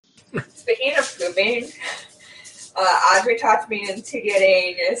speaking of pooping, Audrey talked me into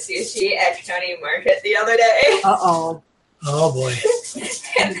getting sushi at County Market the other day. Uh-oh. Oh, boy. Is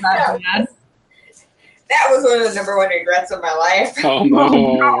that bad? That was one of the number one regrets of my life. Oh,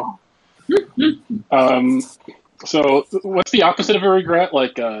 no. So what's the opposite of a regret?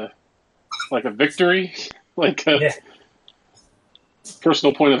 Like a victory? Like a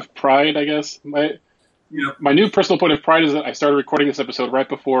personal point of pride, I guess. My new personal point of pride is that I started recording this episode right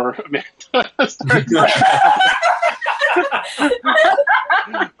before Amanda started.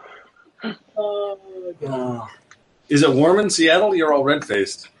 Oh, my God. Is it warm in Seattle? You're all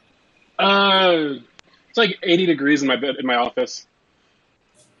red-faced. It's like 80 degrees in my office.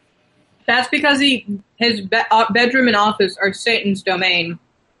 That's because his bedroom and office are Satan's domain.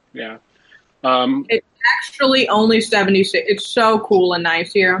 Yeah. It's actually only 76. It's so cool and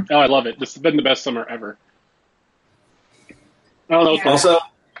nice here. Oh, I love it. This has been the best summer ever. I don't know. Yeah. Also,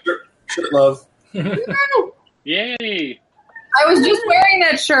 shirt love. Yay! I was just wearing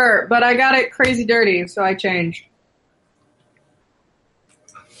that shirt, but I got it crazy dirty, so I changed.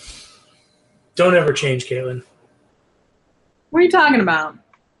 Don't ever change, Caitlin. What are you talking about?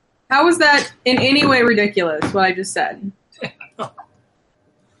 How was that in any way ridiculous, what I just said?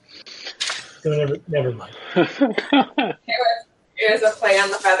 Never mind. It was a play on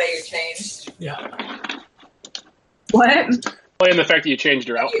the fact that you changed. Yeah. What? Playing the fact that you changed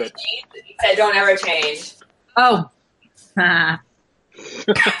your outfit. You said don't ever change. Oh.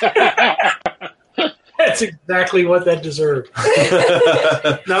 That's exactly what that deserved.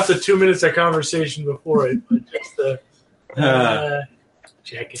 Not the 2 minutes of conversation before it, but just the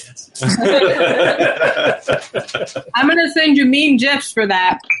jackass. I'm going to send you mean GIFs for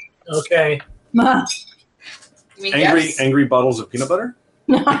that. Okay. You mean yes? Angry bottles of peanut butter?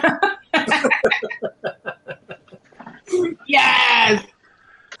 Yes!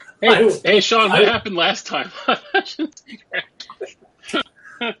 Hey, Sean, what happened last time?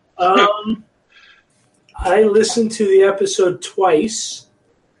 I listened to the episode twice,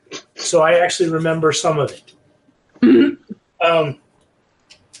 so I actually remember some of it.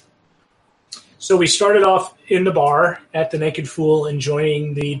 So we started off in the bar at the Naked Fool,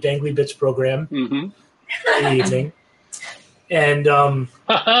 enjoying the Dangly Bits program in the evening. And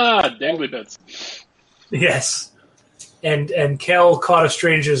Dangly Bits. yes. And Kel caught a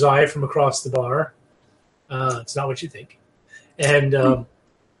stranger's eye from across the bar. It's not what you think. And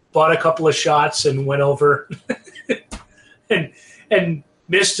bought a couple of shots and went over and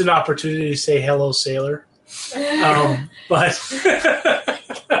missed an opportunity to say hello, sailor. But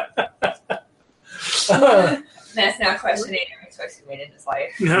That's now questioning every choice he made in his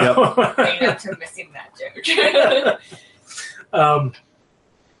life. no. Bringing up to missing that joke.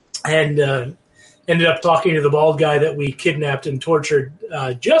 And ended up talking to the bald guy that we kidnapped and tortured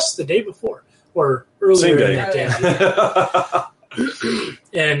just the day before or earlier in that day.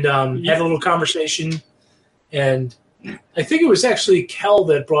 And had a little conversation, and I think it was actually Kel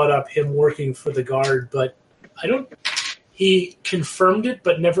that brought up him working for the Guard, but he confirmed it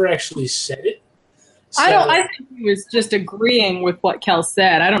but never actually said it. So, I think he was just agreeing with what Kel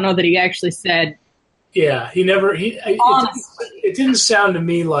said. I don't know that he actually said. Yeah, he never. It didn't sound to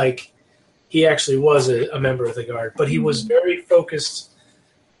me like he actually was a member of the Guard, but he was very focused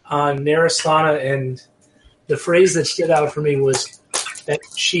on Narasana, and the phrase that stood out for me was that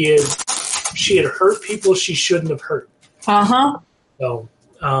she had hurt people she shouldn't have hurt. So,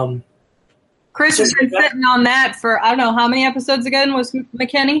 Chris has been sitting on that for I don't know how many episodes again was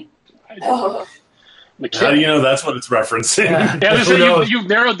McKinney. Oh. How do you know that's what it's referencing? Yeah, you've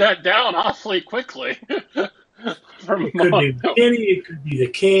narrowed that down awfully quickly. It could be McKinney, it could be the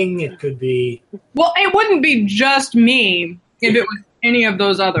King, it could be... Well, it wouldn't be just me if it was any of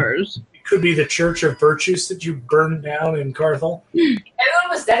those others. It could be the Church of Virtues that you burned down in Carthel. Everyone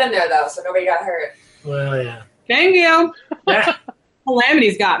was dead in there, though, so nobody got hurt. Well, yeah. Thank you. Yeah.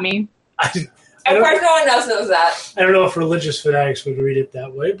 Calamity's got me. Of course, no one else knows that. I don't know if religious fanatics would read it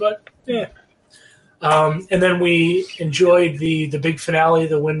that way, but yeah. And then we enjoyed the big finale,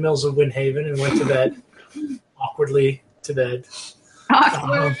 the Windmills of Windhaven, and went to bed, awkwardly to bed.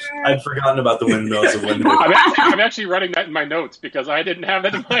 I'd forgotten about the Windmills of Windhaven. I'm actually writing that in my notes because I didn't have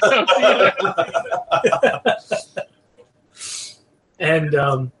that in my notes either.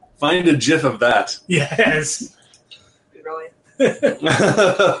 And find a GIF of that. Yes. Really?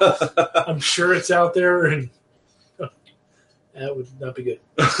 I'm sure it's out there, and that would not be good.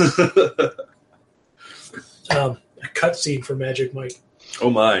 A cutscene for Magic Mike. Oh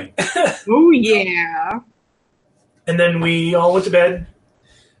my! Oh yeah! And then we all went to bed,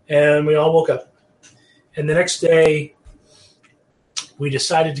 and we all woke up. And the next day, we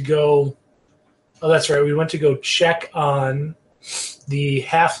decided to go Oh, that's right. We went to go check on the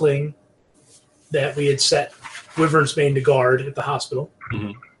halfling that we had set Wyvern's Bane to guard at the hospital.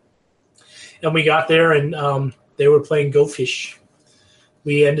 Mhm. And we got there, and they were playing Go Fish.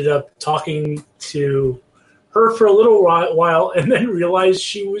 We ended up talking to her for a little while, and then realized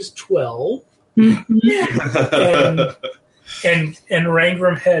she was 12. and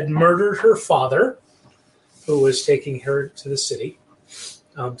Rangram had murdered her father, who was taking her to the city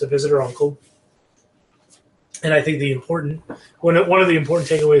to visit her uncle. And I think one of the important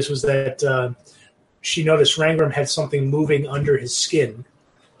takeaways was that she noticed Rangram had something moving under his skin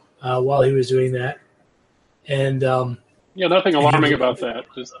while he was doing that. And Yeah, nothing alarming about that.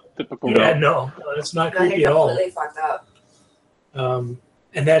 Just typical. yeah, no, it's not creepy at all. Completely fucked up.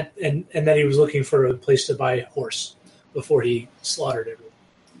 And that he was looking for a place to buy a horse before he slaughtered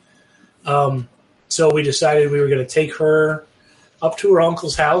everyone. So we decided we were going to take her up to her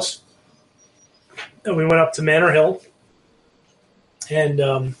uncle's house, and we went up to Manor Hill.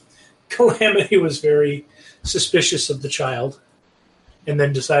 And Calamity was very suspicious of the child, and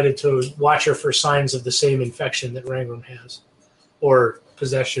then decided to watch her for signs of the same infection that Rangram has, or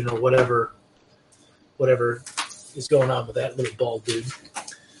possession, or whatever is going on with that little bald dude.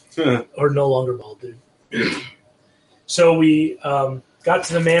 Or no longer bald dude. So we got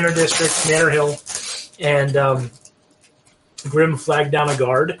to the Manor District, Manor Hill, and Grim flagged down a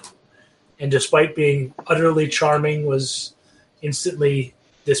guard, and despite being utterly charming, was instantly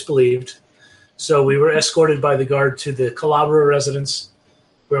disbelieved. So we were escorted by the guard to the Calabra residence,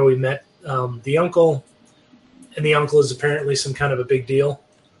 where we met the uncle, and the uncle is apparently some kind of a big deal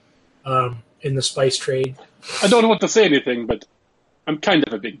in the spice trade. I don't want to say anything, but I'm kind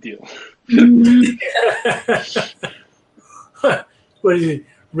of a big deal. What is he?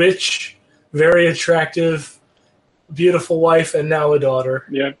 Rich, very attractive, beautiful wife, and now a daughter.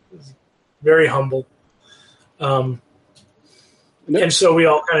 Yeah. Very humble. And so we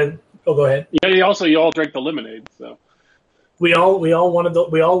all kind of. Oh, go ahead. Yeah. You all drank the lemonade, so We all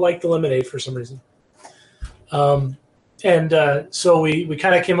liked the lemonade for some reason. So we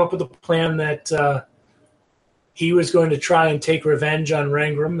kind of came up with a plan that he was going to try and take revenge on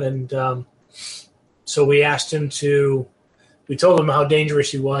Rangram, and so we asked him to. We told him how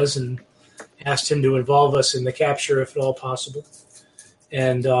dangerous he was, and asked him to involve us in the capture if at all possible.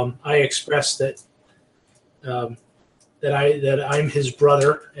 And I expressed that I'm his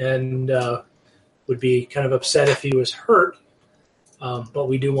brother, and would be kind of upset if he was hurt. But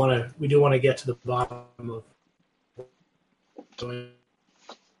we do want to get to the bottom of.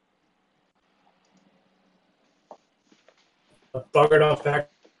 Buggered off back,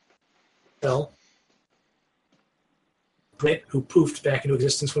 who poofed back into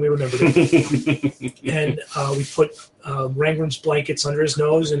existence when we remembered it. And we put Rangram's blankets under his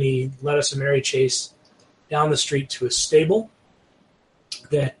nose, and he led us a merry chase down the street to a stable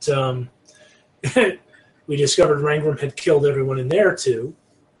that we discovered Rangram had killed everyone in there too.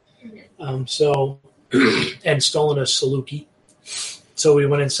 And stolen a Saluki. So we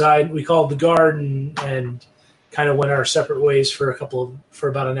went inside. We called the guard and kind of went our separate ways for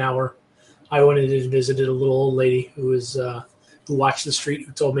about an hour. I went and visited a little old lady who watched the street,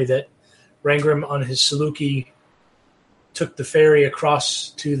 who told me that Rangram on his Saluki took the ferry across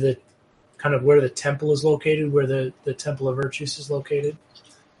to the kind of where the temple is located, where the Temple of Virtus is located.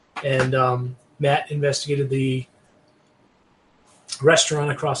 And Matt investigated the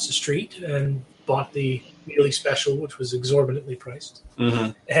restaurant across the street and bought the Mealy Special, which was exorbitantly priced,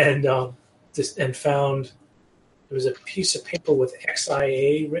 and found there was a piece of paper with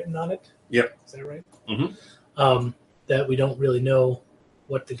XIA written on it. Yep, is that right? Mm-hmm. That we don't really know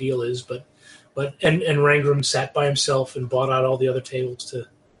what the deal is, but Rangram sat by himself and bought out all the other tables to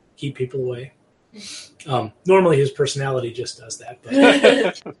keep people away. Normally his personality just does that, but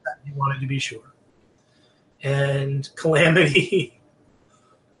he wanted to be sure. And Calamity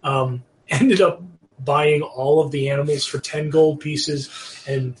ended up buying all of the animals for 10 gold pieces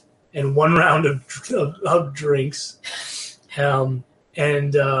and one round of drinks. I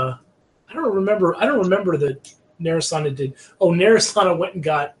don't remember that Narasana did. Oh, Narasana went and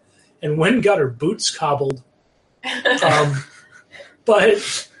got her boots cobbled.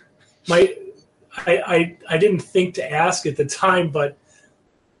 But I didn't think to ask at the time, but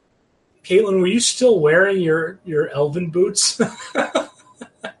Caitlin, were you still wearing your elven boots?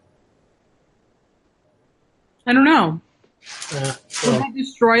 I don't know. Did I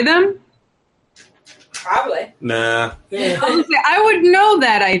destroy them? Probably. Nah. Yeah. I would know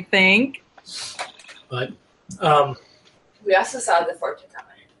that, I think. But we also saw the fortune teller.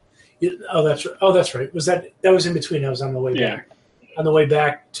 that's right. Was that was in between? I was on the way back. On the way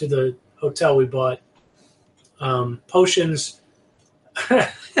back to the hotel, we bought potions.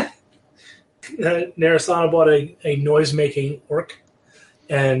 Narasana bought a noise-making orc,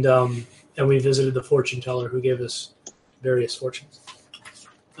 and we visited the fortune teller who gave us various fortunes.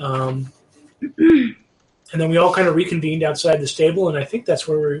 And then we all kind of reconvened outside the stable, and I think that's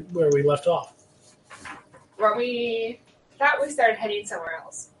where we left off. Weren't we? Thought we started heading somewhere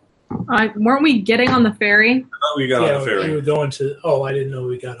else. Weren't we getting on the ferry? I thought we got on the ferry. We were going to. Oh, I didn't know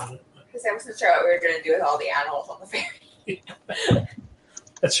we got on it. Because I wasn't sure what we were going to do with all the animals on the ferry.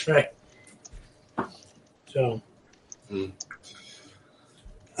 That's right. So. Yeah.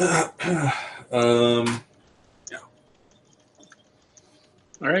 All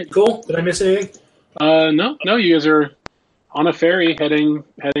right. Cool. Did I miss anything? No. You guys are on a ferry heading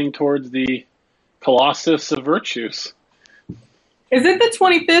towards the Colossus of Virtues. Is it the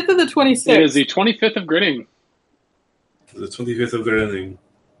 25th or the 26th? It is the 25th of Grinning. The 25th of Grinning.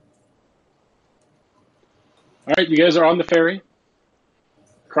 All right, you guys are on the ferry,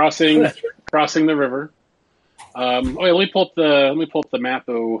 crossing the river. Let me pull up the map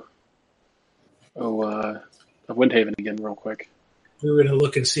of Windhaven again, real quick. We were going to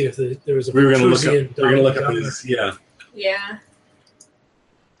look and see if there was a. We were going to look up his. Yeah. Yeah.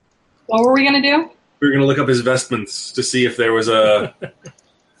 What were we going to do? We were going to look up his vestments to see if there was a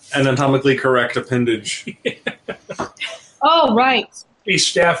anatomically correct appendage. Oh, right. The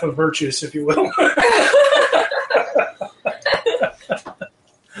staff of virtues, if you will.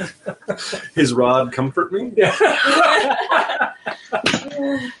 His rod comfort me? Yeah.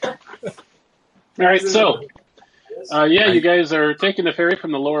 All right, so, you guys are taking the ferry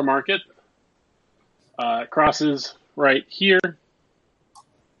from the lower market. It crosses right here.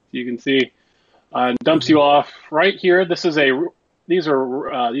 You can see, dumps you off right here. These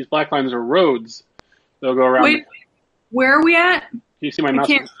black lines are roads. They'll go around. Wait, where are we at? Can you see my mouse?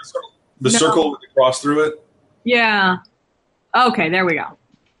 The circle with the cross through it? Yeah. Okay, there we go.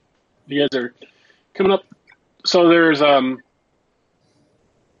 You guys are coming up. So there's so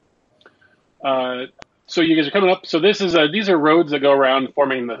you guys are coming up. So these are roads that go around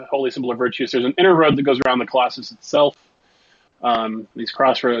forming the holy symbol of Virtues. There's an inner road that goes around the Colossus itself. These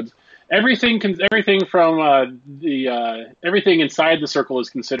crossroads. Everything from everything inside the circle is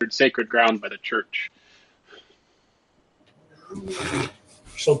considered sacred ground by the church.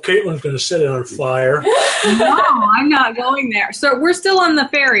 So Caitlin's going to set it on fire. No, I'm not going there. So we're still on the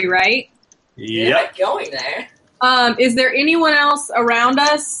ferry, right? You're not going there. Is there anyone else around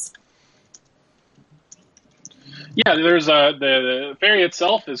us? Yeah, there's the ferry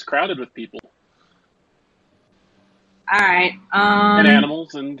itself is crowded with people. All right. And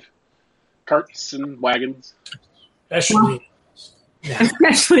animals and carts and wagons. Especially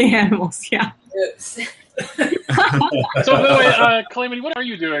Animals, yeah. Oops. So, by the way, Calamity, what are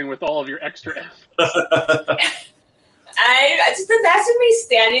you doing with all of your extra Just imagine me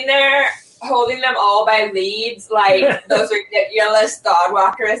standing there holding them all by leads like those ridiculous dog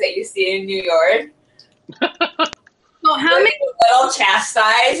walkers that you see in New York. Well, how many? A little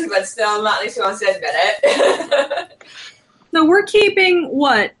chastised, but still not at least wants to admit it. So we're keeping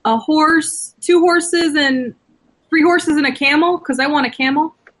what? A horse, 2 horses, and 3 horses and a camel? Because I want a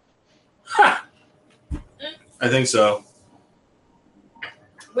camel. I think so.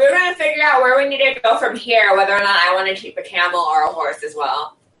 We're going to figure out where we need to go from here, whether or not I want to keep a camel or a horse as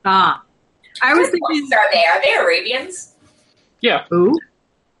well. I was thinking. What are they? Are they Arabians? Yeah. Ooh.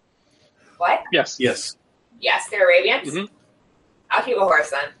 What? Yes. Yes. Yes, they're Arabians? Mm-hmm. I'll keep a horse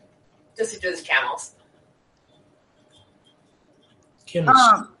then. Just to do the camels.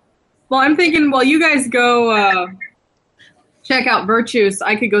 Well, I'm thinking while you guys go check out Virtues,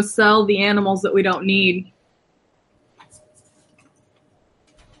 I could go sell the animals that we don't need.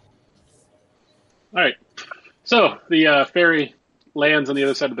 All right. So the ferry lands on the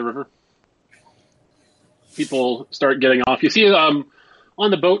other side of the river. People start getting off. You see on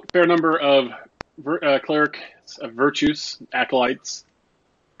the boat a fair number of clerics of Virtues, acolytes.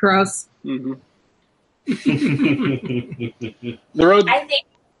 Gross. Mm-hmm. The road. I think.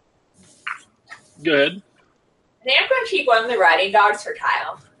 Good. I think I'm going to keep one of the riding dogs for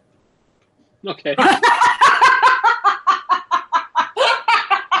Kyle. Okay.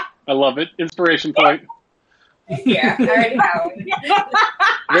 I love it. Inspiration point. Yeah, I already have one.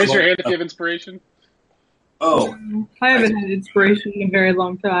 Raise your hand if you have inspiration. Oh. I haven't had inspiration in a very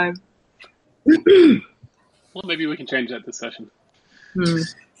long time. Well, maybe we can change that this session. You're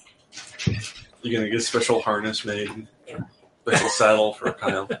going to get a special harness made. Special saddle for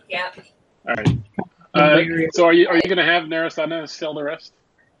Kyle. Yeah. All right. So are you going to have Narasana sail the rest?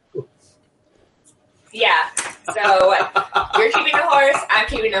 Yeah. So you're keeping a horse. I'm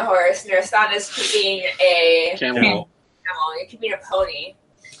keeping a horse. Narasana's keeping a Camel. You're keeping a pony.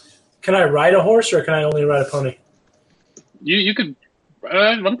 Can I ride a horse or can I only ride a pony? You could.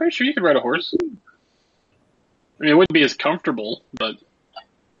 I'm pretty sure you could ride a horse. I mean, it wouldn't be as comfortable, but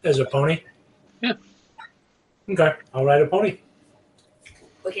As a pony? Yeah. Okay, I'll ride a pony.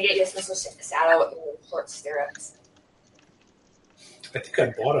 We can get you a special saddle with little short stirrups. I think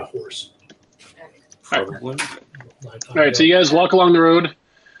I bought a horse. Probably. all right. So you guys walk along the road.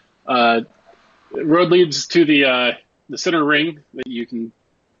 Road leads to the center ring that you can.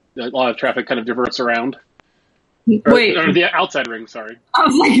 A lot of traffic kind of diverts around. Wait, Or the outside ring. Sorry. I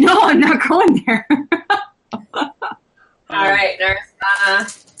was like, no, I'm not going there. All right,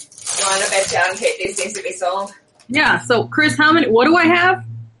 Narasana. You want to bet down and take these things to be sold? Yeah. So, Chris, what do I have?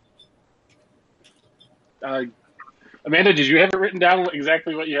 Amanda, did you have it written down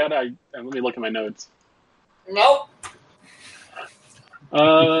exactly what you had? Let me look at my notes. Nope.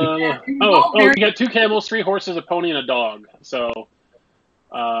 You got 2 camels, 3 horses, a pony, and a dog. So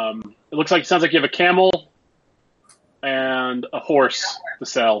it sounds like you have a camel and a horse to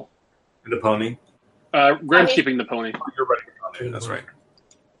sell. And a pony. Graham's keeping the pony. You're right. Pony. That's right.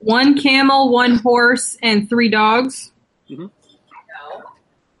 1 camel, 1 horse, and 3 dogs. No.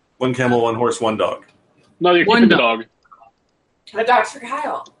 1 camel, 1 horse, 1 dog. No, you're keeping the dog. The dog's for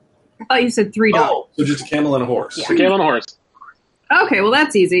Kyle. I thought you said 3 dogs. Oh, so just a camel and a horse. Yeah. The camel and a horse. Okay, well,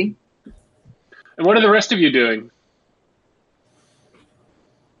 that's easy. And what are the rest of you doing?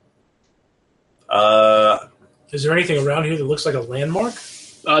 Is there anything around here that looks like a landmark?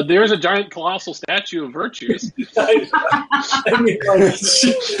 There's a giant colossal statue of Virtues. I mean, like,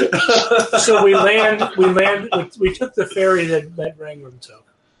 so we land. We took the ferry that Rangram took.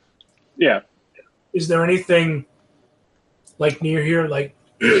 Yeah. Is there anything like near here? Like,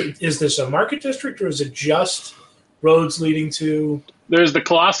 is this a market district or is it just roads leading to? There's the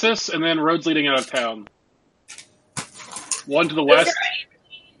Colossus and then roads leading out of town. One to the west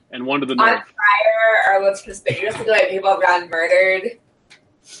and one to the On north. fire or looks conspicuously like people have gotten murdered?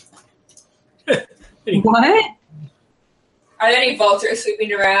 What? Are there any vultures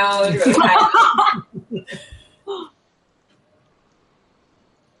sweeping around? Really high?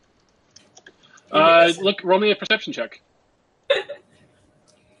 Look, roll me a perception check.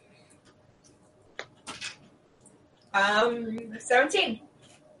 17.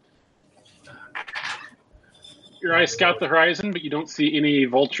 Your eyes scout the horizon, but you don't see any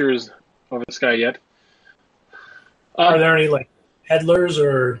vultures over the sky yet. Are there any like peddlers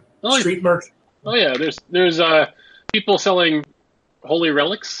or Oh, street merchants? Oh yeah, there's people selling holy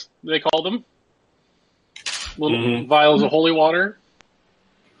relics, they call them. Little vials of holy water.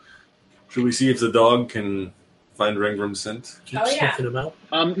 Should we see if the dog can find Rangram's scent? Keep Oh, yeah. sniffing them out.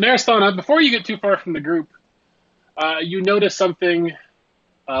 Narasana, before you get too far from the group, you notice something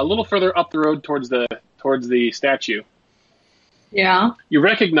a little further up the road towards the statue. Yeah. You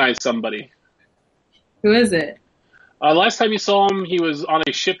recognize somebody. Who is it? Last time you saw him, he was on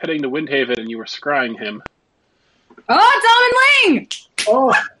a ship heading to Windhaven, and you were scrying him. Oh, Tom and Ling!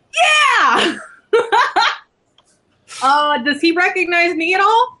 Oh, Yeah! Does he recognize me at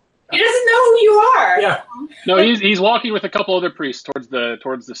all? He doesn't know who you are. yeah. No, he's walking with a couple other priests towards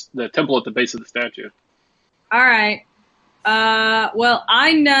the temple at the base of the statue. All right. Well,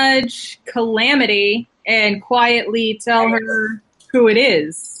 I nudge Calamity and quietly tell her who it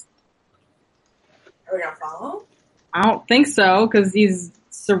is. Are we going to follow? I don't think so, because he's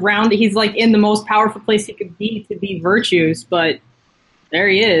surrounded. He's like in the most powerful place he could be to be Virtues, but there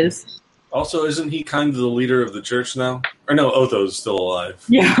he is. Also, isn't he kind of the leader of the church now? Or no, Otho's still alive.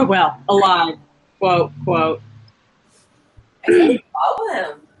 Yeah, well, alive. Quote, quote. I said follow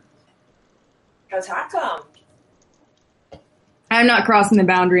him. Go talk to him. I'm not crossing the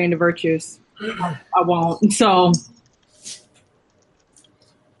boundary into Virtues. I won't. So,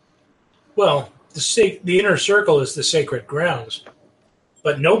 Well, the inner circle is the sacred grounds,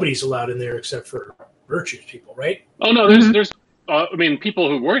 but nobody's allowed in there except for Virtues people, right? Oh no, there's people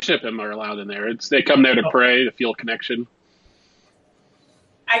who worship him are allowed in there. They come there to pray, to feel connection.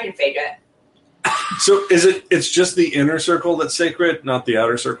 I can fake it. So it's just the inner circle that's sacred, not the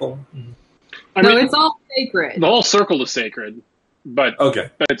outer circle? I mean, it's all sacred. the whole circle is sacred, but Okay.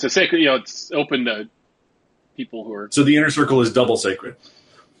 it's a sacred. It's open to people who are. So the inner circle is double sacred.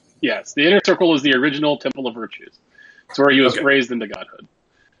 Yes, the inner circle is the original Temple of Virtues. It's where he was Okay. raised into godhood.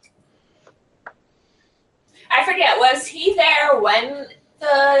 I forget, was he there when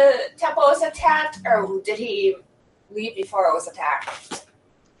the temple was attacked, or did he leave before it was attacked?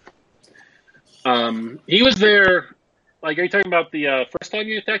 He was there. Like, are you talking about the first time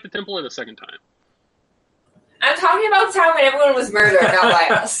you attacked the temple, or the second time? I'm talking about the time when everyone was murdered, not by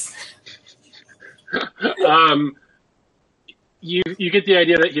us. You get the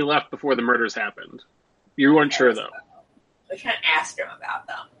idea that he left before the murders happened. You weren't sure, though. We can't ask him about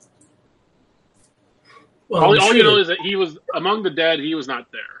them. Well, all you know is that he was among the dead. He was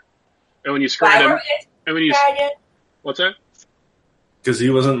not there. And when you scratch him, what's that? Because he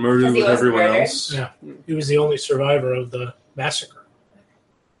wasn't murdered with everyone else. Yeah, he was the only survivor of the massacre.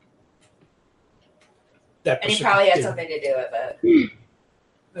 And he probably had something to do with it.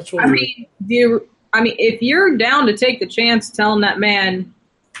 That's what if you're down to take the chance telling that man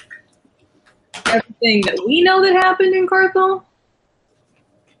everything that we know that happened in Carthel,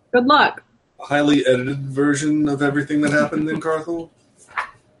 good luck. A highly edited version of everything that happened in Carthel?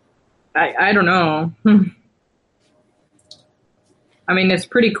 I don't know. I mean, it's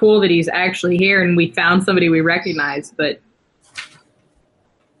pretty cool that he's actually here and we found somebody we recognize, but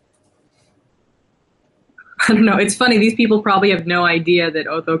I don't know. It's funny. These people probably have no idea that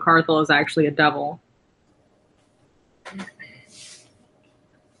Otho Carthel is actually a devil.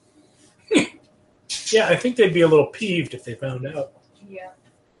 Yeah, I think they'd be a little peeved if they found out. Yeah.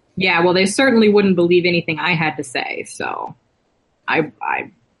 Yeah, well, they certainly wouldn't believe anything I had to say, so I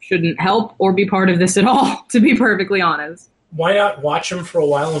shouldn't help or be part of this at all, to be perfectly honest. Why not watch him for a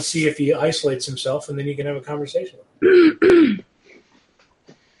while and see if he isolates himself, and then you can have a conversation with him?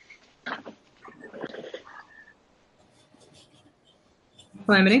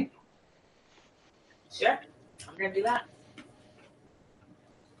 Calamity? Sure. I'm going to do that.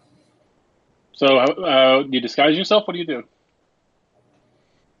 So, do you disguise yourself? What do you do?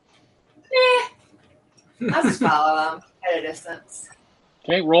 I'll just follow them at a distance.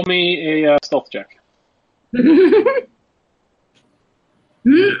 Okay, roll me a stealth check. I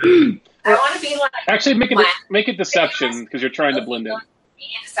want to be like... Actually, make it deception, because you're trying to blend in.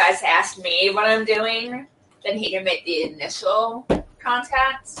 He decides to ask me what I'm doing, then he can make the initial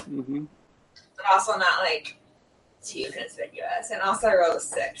contact. Mm-hmm. But also not, like, too conspicuous. And also I rolled a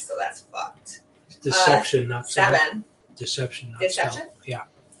 6, so that's fucked. Deception, not 7. Deception, not Deception? stealth. Yeah.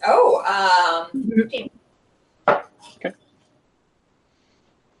 Oh, 15. Okay.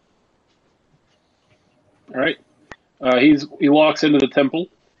 All right. He walks into the temple.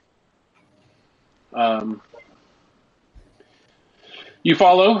 You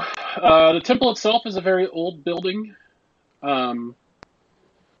follow. The temple itself is a very old building. You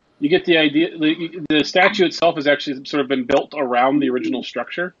get the idea. The statue itself has actually sort of been built around the original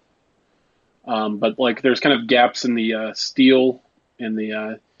structure, but like there's kind of gaps in the steel and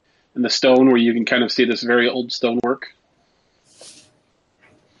the stone where you can kind of see this very old stonework.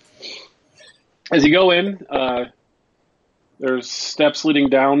 As you go in, there's steps leading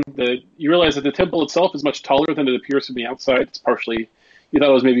down. You realize that the temple itself is much taller than it appears from the outside. It's partially, you thought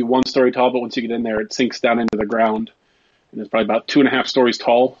it was maybe 1 story tall, but once you get in there, it sinks down into the ground, and it's probably about 2.5 stories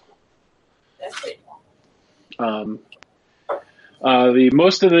tall. That's pretty cool.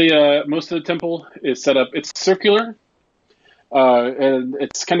 Most of the temple is set up. It's circular, and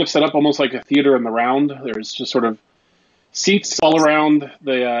it's kind of set up almost like a theater in the round. There's just sort of seats all around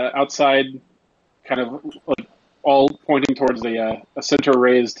the outside, kind of like all pointing towards a center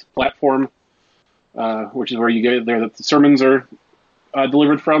raised platform, which is where you get there that the sermons are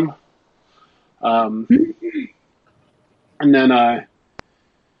delivered from. And then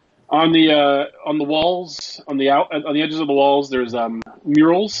on the walls, on the edges of the walls, there's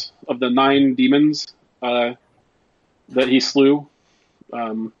murals of the 9 demons that he slew,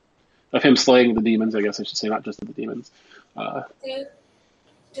 of him slaying the demons. I guess I should say, not just of the demons.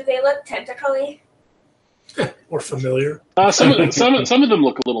 Do they look tentacly? Or familiar? Some of them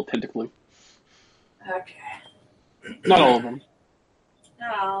look a little tentacly. Okay. Not all of them.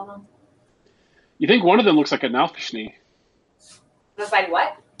 Not all of them. You think one of them looks like a Nalfishni? Looks like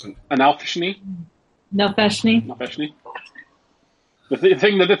what? A Nalfishni? Nalfishni? Nalfishni. The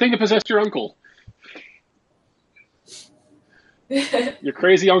thing that possessed your uncle. Your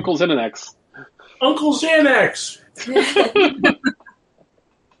crazy Uncle Xanax. Uncle Xanax!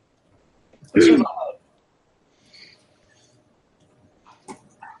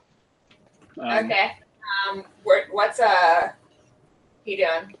 Okay. What's he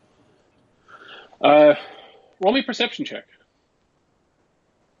doing? Roll me a perception check.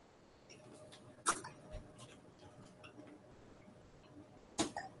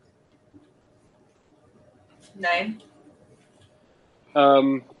 9. As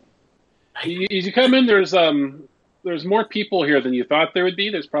you come in, there's more people here than you thought there would be.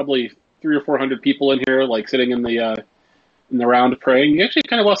 There's probably 300 or 400 people in here, like sitting in the round praying. You actually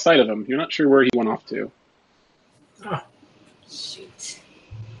kind of lost sight of him. You're not sure where he went off to. Oh. Shoot.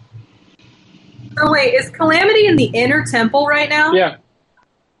 Oh wait, is Calamity in the inner temple right now? Yeah.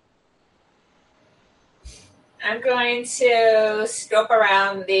 I'm going to scope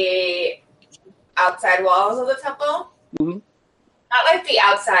around the outside walls of the temple. Mm-hmm. Not like the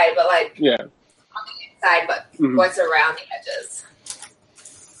outside, but like Yeah. on the inside, but what's around the edges.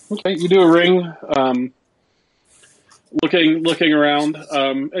 Okay, you do a ring. Looking around.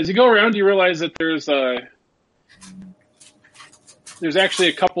 As you go around, you realize that there's actually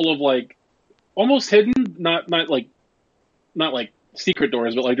a couple of like almost hidden, not like secret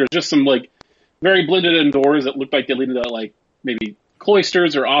doors, but like there's just some like very blended in doors that look like they lead into like maybe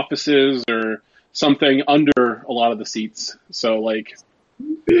cloisters or offices or something under a lot of the seats. So like,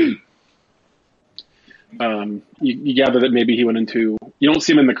 you gather that maybe he went into. You don't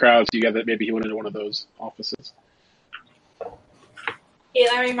see him in the crowd, so you gather that maybe he went into one of those offices.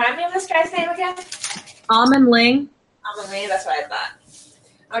 Eli, remind me of this guy's name again? Amon Ling. Amon Ling, that's what I thought.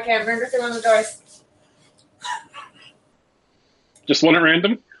 Okay, I'm going to go through one of the doors. Just one at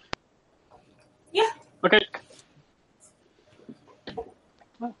random? Yeah. Okay.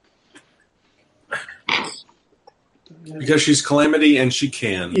 Because she's Calamity and she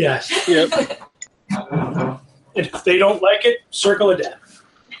can. Yes. Yep. And if they don't like it, circle of death.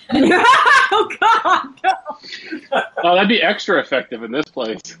 Oh God! No. Oh, that'd be extra effective in this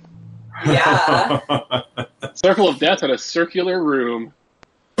place. Yeah. Circle of Death in a circular room.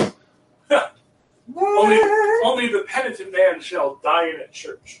 Only the penitent man shall die in a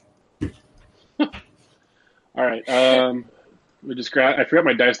church. All right. Let me just grab. I forgot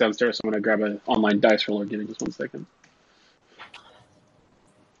my dice downstairs, so I'm going to grab an online dice roller. Give me just 1 second.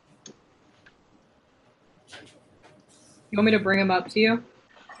 You want me to bring him up to you?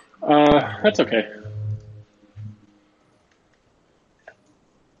 That's okay.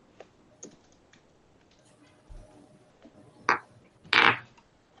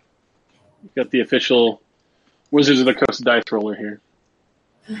 Got the official Wizards of the Coast dice roller here.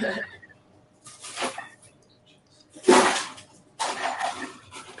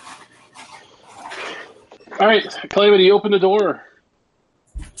 All right, Calamity, you open the door.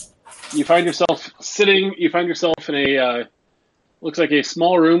 You find yourself sitting. You find yourself in a looks like a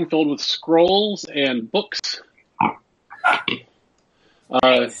small room filled with scrolls and books.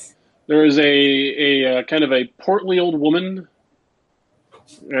 Nice. There is a kind of a portly old woman,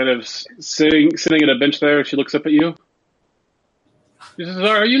 kind of sitting at a bench there. She looks up at you. She says,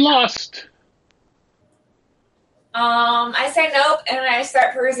 "Are you lost?" I say nope, and I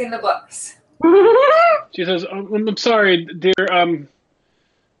start perusing the books. She says, I'm sorry, dear.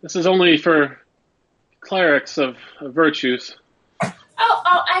 This is only for clerics of virtues." Oh,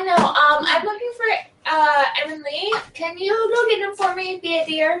 I know. I'm looking for Evan Lee. Can you go get him for me, be a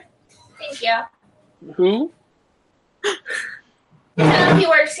dear? Thank you. Who? He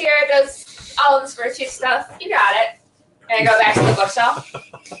works here, does all this virtue stuff. You got it. And I go back to the bookshelf.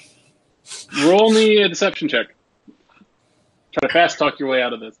 Roll me a deception check. Try to fast talk your way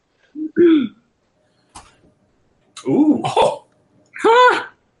out of this. Ooh. Oh,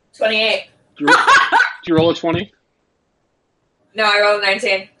 28. Did you roll a 20? No, I rolled a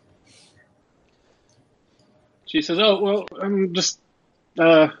 19. She says, "Oh well, I'm just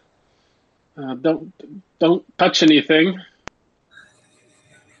don't touch anything."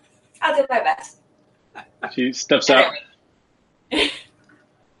 I'll do my best. She steps out.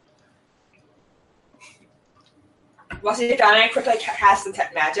 While she's done, I quickly cast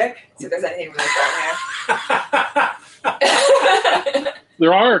detect magic. See if there's anything really going here.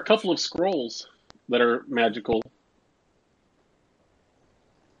 There are a couple of scrolls that are magical.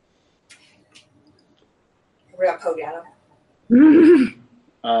 We're gonna poke at him.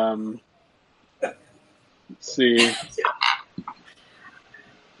 Let's see.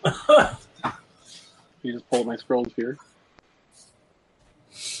 You just pull up my scrolls here.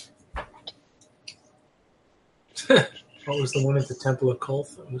 what was the one at the Temple of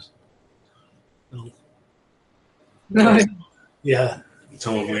Kolth? It was No. yeah,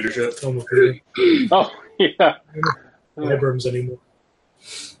 Tome of Leadership. Tome of Leadership. Oh, yeah. Abrams anymore.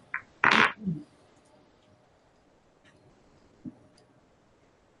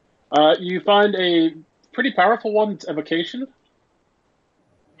 You find a pretty powerful one, evocation.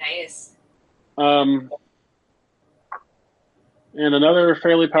 Nice. And another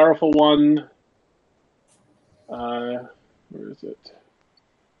fairly powerful one. Where is it?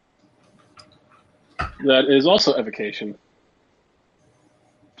 That is also evocation.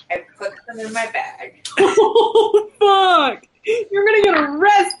 I put them in my bag. Oh, fuck! You're gonna get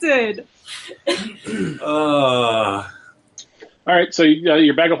arrested! All right, so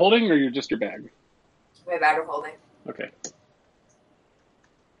your bag of holding, or just your bag? My bag of holding. Okay.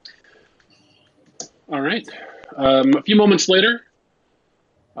 All right. A few moments later,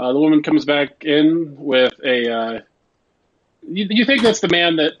 the woman comes back in with a. You think that's the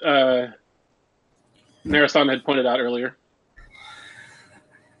man that Narasana had pointed out earlier?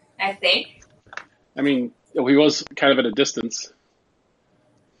 I think. I mean, he was kind of at a distance.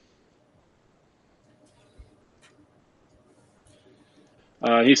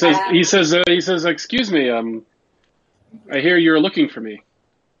 He says, "Excuse me. I hear you're looking for me."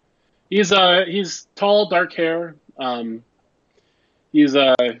 He's tall, dark hair. He's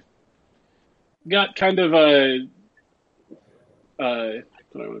got kind of a how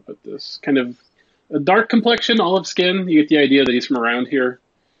do I want to put this? Kind of a dark complexion, olive skin. You get the idea that he's from around here.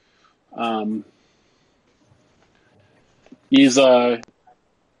 He's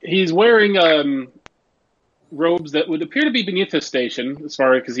wearing robes that would appear to be beneath his station, as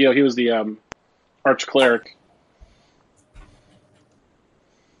far as because he was the arch cleric.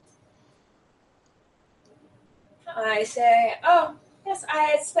 I say, oh, yes,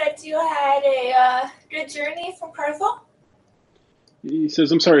 I expect you had a good journey from Carthel. He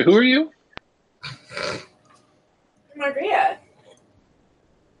says, "I'm sorry, who are you?" Margaria.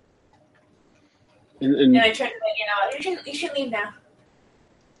 And I try to let you know, you should leave now.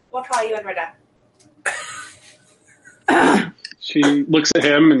 We'll call you when we're done. she looks at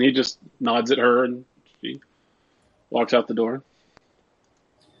him, and he just nods at her, and she walks out the door.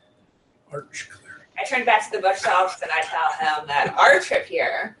 Arch cleric. I turn back to the bookshelves and I tell him that our trip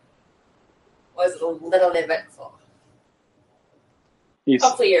here was a little eventful.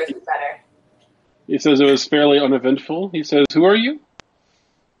 Hopefully yours is better. He says it was fairly uneventful. He says, "Who are you?"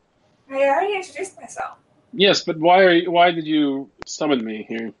 I already introduced myself. Yes, but why did you summon me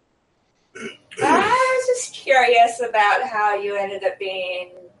here? I was just curious about how you ended up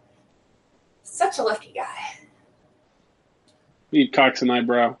being such a lucky guy. He cocks an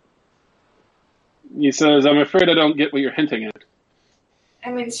eyebrow. He says, "I'm afraid I don't get what you're hinting at."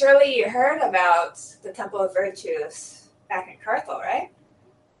 I mean, surely you heard about the Temple of Virtues back in Carthel, right?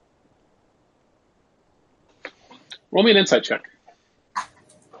 Roll me an insight check.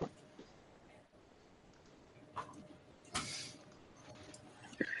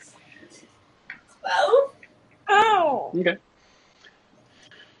 Well, oh, Okay.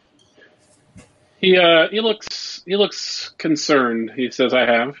 He looks concerned. He says, "I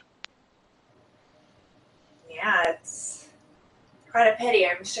have." yeah, it's quite a pity.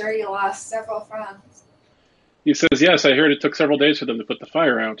 I'm sure you lost several friends. He says, "Yes, I heard it took several days for them to put the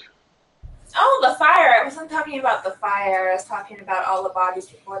fire out." Oh, the fire. I wasn't talking about the fire. I was talking about all the bodies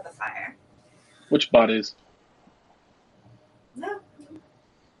before the fire. Which bodies? No.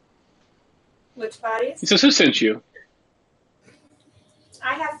 Which bodies? He says, "Who sent you?"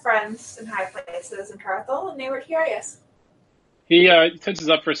 I have friends in high places in Carthel, and they were curious. He tenses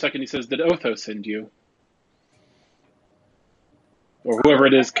up for a second. He says, "Did Otho send you?" Or whoever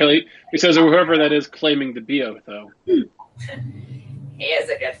it is. He says, "Or whoever that is claiming to be Otho." He is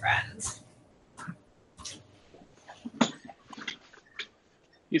a good friend.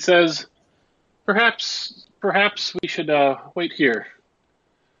 He says, Perhaps we should wait here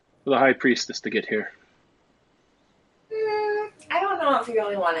for the high priestess to get here." I don't know if you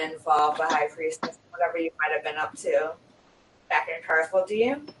really want to involve the high priestess in whatever you might have been up to back in Carthel, do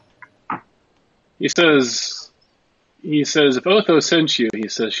you? He says, "If Otho sent you," he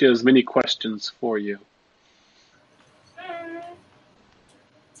says, "she has many questions for you."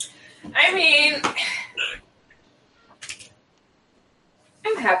 I mean,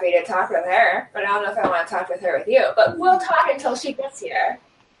 I'm happy to talk with her, but I don't know if I want to talk with her with you. But we'll talk until she gets here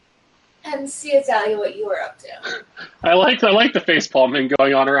and see exactly what you were up to. I like the face palming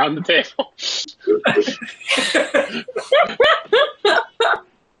going on around the table.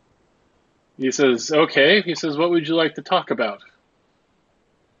 He says, "Okay." He says, "What would you like to talk about?"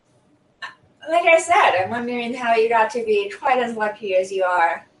 Like I said, I'm wondering how you got to be quite as lucky as you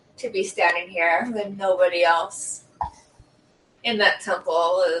are to be standing here when nobody else in that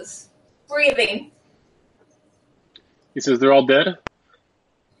temple is breathing. He says, "They're all dead?"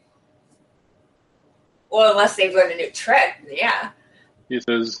 Well, unless they've learned a new trick, yeah. He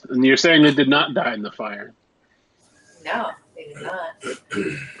says, "And you're saying they did not die in the fire?" No, they did not.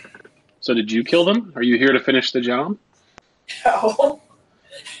 "So did you kill them? Are you here to finish the job?" No.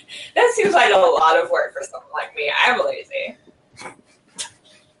 That seems like a lot of work for someone like me. I'm lazy. He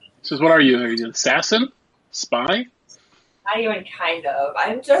says, "What are you? Are you an assassin? Spy?" Not even kind of.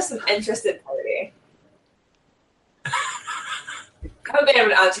 I'm just an interested party. I'm a bit of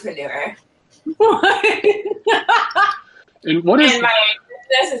an entrepreneur. What? And what is... And my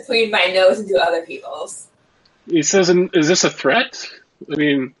business is putting my nose into other people's. He says, "And is this a threat? I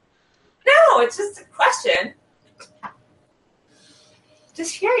mean, No, it's just a question.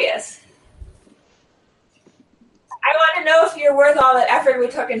 Just curious. I want to know if you're worth all that effort we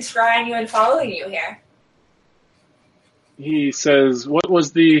took in scrying you and following you here. He says, "What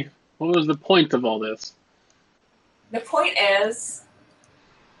was the point of all this?" The point is,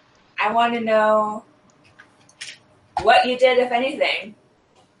 I want to know what you did, if anything.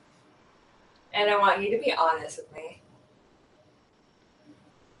 And I want you to be honest with me.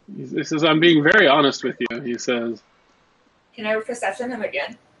 He says, "I'm being very honest with you." He says, Can I perception him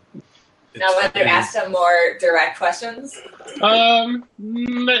again? Now when you asked him more direct questions?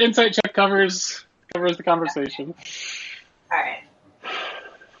 The insight check covers the conversation. Alright.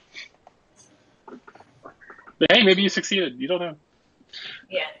 But hey, maybe you succeeded. You don't know.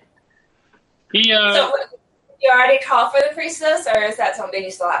 Yeah. He So, you already called for the priestess, or is that something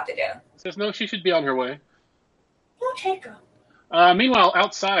you still have to do? says, "No, she should be on her way." Don't take her. Meanwhile,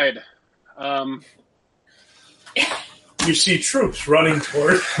 outside, You see troops running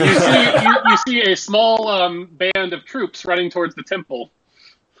toward. you see a small band of troops running towards the temple.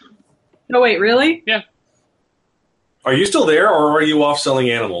 Oh wait, really? Yeah. Are you still there, or are you off selling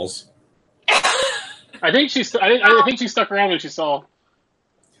animals? I think she stuck around when she saw.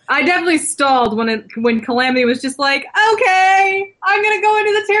 I definitely stalled when Calamity was just like, "Okay, I'm gonna go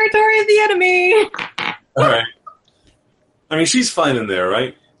into the territory of the enemy." All right. I mean, she's fine in there,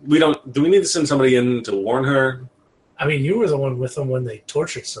 right? Do we need to send somebody in to warn her? I mean, you were the one with them when they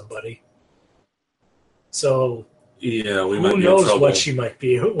tortured somebody. So Yeah, we might who be in knows trouble.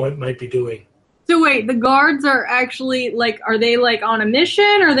 what might be doing? So wait, the guards are actually are they on a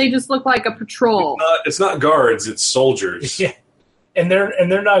mission, or they just look like a patrol? It's not guards; it's soldiers. Yeah, and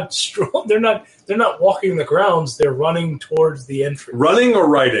they're not strong. They're not walking the grounds. They're running towards the entrance. Running or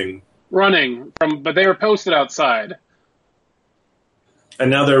riding? Running but they were posted outside. And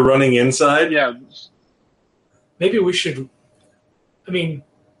now they're running inside? Yeah. Maybe we should. I mean,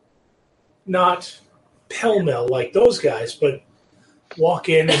 not pell-mell like those guys, but walk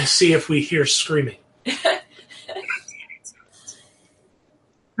in and see if we hear screaming.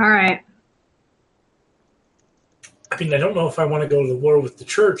 All right. I mean, I don't know if I want to go to the war with the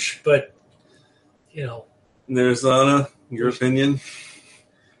church, but There's Anna. Your opinion?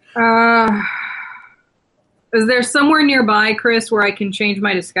 Is there somewhere nearby, Chris, where I can change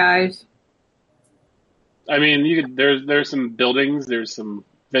my disguise? I mean, there's some buildings, there's some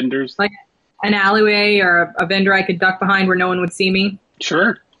vendors. Like an alleyway or a vendor I could duck behind where no one would see me?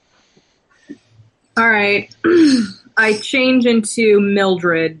 Sure. All right. I change into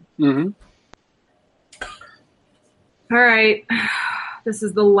Mildred. Mm-hmm. All right. This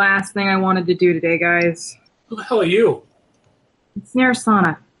is the last thing I wanted to do today, guys. Who the hell are you? It's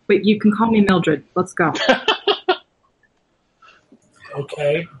Narasana, but you can call me Mildred. Let's go.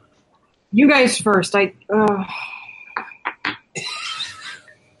 Okay. You guys first. After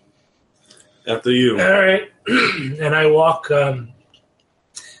you. All right. And I walk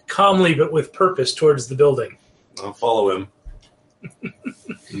calmly but with purpose towards the building. I'll follow him. Does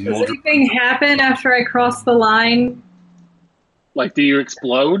anything happen after I cross the line? Like, do you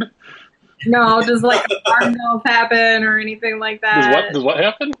explode? No, does alarm bells happen or anything like that? Does what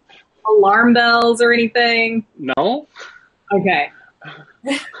happen? Alarm bells or anything? No. Okay.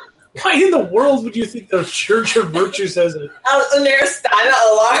 Why in the world would you think the Church of Virtues has a... Narasana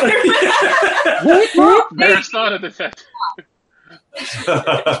alarm. Narasana detect.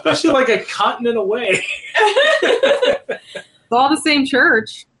 Especially like a continent away. It's all the same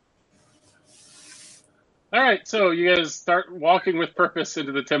church. All right, so you guys start walking with purpose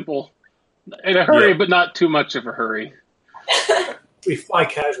into the temple. In a hurry, but not too much of a hurry. We fly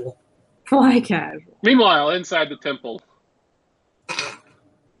casual. Fly casual. Meanwhile, inside the temple,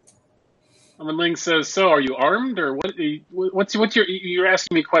 Ling says, "So, are you armed, or what? What's your? You're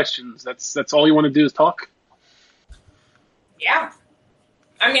asking me questions. That's all you want to do is talk." Yeah.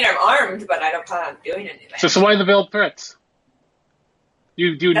 I mean, I'm armed, but I don't plan on doing anything. So why the veiled threats?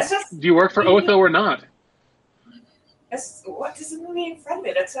 Do you work for Otho or not? What does it mean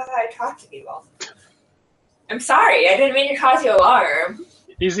friendly? That's not how I talk to people. I'm sorry, I didn't mean to cause you alarm.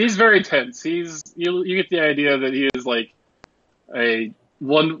 He's very tense. You get the idea that he is like a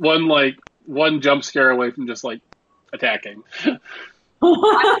one jump scare away from just attacking. I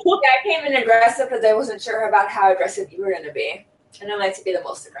came in aggressive because I wasn't sure about how aggressive you were going to be, and I like to be the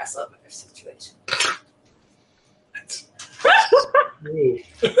most aggressive in this situation.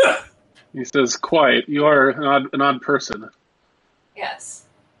 He says, "Quiet. You are an odd person." Yes.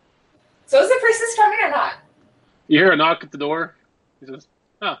 So is the priestess coming or not? You hear a knock at the door. He says,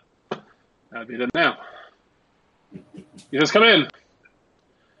 "That'd be them now." He says, "Come in."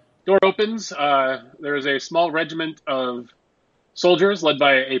 Door opens. There is a small regiment of soldiers led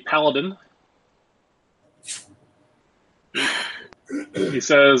by a paladin. He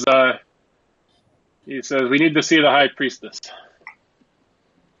says, we need to see the high priestess.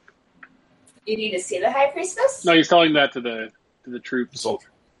 You need to see the high priestess? No, he's telling that to the troops. Soldier.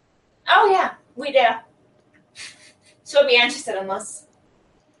 Oh, yeah, we do. She'll be interested in this.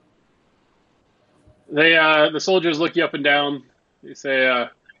 The soldiers look you up and down. They say,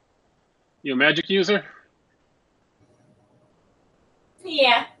 you a magic user?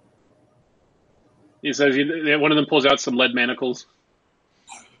 Yeah. He says, one of them pulls out some lead manacles.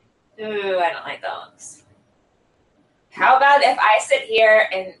 Ooh, I don't like those. How about if I sit here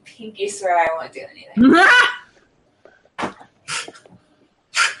and pinky swear I won't do anything?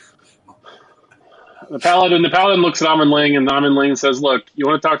 The paladin looks at Amon Ling, and Amon Ling says, "Look, you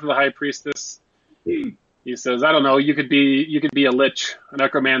want to talk to the high priestess?" He says, "I don't know. You could be a lich, a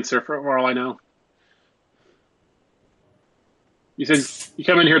necromancer, for all I know." He says, "You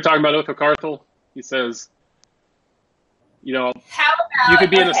come in here talking about Oath of Carthel?" He says, How about, you could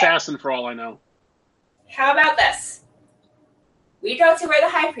be an assassin for all I know." How about this? We go to where the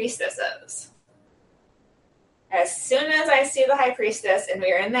high priestess is. As soon as I see the high priestess and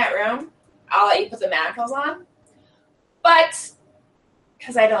we're in that room, I'll let you put the manacles on. But,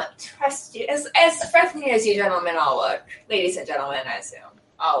 because I don't trust you, as friendly as you gentlemen all look, ladies and gentlemen, I assume,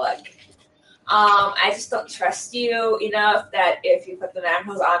 all look, I just don't trust you enough that if you put the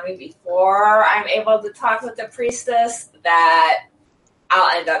manacles on me before I'm able to talk with the priestess, that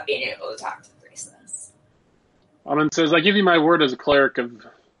I'll end up being able to talk to the priestess. Amon says, "I give you my word as a cleric of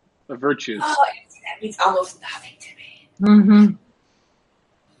virtues." Oh, that means almost nothing to me. Mm-hmm.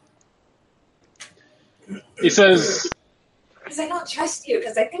 He says, Because I don't trust you,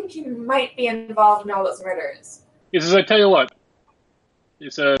 because I think you might be involved in all those murders. "I tell you what." He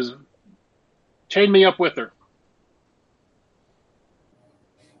says, "Chain me up with her."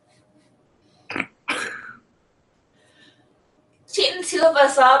 Cheating two of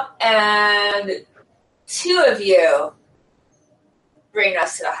us up, and two of you bring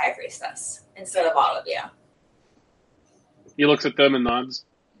us to the high priestess instead of all of you. He looks at them and nods.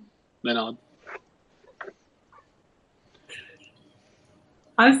 They nod.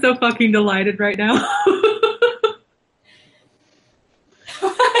 I'm so fucking delighted right now.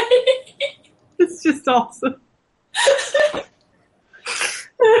 It's just awesome.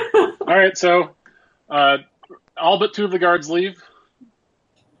 All right, so all but two of the guards leave.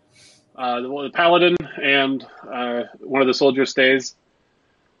 The paladin and one of the soldiers stays.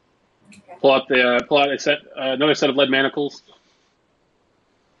 Pull out another set of lead manacles,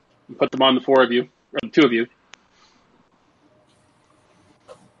 and put them on the four of you, or the two of you.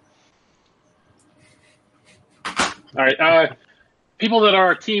 All right, people that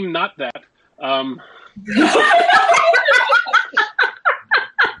are team not that.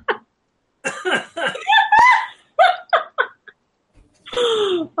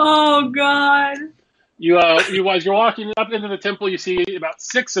 Oh God! You as you're walking up into the temple, you see about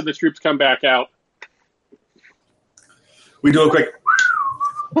 6 of the troops come back out. We do a quick.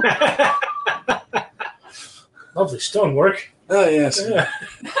 Lovely stonework. Oh yes. Yeah.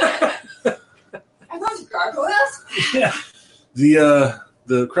 Are those gargoyles? Yeah.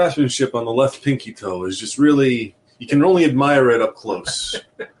 The craftsmanship on the left pinky toe is just really, you can only admire it up close.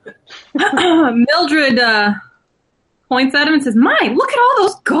 Mildred points at him and says, "My, look at all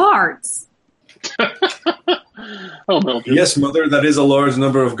those guards." Oh, Mildred. Yes, Mother, that is a large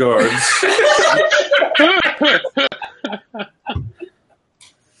number of guards.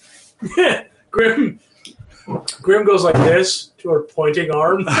 Grim goes like this to her pointing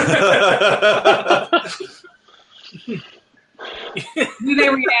arm. Do they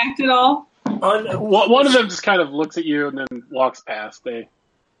react at all? One of them just kind of looks at you and then walks past. They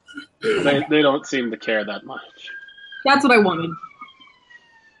don't seem to care that much. That's what I wanted.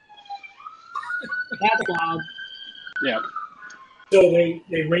 That's loud. Yeah. So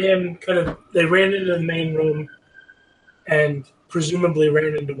they ran into the main room and presumably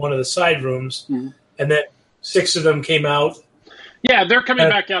ran into one of the side rooms, and then 6 of them came out. Yeah, they're coming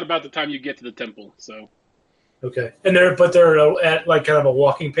back out about the time you get to the temple. So okay, and they're at like kind of a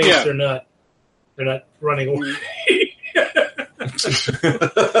walking pace. Yeah. They're not running away.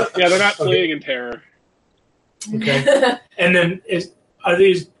 Yeah, they're not fleeing in terror. Okay, and then are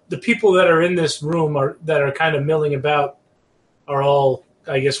these the people that are in this room that are kind of milling about are all,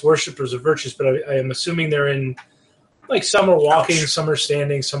 I guess, worshippers of virtues, but I am assuming they're in, like, some are walking, some are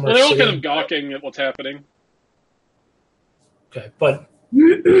standing, some are They're all sitting. kind of gawking at what's happening. Okay, but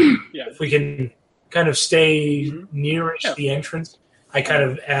Yeah. if we can kind of stay nearish the entrance. I kind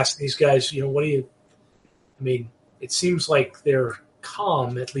of ask these guys, what do you? I mean, it seems like they're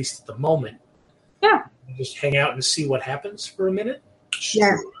calm, at least at the moment. Yeah. Just hang out and see what happens for a minute.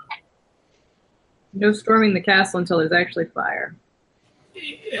 Yeah. No storming the castle until there's actually fire.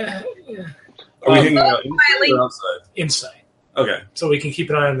 Yeah. Are we hanging out inside or outside? Inside. Okay. So we can keep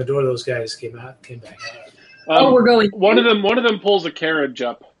an eye on the door. Those guys came back out. We're going. One of them pulls a carriage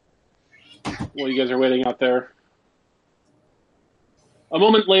up while you guys are waiting out there. A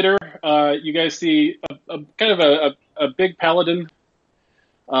moment later, you guys see a kind of a big paladin,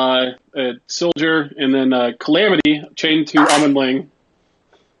 a soldier, and then Calamity chained to Amon Ling,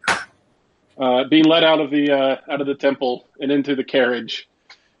 being led out of the temple and into the carriage.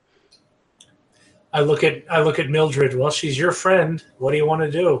 I look at Mildred. Well, she's your friend. What do you want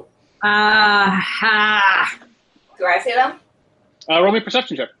to do? Do I see them? Roll me a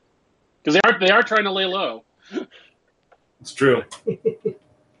perception check, because they are trying to lay low. It's true.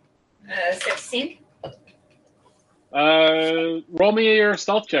 16. Roll me your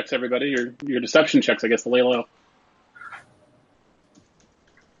stealth checks, everybody. Your deception checks, I guess, to lay low.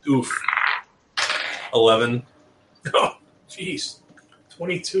 Oof. 11. Oh, jeez.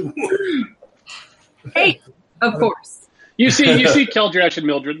 22. 8, of course. You see Keldresh and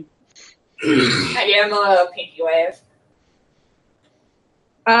Mildred. I give him a little pinky wave.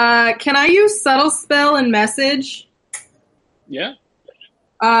 Can I use subtle spell and message? Yeah.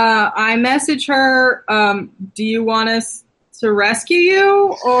 I message her, do you want us to rescue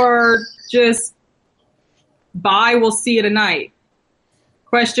you or just bye, we'll see you tonight?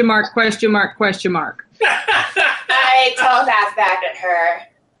 Question mark, question mark, question mark. I telegraph back at her.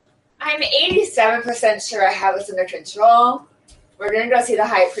 I'm 87% sure I have this under control. We're going to go see the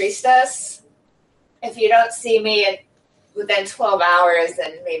High Priestess. If you don't see me within 12 hours,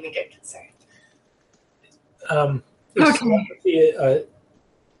 then maybe get concerned. Is telepathy a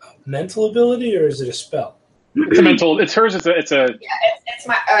mental ability or is it a spell? It's a mental. It's hers. It's a. Yeah, it's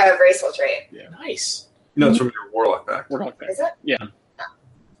my graceful trait. Yeah. Nice. No, it's from your warlock back. Warlock back. Is it? Yeah. No.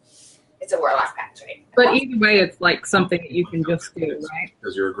 It's a warlock pact trait. But either way, it's like something that you can just do, right?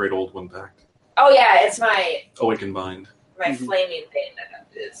 Because you're a great old one back. Oh yeah, it's my Awakened Bind. flaming thing that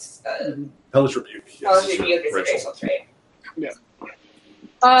is Hellish Rebuke. Yes, Hellish sure. Rebuke is a Rachel. graceful trait. Yeah.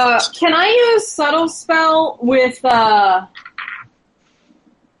 Can I use subtle spell with a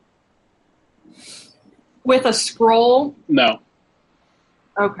scroll? No.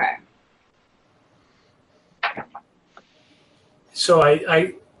 Okay. So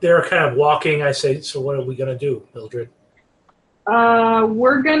they're kind of walking. I say, so what are we going to do, Mildred?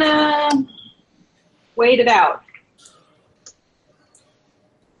 We're gonna wait it out.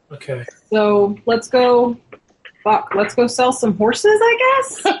 Okay. So let's go. Let's go sell some horses, I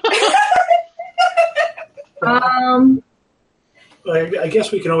guess. I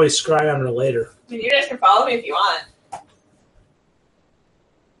guess we can always scry on her later. I mean, you guys can follow me if you want.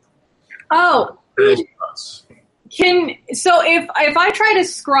 Oh, so if I try to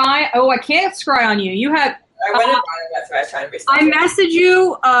scry, I can't scry on you. You have. I wouldn't want it. That's what I was trying to be. I message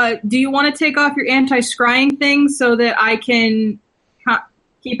you. Do you want to take off your anti-scrying thing so that I can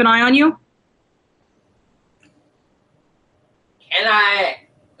keep an eye on you? And I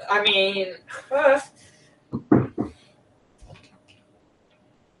mean,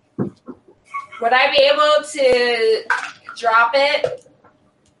 would I be able to drop it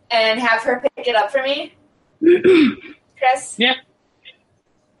and have her pick it up for me? Chris? Yeah.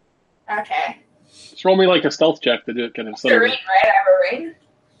 Okay. Just roll me like a stealth check to do it kind of. It's a ring, right? I have a ring.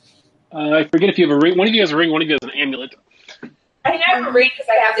 I forget if you have a ring. One of you has a ring. One of you has an amulet. I think I have a ring because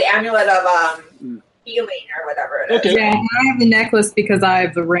I have the amulet of healing or whatever it is. Okay. Yeah, I have the necklace because I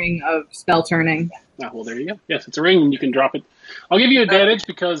have the ring of spell turning. Ah, well, there you go. Yes, it's a ring, and you can drop it. I'll give you advantage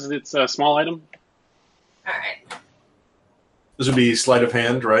because it's a small item. All right. This would be sleight of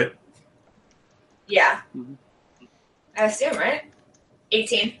hand, right? Yeah. Mm-hmm. I assume, right?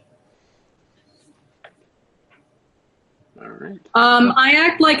 18. All right. I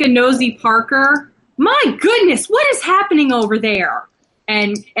act like a nosy Parker. My goodness, what is happening over there?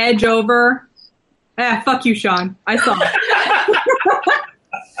 And edge over. Fuck you, Sean. I saw it.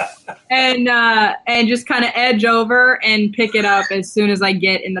 and just kind of edge over and pick it up as soon as I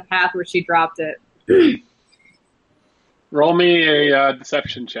get in the path where she dropped it. Roll me a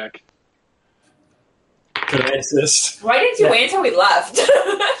deception check. Can I assist? Why didn't you wait until we left?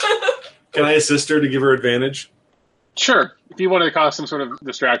 Can I assist her to give her advantage? Sure. If you want to cause some sort of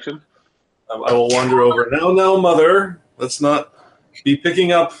distraction. I will wander over. Now, mother. Let's not be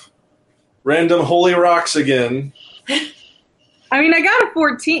picking up random holy rocks again. I mean, I got a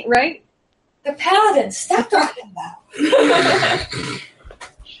 14, right? The paladin, stop talking about.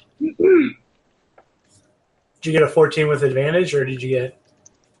 Did you get a 14 with advantage, or did you get...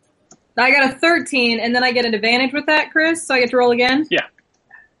 I got a 13, and then I get an advantage with that, Chris, so I get to roll again? Yeah.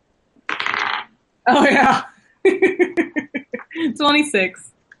 Oh, yeah.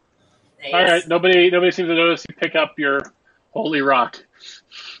 26. Nice. All right. Nobody seems to notice you pick up your holy rock.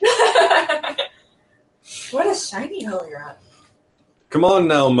 What a shiny holy rock. Come on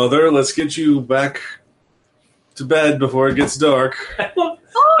now, Mother. Let's get you back to bed before it gets dark. Oh,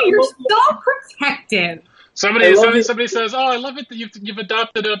 you're so protective. Somebody says, "Oh, I love it that you've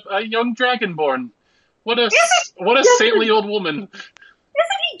adopted a young dragonborn. What a saintly old woman."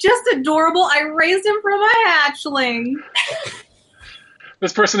 Isn't he just adorable? I raised him from a hatchling.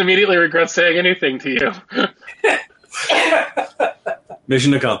 This person immediately regrets saying anything to you.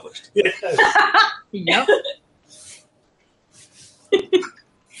 Mission accomplished. Yes. Yep.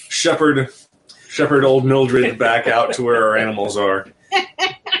 Shepherd old Mildred back out to where our animals are.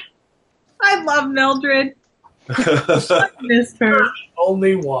 I love Mildred. I missed her.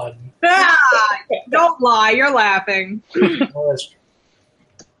 Only one. Don't lie, you're laughing. Oh, that's true.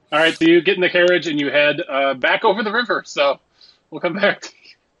 All right, so you get in the carriage and you head back over the river. So we'll come back to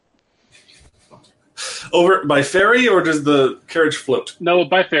you. Over by ferry, or does the carriage float? No,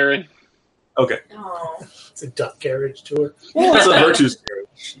 by ferry. Okay. Oh, It's a duck carriage tour. Well, it's a Virtue's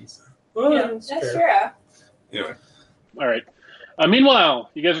carriage. Well, yeah, that's that's fair. true. Anyway. All right.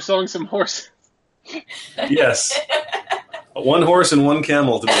 Meanwhile, you guys are selling some horses. Yes. One horse and one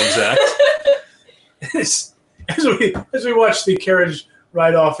camel, to be exact. As we watch the carriage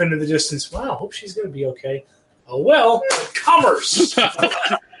ride off into the distance, wow, hope she's going to be okay. Oh, well, commerce.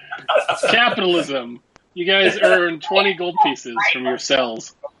 Capitalism. You guys earn 20 gold pieces from your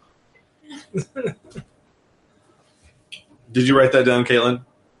cells. Did you write that down, Caitlin?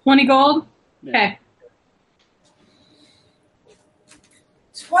 20 gold? Yeah. Okay.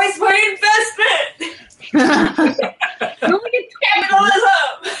 Twice my investment. You only get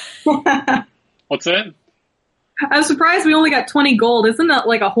Capitalism. What's that? I was surprised we only got 20 gold. Isn't that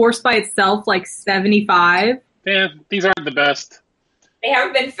like a horse by itself like 75? Yeah, these aren't the best. They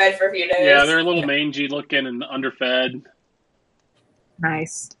haven't been fed for a few days. Yeah, they're a little mangy looking and underfed.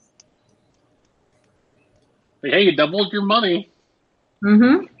 Nice. But hey, you doubled your money.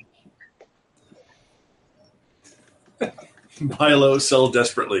 Mm-hmm. Buy low, sell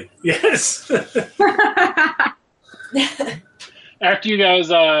desperately. Yes. After you guys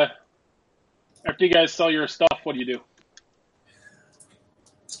sell your stuff, what do?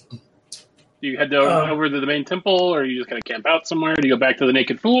 Do you head over to the main temple, or you just kind of camp out somewhere? Do you go back to the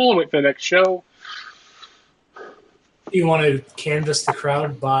Naked Fool and wait for the next show? You want to canvass the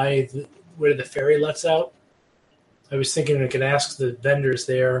crowd by where the ferry lets out? I was thinking I could ask the vendors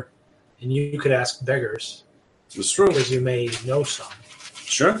there, and you could ask beggars, It's true. because you may know some.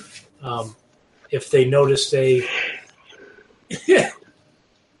 Sure. If they noticed a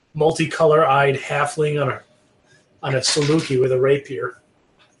multicolor-eyed halfling on a Saluki with a rapier,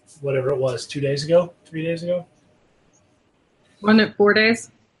 whatever it was, 3 days ago? Wasn't it 4 days?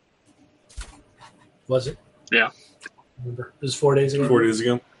 Was it? Yeah. Remember, it was 4 days ago. 4 days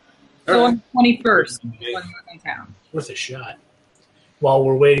ago. So on the 21st, when we were in town. Worth a shot. While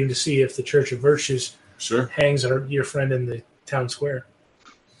we're waiting to see if the Church of Virtues Sure. hangs your friend in the town square,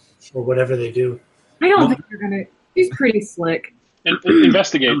 or whatever they do. I don't think they're gonna. He's pretty slick. And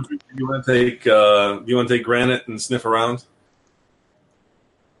investigate. You want to take Granite and sniff around?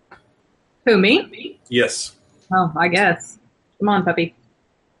 Who, me? Yes. Oh, I guess. Come on, puppy.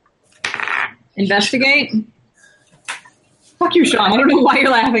 Investigate? Fuck you, Sean. I don't know why you're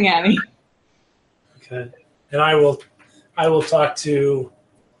laughing at me. Okay. And I will talk to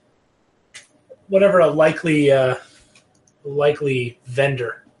whatever a likely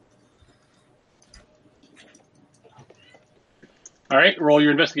vendor. All right, roll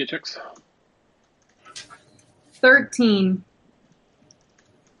your investigate checks. 13.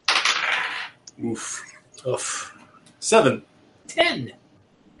 Oof. Oof. 7. 10.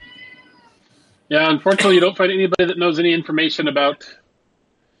 Yeah, unfortunately, you don't find anybody that knows any information about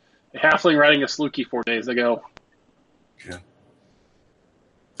the halfling riding a Saluki 4 days ago. Okay.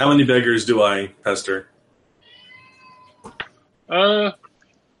 How many beggars do I pester?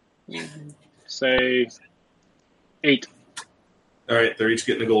 Say 8. All right, they're each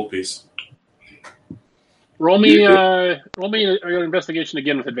getting a gold piece. Roll me your investigation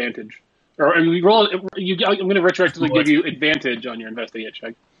again with advantage. Or I'm going to retroactively give you advantage on your investigate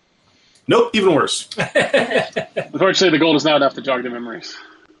check. Nope, even worse. Unfortunately, the gold is not enough to jog their memories.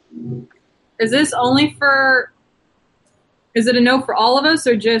 Is this only for... Is it a no for all of us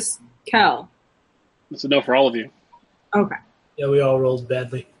or just Kel? It's a no for all of you. Okay. Yeah, we all rolled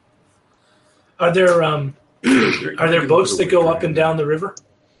badly. Are there boats that go up and down the river?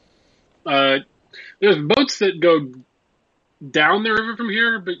 There's boats that go down the river from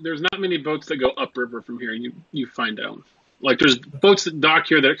here, but there's not many boats that go upriver from here. You find out. Like there's boats that dock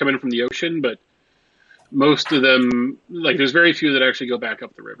here that come in from the ocean, but most of them, like there's very few that actually go back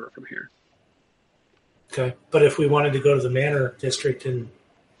up the river from here. Okay, but if we wanted to go to the Manor District and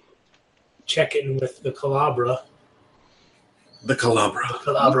check in with the Calabra. The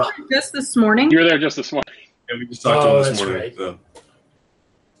Calabra. Just this morning? You were there just this morning. Yeah, we just talked to him this that's morning. right.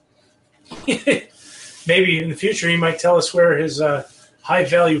 So. Maybe in the future he might tell us where his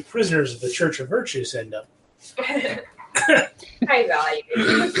high-value prisoners of the Church of Virtues end up. High value.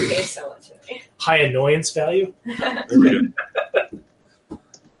 It pays so much to me. High annoyance value? There we go.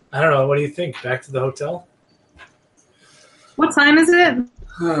 I don't know. What do you think? Back to the hotel? What time is it?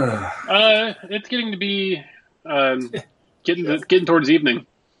 It's getting to be getting towards evening.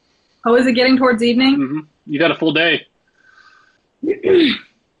 Oh, is it getting towards evening? Mm-hmm. You got a full day.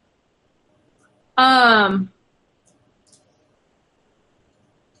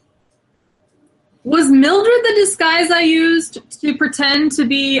 Was Mildred the disguise I used to pretend to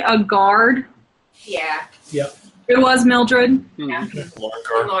be a guard? Yeah. Yep. It was Mildred? Yeah. Lauren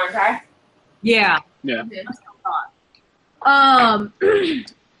Carr. Lauren Carr. Yeah. Yeah. I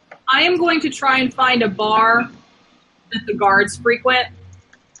am going to try and find a bar that the guards frequent.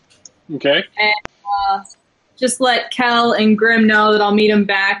 Okay. And just let Kel and Grim know that I'll meet them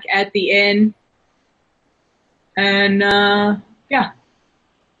back at the inn. And, yeah.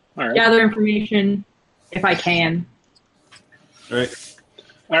 All right. Gather information if I can. All right.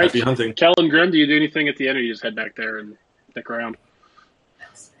 All right. Happy hunting. Kel and Grim, do you do anything at the end, or you just head back there and stick around?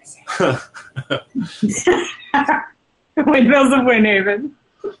 Windows of Windhaven.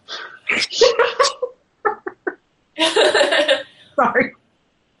 Sorry.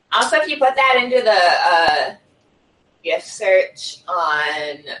 Also, if you put that into the gift search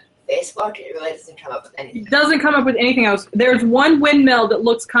on Facebook, it really doesn't come up with anything. It doesn't come up with anything else. There's one windmill that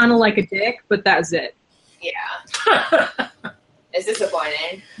looks kind of like a dick, but that's it. Yeah. It's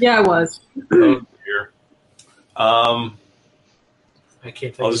disappointing. Yeah, it was. Oh dear. I can't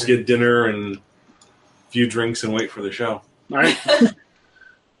think I'll of just it. get dinner and a few drinks and wait for the show. All right.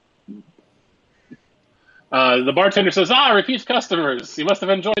 The bartender says, repeat customers. You must have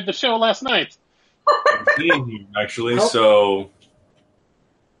enjoyed the show last night. Actually, Oh. so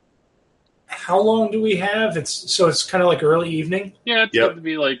How long do we have? It's kind of like early evening. Yeah, it's Yep. going to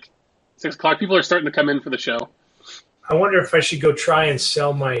be like 6 o'clock. People are starting to come in for the show. I wonder if I should go try and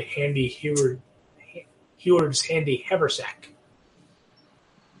sell my handy Heward's handy haversack.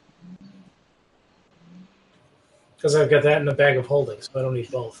 Because I've got that in a bag of holding, so I don't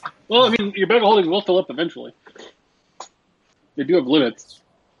need both. Well, I mean, your bag of holdings will fill up eventually. They do have limits.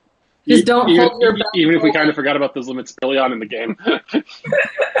 Just don't hold your bag even if we of kind of forgot about those limits early on in the game.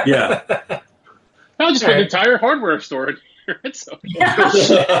 yeah. I'll just put an Alright. entire hardware store in here. It's okay.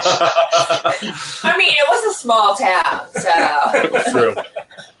 I mean, it was a small town, so. True.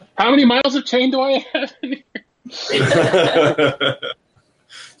 How many miles of chain do I have in here?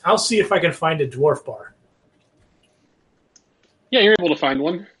 I'll see if I can find a dwarf bar. Yeah, you're able to find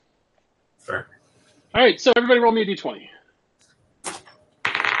one. Fair. All right, so everybody roll me a d20.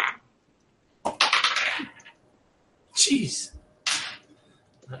 Jeez.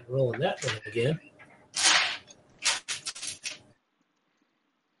 Not rolling that one again.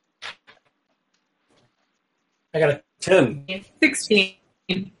 I got a 10. 16.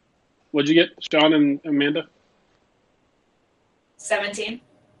 What'd you get, Sean and Amanda? 17.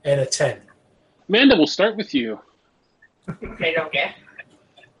 and a 10. Amanda, we'll start with you. They don't get.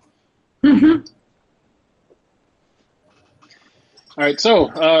 Mm-hmm. All right,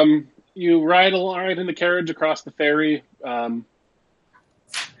 so you ride in the carriage across the ferry. Let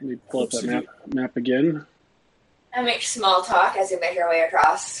me pull up that map again. I make small talk as we make our way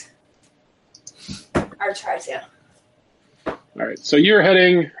across. Or try to. All right, so you're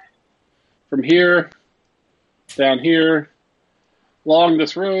heading from here, down here, along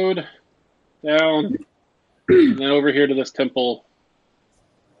this road, down, and then over here to this temple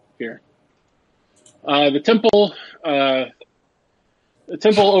here. The temple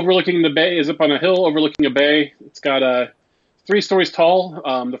overlooking the bay is up on a hill overlooking a bay. It's got 3 stories tall.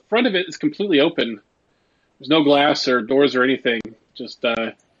 The front of it is completely open. There's no glass or doors or anything. Just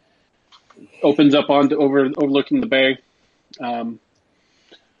opens up onto overlooking the bay.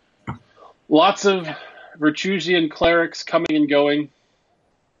 Lots of Virtusian clerics coming and going.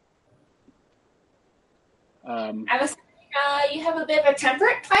 I was thinking, you have a bit of a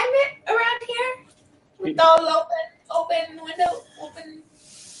temperate climate around here? With all open window, open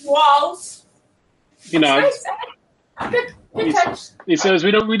walls. You know, Nice. Good touch. he says,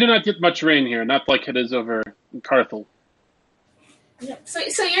 we do not get much rain here, not like it is over in Carthel. So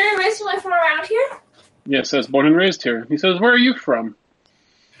you're originally from around here? Yes, says born and raised here. He says, where are you from?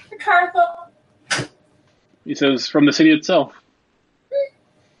 Carthel. He says, from the city itself.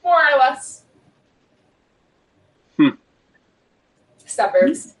 More or less.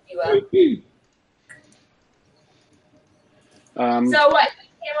 Suburbs, if you will. So what? You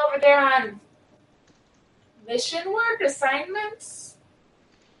came over there on mission work, assignments?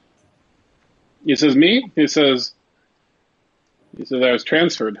 He says, me? He says I was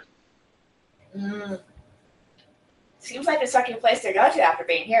transferred. Seems like a sucky place to go to after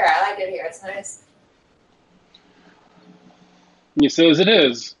being here. I like it here. It's nice. He says, it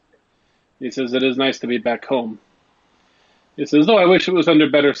is. He says, it is nice to be back home. He says, I wish it was under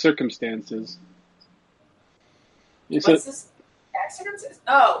better circumstances. What's this? Circumstances?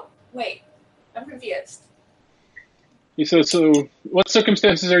 Oh, wait. I'm confused. He says, so what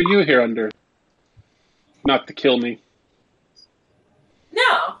circumstances are you here under? Not to kill me.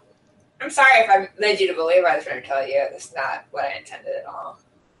 No. I'm sorry if I led you to believe I was trying to tell you. That's not what I intended at all.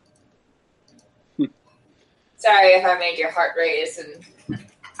 Sorry if I made your heart race and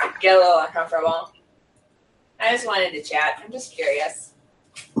get a little uncomfortable. I just wanted to chat. I'm just curious.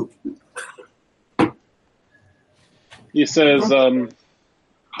 He says, oh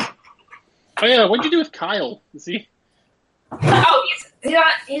yeah, what'd you do with Kyle? Is he? Oh,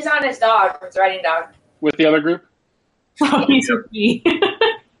 he's on his dog, his riding dog. With the other group? Oh, he's with me.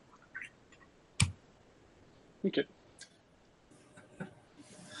 Okay.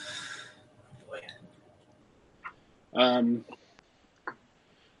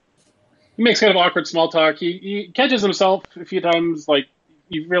 He makes kind of awkward small talk. He catches himself a few times, like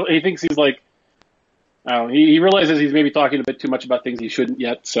he thinks he's like, he realizes he's maybe talking a bit too much about things he shouldn't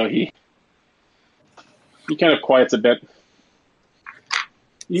yet, so he kind of quiets a bit.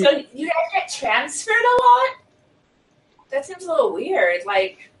 So you guys get transferred a lot? That seems a little weird.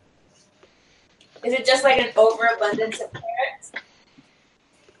 Like, is it just like an overabundance of parents?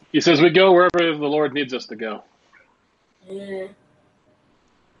 He says, we go wherever the Lord needs us to go. Mm.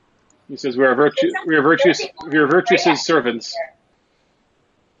 He says, we are virtuous servants.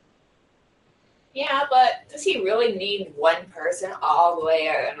 Yeah, but does he really need one person all the way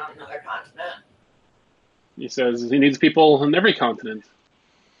on another continent? He says he needs people on every continent.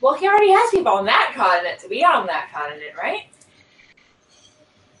 Well, he already has people on that continent to be on that continent, right?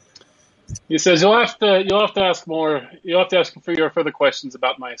 He says you'll have to ask more. You'll have to ask for your further questions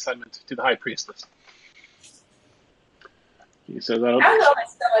about my assignment to the High Priestess. He says I don't know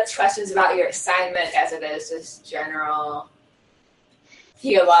so much questions about your assignment as it is just general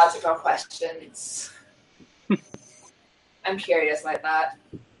theological questions. I'm curious like that.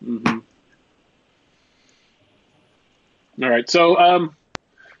 Mm-hmm. All right, so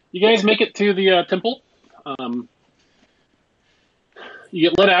you guys make it to the temple. You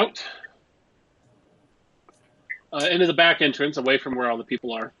get let out into the back entrance, away from where all the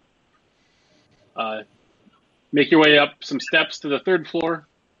people are. Make your way up some steps to the third floor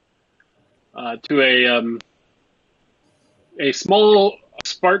to a small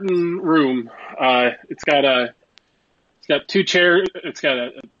Spartan room. It's got two chairs. It's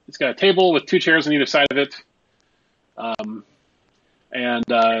got a table with two chairs on either side of it. And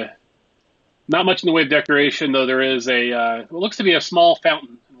not much in the way of decoration, though there is what looks to be a small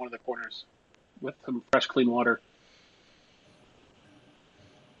fountain in one of the corners with some fresh, clean water.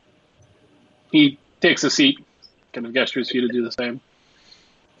 He takes a seat, kind of gestures for you to do the same.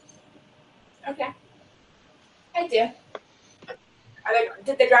 Okay. I do.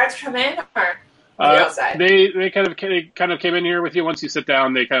 Did the guards come in or outside? They kind of came in here with you. Once you sit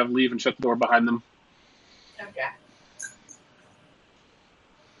down, they kind of leave and shut the door behind them. Okay.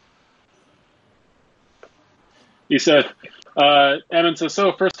 He said, Ammon says,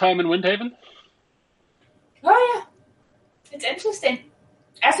 so first time in Windhaven? Oh, yeah. It's interesting.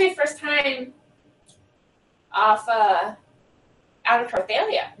 Actually, first time out of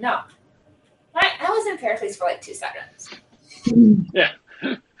Carthalia. No. I was in Pericles for like 2 seconds. Yeah.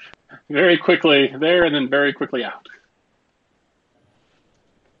 Very quickly there and then very quickly out.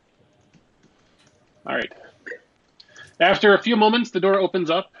 All right. After a few moments, the door opens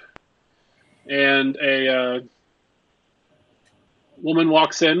up and a woman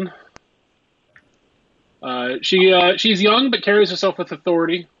walks in. She's young but carries herself with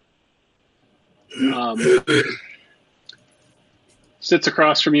authority. Sits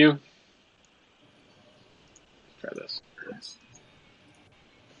across from you. Try this.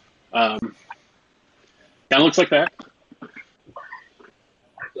 Kind of looks like that.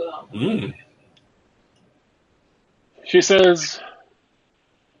 Mm. She says,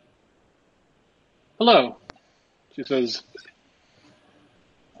 "Hello." She says,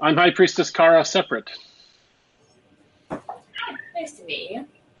 "I'm High Priestess Kara Separate." Nice to meet you.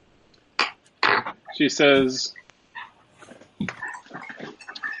 She says,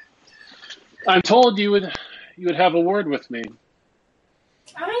 "I'm told you would have a word with me."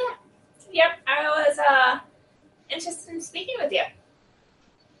 Oh, yeah. Yep, I was interested in speaking with you.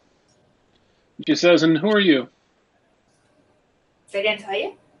 She says, "And who are you?" They didn't tell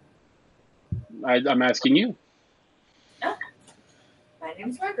you? I'm asking you. Oh, my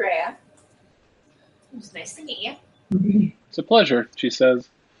name's Margrea. It was nice to meet you. It's a pleasure, she says.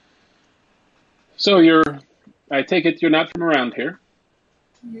 So I take it you're not from around here?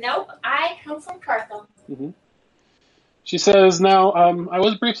 Nope, I come from Carthel. Mm-hmm. She says, now, I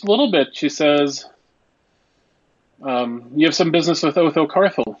was briefed a little bit. She says, you have some business with Otho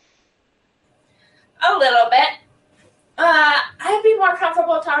Carthel. A little bit. I'd be more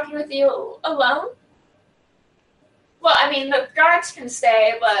comfortable talking with you alone. Well, I mean, the guards can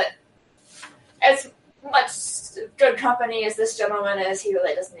stay, but as much good company as this gentleman is, he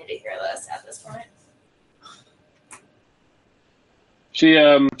really doesn't need to hear this at this point. She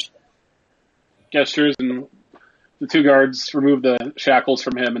gestures, and the two guards remove the shackles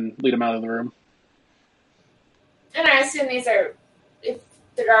from him and lead him out of the room. And I assume these are, if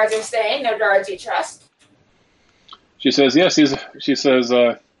the guards are staying, they're guards you trust. She says, yes, she says,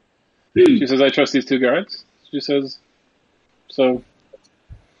 I trust these two guards. She says, so,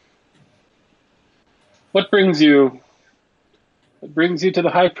 what brings you to the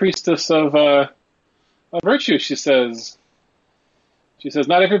High Priestess of Virtue, she says. She says,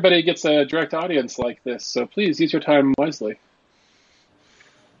 not everybody gets a direct audience like this, so please use your time wisely.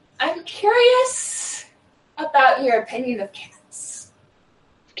 I'm curious about your opinion of cats.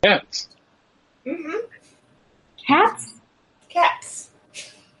 Cats? Mm-hmm. Cats? Cats.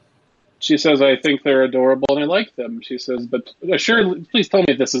 She says, I think they're adorable and I like them. She says, but surely, please tell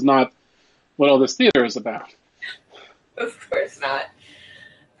me this is not what all this theater is about. Of course not.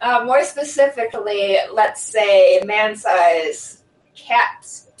 More specifically, let's say man-sized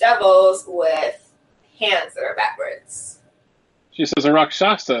cats, devils with hands that are backwards. She says, a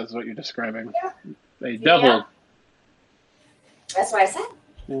Rakshasa is what you're describing. Yeah. A devil. Yeah. That's what I said.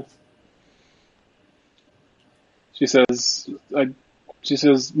 Yeah. She says,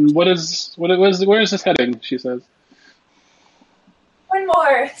 where is this heading? She says. One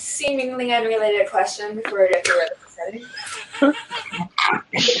more seemingly unrelated question before we get to where this is heading.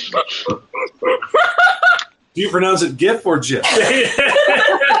 Do you pronounce it GIF or GIF?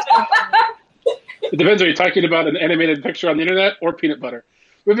 It depends. Are you talking about an animated picture on the internet or peanut butter?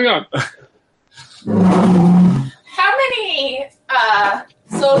 Moving on. How many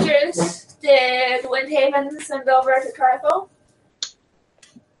soldiers did Windhaven send over to Carthel?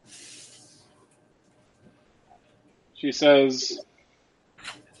 She says,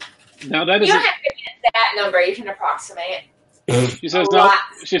 now that is you don't have to get that number. You can approximate. She says,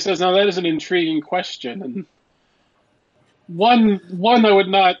 now that is an intriguing question. And one I would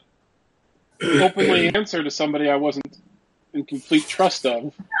not openly answer to somebody I wasn't in complete trust of.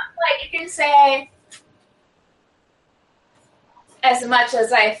 Like, you can say, as much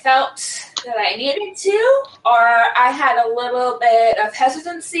as I felt that I needed to, or I had a little bit of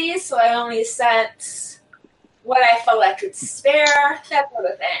hesitancy, so I only sent what I felt I could spare, that sort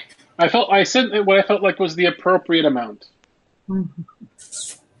of thing. I sent what I felt like was the appropriate amount.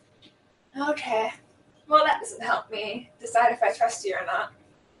 Okay. Well, that doesn't help me decide if I trust you or not.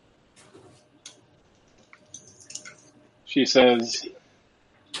 She says,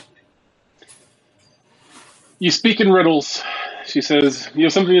 you speak in riddles. She says, you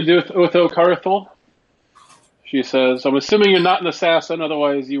have something to do with Otho Carthel? She says, I'm assuming you're not an assassin,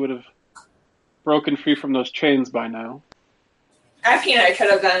 otherwise you would have broken free from those chains by now. I mean, I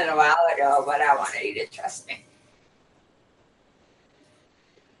could have done it a while ago, but I wanted you to trust me.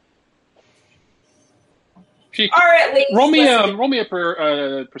 Or at least roll me a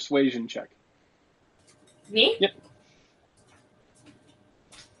persuasion check. Me? Yep.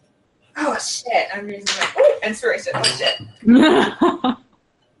 Oh shit! I'm using my inspiration. Oh shit!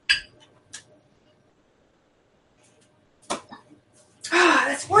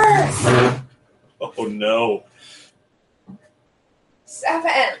 That's worse. Oh no!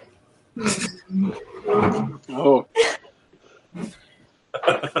 7. Oh.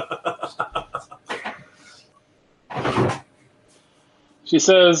 She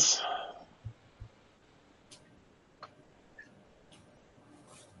says,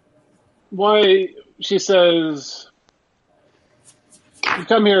 why, she says, you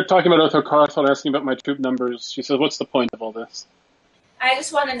come here talking about Otho Carthel and asking about my troop numbers. She says, what's the point of all this? I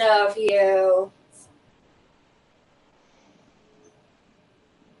just want to know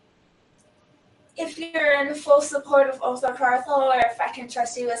if you're in full support of Otho Carthel, or if I can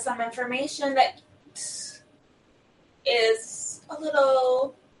trust you with some information that is a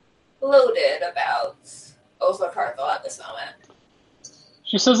little loaded about Otho Carthel at this moment.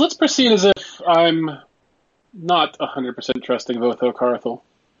 She says, let's proceed as if I'm not 100% trusting of Otho Carthel.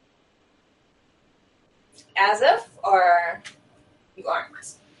 As if, or you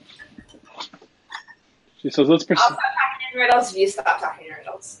aren't? She says, let's proceed. I'll stop talking in riddles if you stop talking in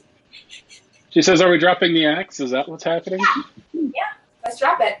riddles. She says, are we dropping the axe? Is that what's happening? Yeah, let's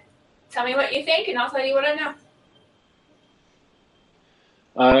drop it. Tell me what you think, and I'll tell you what I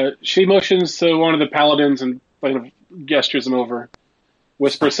know. She motions to one of the paladins and kind of gestures him over,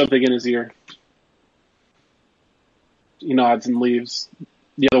 whispers something in his ear. He nods and leaves.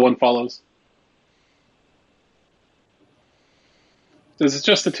 The other one follows. Says, it's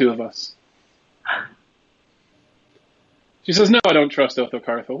just the two of us. She says, no, I don't trust Otho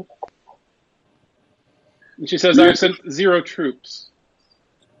Carthel. And she says, I've sent 0 troops.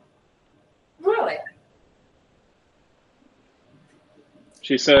 Really?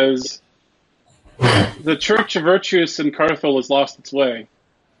 She says, the Church of Virtuous in Carthel has lost its way.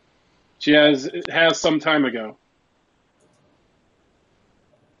 It has some time ago.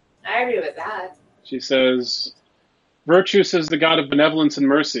 I agree with that. She says, Virtuous is the god of benevolence and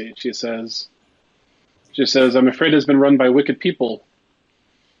mercy, she says. I'm afraid it has been run by wicked people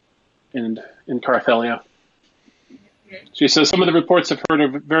in Carthelia. She says, some of the reports I've heard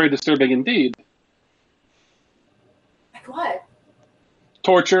are very disturbing indeed. Like what?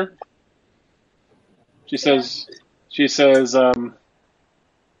 Torture. She says,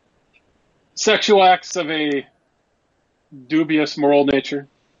 sexual acts of a dubious moral nature.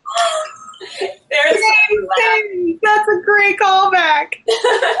 That's a great callback.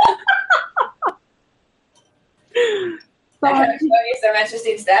 I can show you some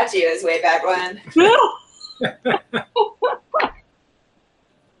interesting statues way back when.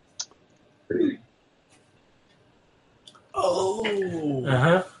 Oh.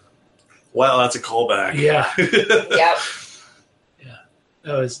 Uh-huh. Wow, that's a callback. Yeah. Yep.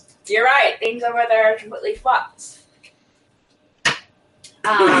 That was... You're right. Things over there are completely fucked.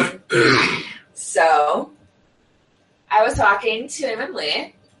 So, I was talking to him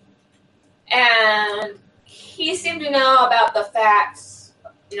Lee, and he seemed to know about the facts,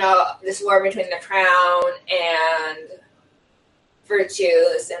 this war between the crown and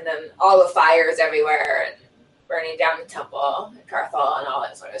Virtues, and then all the fires everywhere, and burning down the temple in Carthel and all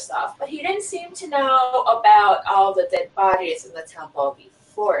that sort of stuff. But he didn't seem to know about all the dead bodies in the temple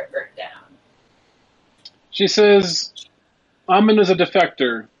before it burned down. She says, Amun is a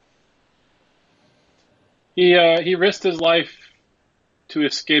defector. He risked his life to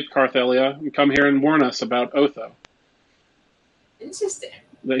escape Carthelia and come here and warn us about Otho. Interesting.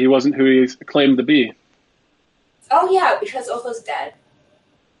 That he wasn't who he claimed to be. Oh yeah, because Otho's dead.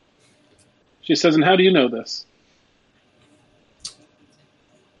 She says, and how do you know this?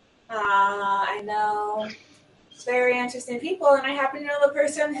 I know very interesting people, and I happen to know the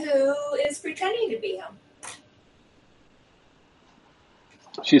person who is pretending to be him.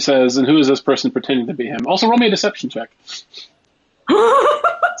 She says, and who is this person pretending to be him? Also, roll me a deception check.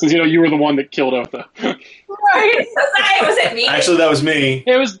 Since you were the one that killed Otho. Right. Was it me? Actually, that was me.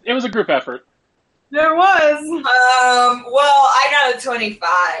 It was a group effort. There was. Well, I got a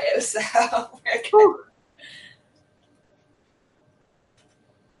 25, so we're good.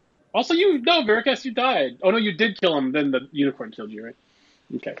 Also, Veracast, you died. Oh, no, you did kill him, then the unicorn killed you, right?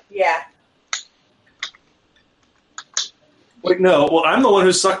 Okay. Yeah. Wait, no. Well, I'm the one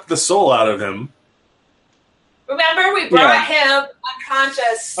who sucked the soul out of him. Remember, we brought him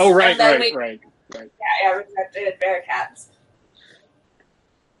unconscious. Oh, right. Yeah, we did Veracast.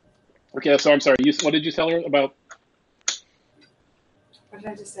 Okay, so I'm sorry. What did you tell her about? What did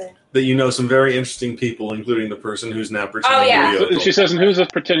I just say? That you know some very interesting people, including the person who's now pretending to be Otho. She says, and who's this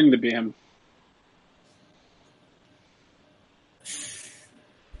pretending to be him?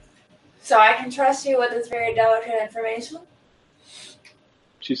 So I can trust you with this very delicate information?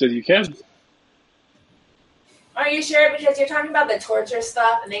 She says, you can. Are you sure? Because you're talking about the torture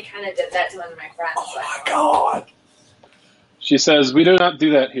stuff, and they kind of did that to one of my friends. Oh my god! She says, we do not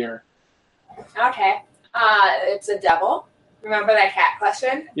do that here. Okay. It's a devil. Remember that cat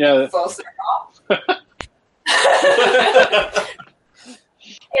question? Yeah. Full circle.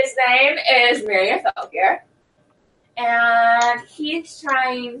 His name is Miriam Felgier. And he's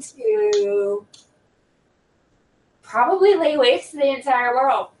trying to probably lay waste to the entire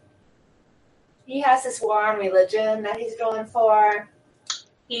world. He has this war on religion that he's going for.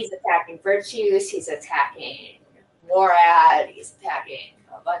 He's attacking virtues. He's attacking Morad. He's attacking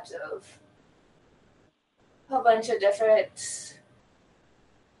a bunch of different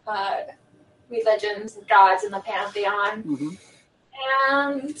religions and gods in the pantheon. Mm-hmm.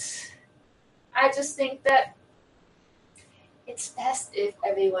 And I just think that it's best if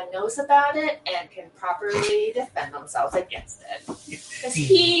everyone knows about it and can properly defend themselves against it. Because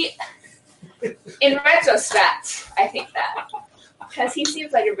he, in retrospect, I think that. Because he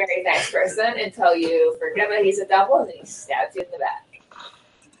seems like a very nice person until you forget that he's a devil and he stabs you in the back.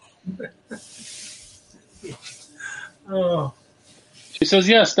 Oh. She says,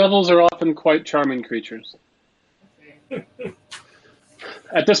 yes, devils are often quite charming creatures.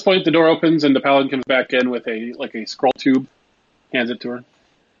 At this point, the door opens and the paladin comes back in with a scroll tube, hands it to her.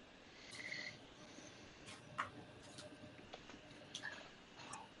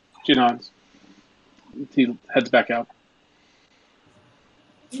 She nods. He heads back out.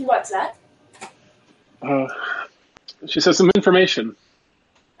 What's that? She says some information.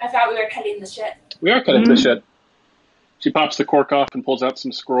 I thought we were cutting the shit. We are cutting the shit. She pops the cork off and pulls out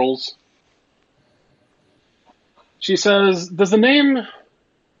some scrolls. She says, does the name...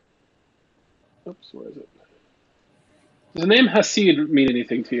 Oops, where is it? Does the name Hasid mean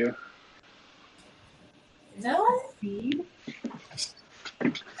anything to you? No?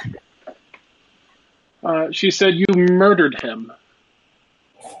 She said you murdered him.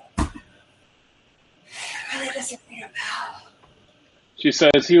 Really doesn't ring a bell. She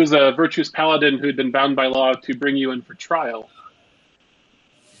says he was a virtuous paladin who'd been bound by law to bring you in for trial.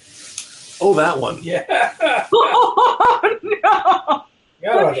 Oh, that one. Yeah. Oh, no.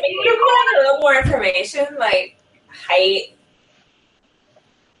 Well, can you put a little more information, like height?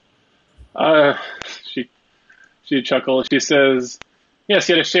 She chuckles. She says, yes,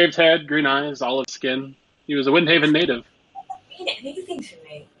 he had a shaved head, green eyes, olive skin. He was a Windhaven native. Mean anything to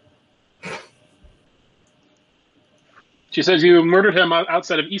me. She says you murdered him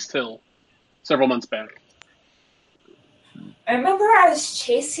outside of East Hill several months back. I remember I was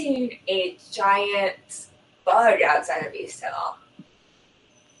chasing a giant bug outside of East Hill.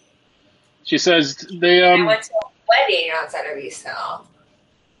 She says they I went to a wedding outside of East Hill.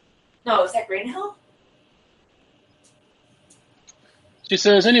 No, was that Green Hill? She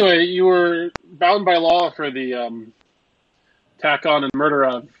says, anyway, you were bound by law for the attack on and murder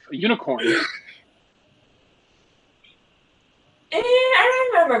of a unicorn.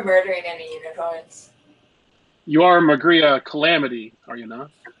 I don't remember murdering any unicorns. You are Magria Calamity, are you not?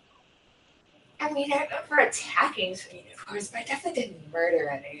 I mean, I remember attacking some unicorns, but I definitely didn't murder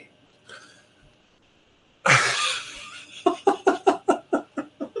any.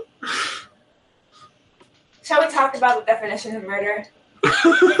 Shall we talk about the definition of murder?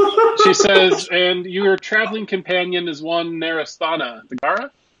 She says, and your traveling companion is one Narasthana, the Gara?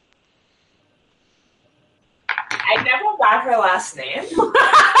 I never got her last name.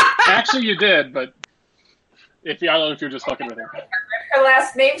 Actually, you did, but I don't know if you're just fucking with her. Her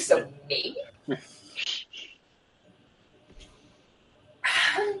last name, so maybe.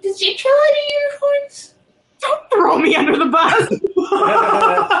 Did she kill any unicorns? Don't throw me under the bus. I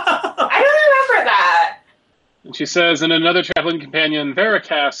don't remember that. And she says, and another traveling companion,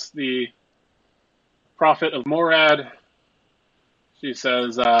 Veracast, the prophet of Morad. She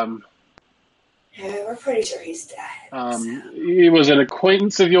says, yeah, we're pretty sure he's dead. he was an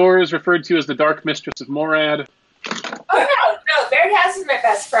acquaintance of yours, referred to as the Dark Mistress of Morad. Oh, no, Veracast is my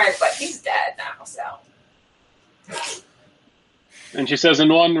best friend, but he's dead now, so. And she says, and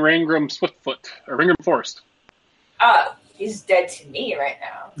one Rangram Swiftfoot, or Rangram Forest. Oh, he's dead to me right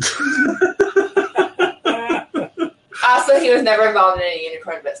now. Also, he was never involved in any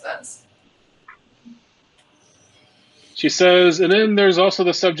unicorn business. She says, and then there's also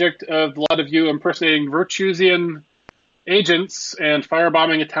the subject of a lot of you impersonating Virtusian agents and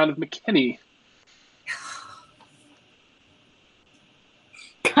firebombing a town of McKinney.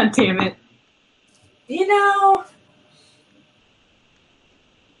 God damn it. You know,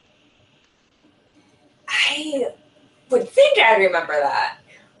 I would think I'd remember that.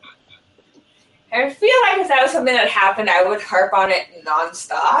 I feel like if that was something that happened, I would harp on it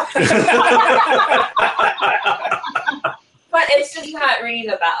nonstop. But it's just not ringing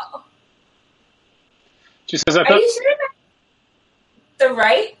a bell. She says, Are you sure that's the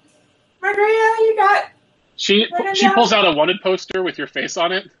right Margaria you got? She pulls out a wanted poster with your face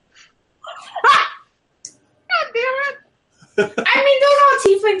on it. God damn it. I mean, those all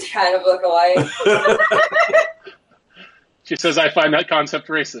tieflings kind of look alike. She says, I find that concept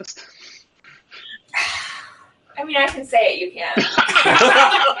racist. I mean, I can say it, you can't.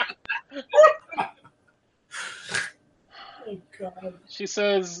 Oh, God. She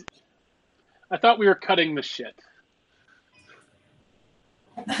says, I thought we were cutting the shit.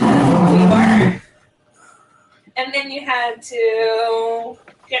 We were. And then you had to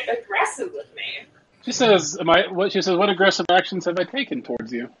get aggressive with me. She says, what aggressive actions have I taken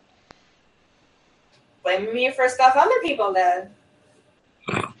towards you? Blaming me for stuff other people did.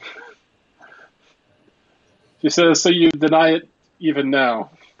 She says, so you deny it even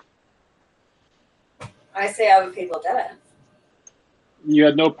now? I say other people did it. You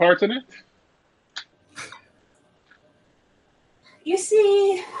had no part in it? You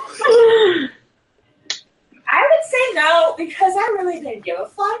see, I would say no because I really didn't give a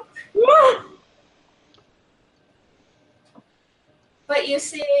fuck. But you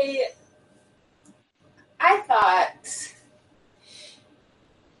see, I thought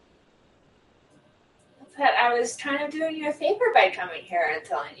that I was kind of doing you a favor by coming here and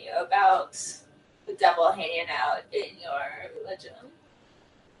telling you about the devil hanging out in your religion.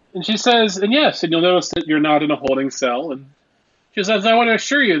 And she says, and yes, and you'll notice that you're not in a holding cell. And she says, I want to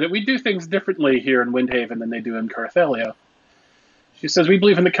assure you that we do things differently here in Windhaven than they do in Carthalia. She says, we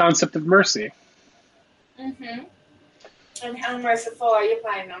believe in the concept of mercy. Mm-hmm. And how merciful are you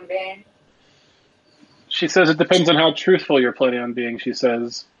planning on being? She says, it depends on how truthful you're planning on being, she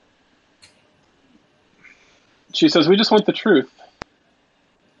says. She says, we just want the truth.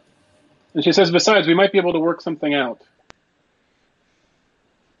 And she says, besides, we might be able to work something out.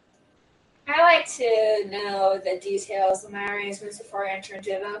 I like to know the details of my arrangements before I enter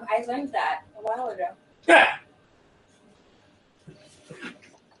into them. I learned that a while ago. Yeah.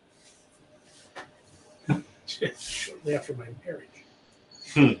 Shortly after my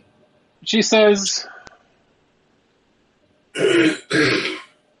marriage. She says,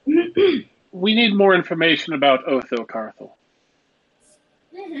 we need more information about Otho Carthel.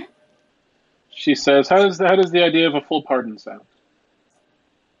 Mm-hmm. She says, how does the idea of a full pardon sound?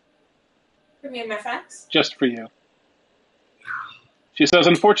 For me and my friends? Just for you. She says,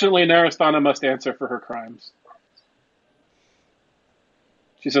 unfortunately, Naristana must answer for her crimes.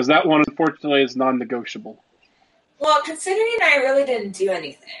 She says, that one, unfortunately, is non-negotiable. Well, considering I really didn't do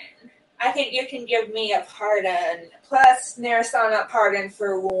anything, I think you can give me a pardon, plus Naristana pardon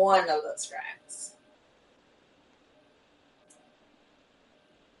for one of those crimes.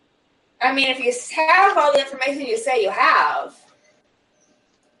 I mean, if you have all the information you say you have,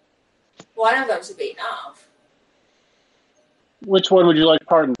 one of them should be enough. Which one would you like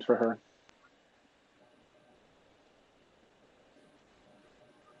pardoned for her?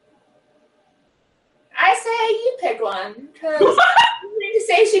 I say you pick one, because you need to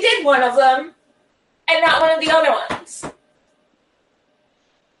say she did one of them, and not one of the other ones.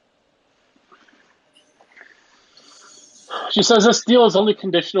 She says this deal is only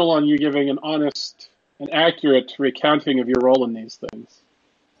conditional on you giving an honest and accurate recounting of your role in these things.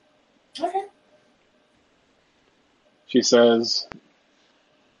 Okay. She says,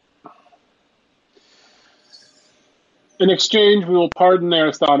 in exchange, we will pardon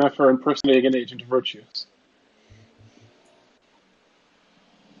Naristana for impersonating an agent of virtues.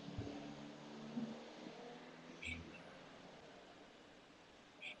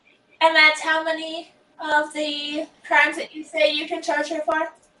 And that's how many of the crimes that you say you can charge her for?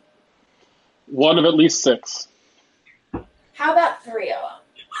 One of at least 6. How about 3 of them?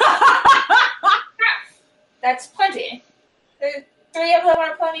 That's plenty. 3 of them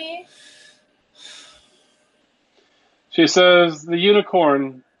are plenty. She says the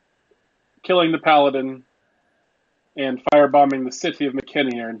unicorn killing the paladin and firebombing the city of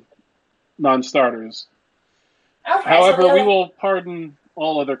McKinney are non-starters. Okay, However, so we will pardon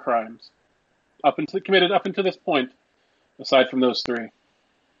all other crimes committed up until this point, aside from those 3.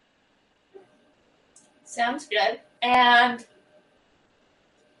 Sounds good. And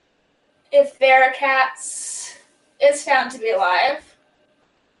if Veracats is found to be alive,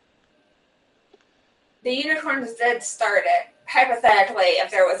 the unicorns did start it, hypothetically, if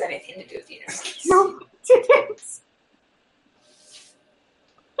there was anything to do with the unicorns. No, it didn't.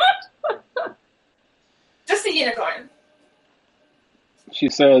 Just the unicorn.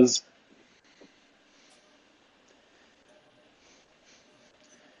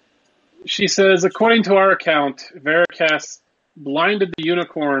 She says, according to our account, Veracast blinded the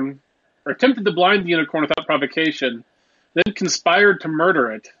unicorn, or attempted to blind the unicorn without provocation, then conspired to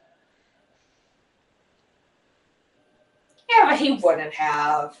murder it. Yeah, but he wouldn't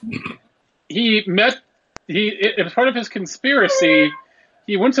have. As part of his conspiracy,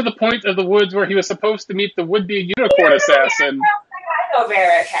 He went to the point of the woods where he was supposed to meet the would-be unicorn assassin. I know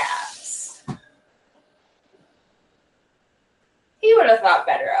Veracast. He would have thought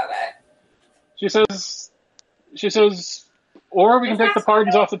better of it. She says, or we can take the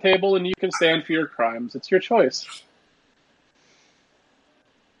pardons off the table and you can stand for your crimes. It's your choice.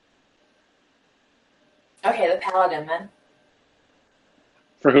 Okay, the paladin then.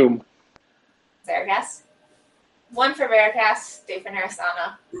 For whom? Veracast. One for Veracast, two for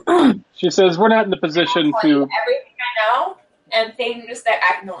Narasana. She says, we're not in the position to... Everything I know, and things that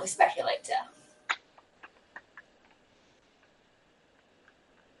I can only speculate to.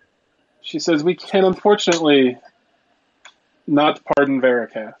 She says, we can unfortunately not pardon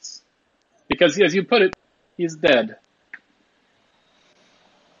Veracast. Because, as you put it, he's dead.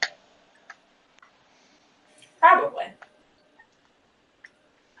 Probably.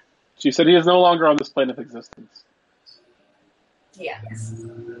 She said he is no longer on this plane of existence. Yes.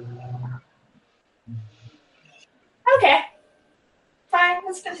 Okay. Fine,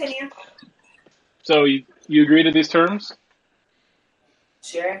 let's continue. So, you agree to these terms?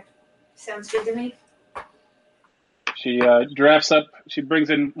 Sure. Sounds good to me. She drafts up, she brings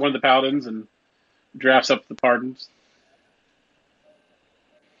in one of the paladins and drafts up the pardons.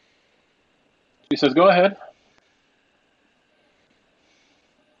 She says, go ahead.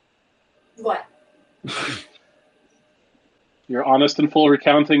 What? Your honest and full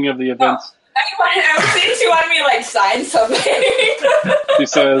recounting of the events. She wanted me to, like, sign something. She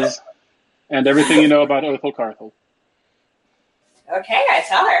says, and everything you know about Othel Carthel. Okay, I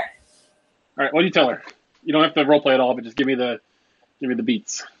tell her. All right, what do you tell her? You don't have to roleplay at all, but just give me the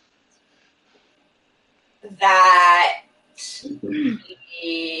beats. That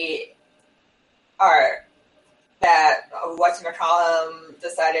whatchamacallum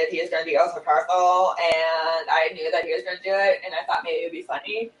decided he was going to be Othel Carthel, and I knew that he was going to do it, and I thought maybe it would be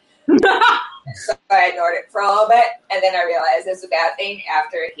funny. So I ignored it for a little bit, and then I realized it's a bad thing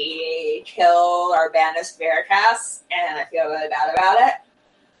after he killed our banished Veracast, and I feel really bad about it.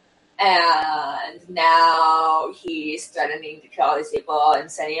 And now he's threatening to kill all these people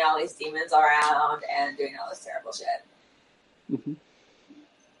and sending all these demons around and doing all this terrible shit. Mm-hmm.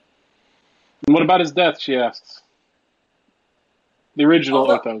 And what about his death, she asks. The original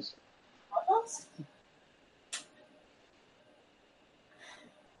Othos. Othos?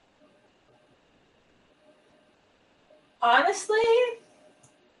 Honestly,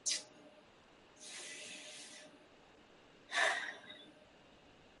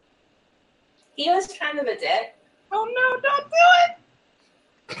 he was kind of a dick. Oh no, don't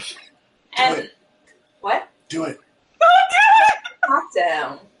do it! And Do it. what? Do it. Don't do it! Talked to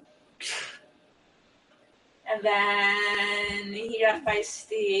him. And then he got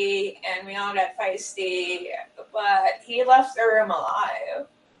feisty, and we all got feisty, but he left the room alive.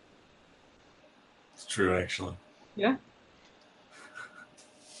 It's true, actually. Yeah.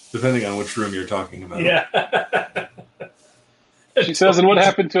 Depending on which room you're talking about. Yeah. She says, and what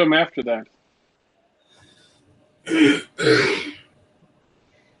happened to him after that? You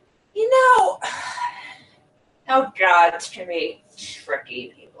know, how gods can be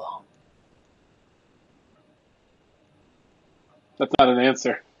tricky people. That's not an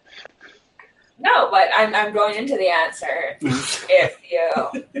answer. No, but I'm going into the answer. If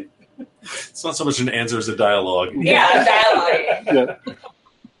you... It's not so much an answer as a dialogue. Yeah, dialogue. Yeah.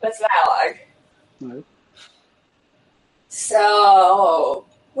 That's dialogue. Right. So,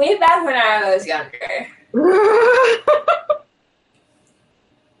 way back when I was younger,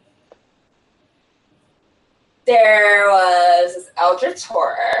 there was this Eldritch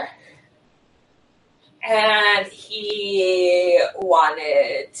Horror, and he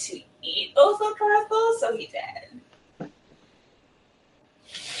wanted to eat Othel Carthel, so he did.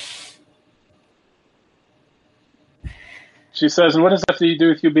 She says, and what does that have to do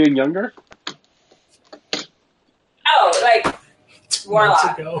with you being younger? Oh, like, 2 months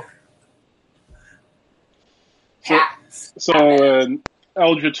warlock. ago. Cats. So,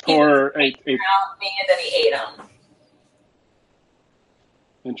 Eldritch Horror ate. Me, and then he ate him.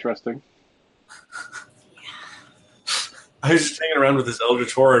 Interesting. I was just hanging around with this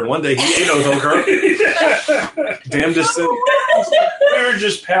Eldritch Horror, and one day he ate Othel Carthel. Damnedest thing. We were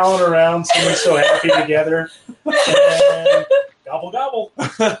just palling around, seeming so happy together. And gobble, gobble.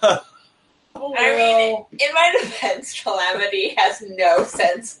 Oh, I mean, in my defense, Calamity has no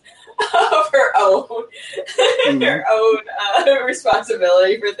sense of her own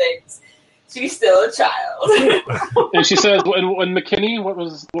responsibility for things. She's still a child. And she says, when McKinney, what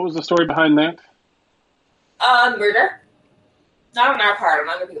was the story behind that? Murder. Not on our part,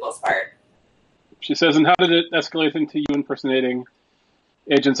 on other people's part. She says, and how did it escalate into you impersonating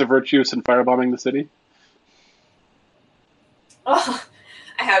agents of Virtues and firebombing the city. Oh,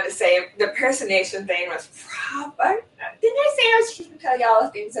 I have to say, the personation thing was proper. Didn't I say I was supposed to tell you all the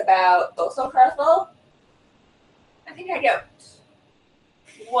things about Otho Carthel? I think I get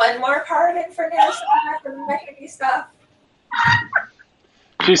one more pardon for Narasana for the McKinney stuff.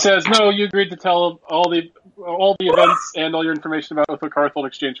 She says, "No, you agreed to tell all the events and all your information about Otho Carthel in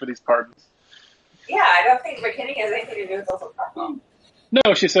exchange for these pardons." Yeah, I don't think McKinney has anything to do with Otho Carthel.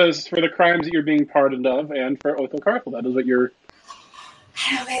 No, she says, for the crimes that you're being pardoned of and for Otho Carthel. That is what you're...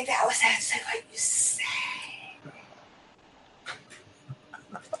 I don't think that was actually what you said.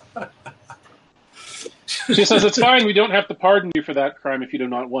 She says, it's fine, we don't have to pardon you for that crime if you do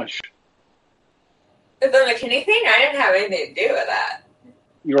not wish. The McKinney thing? I didn't have anything to do with that.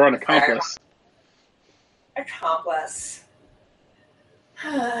 You're an accomplice. Accomplice.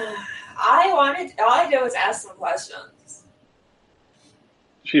 All I did was ask some questions.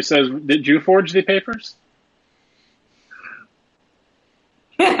 She says, did you forge the papers?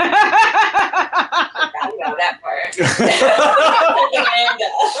 I know that part.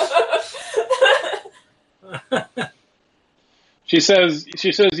 She says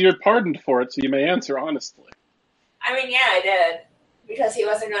you're pardoned for it, so you may answer honestly. I mean, yeah, I did. Because he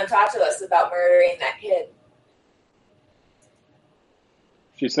wasn't going to talk to us about murdering that kid.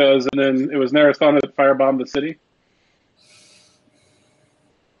 She says, and then it was Narasana that firebombed the city?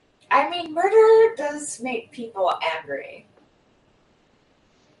 I mean, murder does make people angry.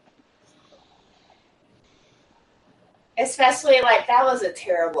 Especially, like, that was a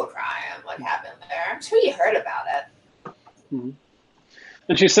terrible crime, what happened there. I'm sure you heard about it. Mm-hmm.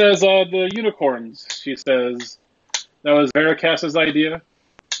 And she says, the unicorns. She says, that was Veracast's idea.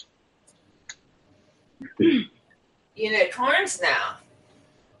 Unicorns now.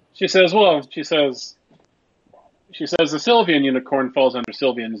 She says the Sylvian unicorn falls under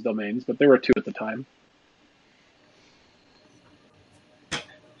Sylvian's domains, but there were two at the time.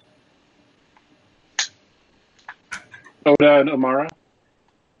 Oda and Amara.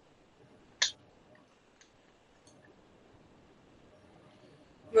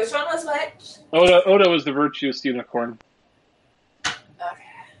 Which one was what? Oda was the virtuous unicorn. Okay.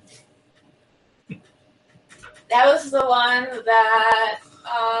 That was the one that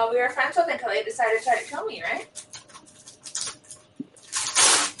we were friends with until they decided to try to kill me, right?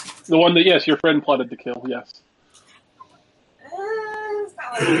 The one that, yes, your friend plotted to kill, yes. It's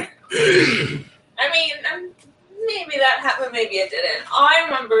not like I mean, maybe that happened, maybe it didn't. All I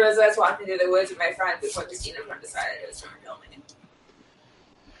remember is I was walking through the woods with my friend before the unicorn decided it was trying to kill me.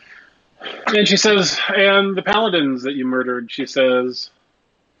 And she says, and the paladins that you murdered, she says,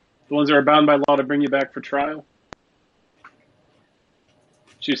 the ones that are bound by law to bring you back for trial.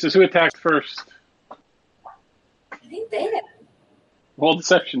 She says, who attacked first? I think they did. Roll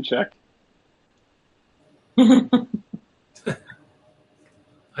deception check. I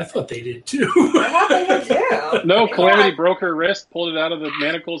thought they did too. I thought they did too. No, Calamity broke her wrist, pulled it out of the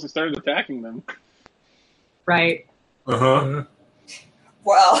manacles, and started attacking them. Right. Uh-huh.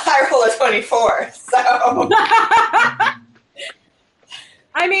 Well, I rolled a 24, so...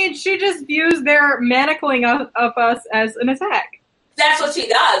 I mean, she just views their manacling of us as an attack. That's what she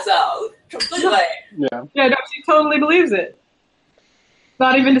does, though. Completely. Yeah. Yeah, no, she totally believes it.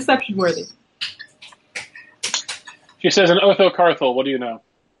 Not even deception worthy. She says, an Otho Carthel, what do you know?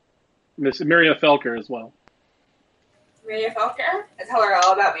 Miss Miria Felker as well. Mary Falker? I tell her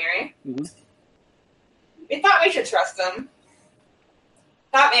all about Mary. Mm-hmm. We thought we should trust him.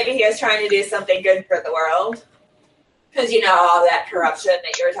 Thought maybe he was trying to do something good for the world. Because, you know, all that corruption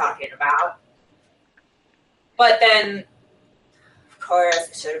that you were talking about. But then, of course,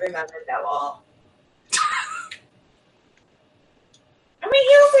 I should have remembered that wall. I mean,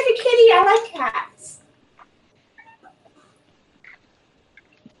 he looks like a kitty. I like cats.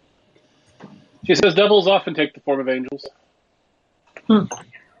 She says, devils often take the form of angels.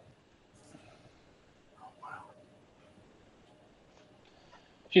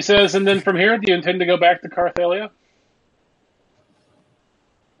 She says, and then from here, do you intend to go back to Carthalia?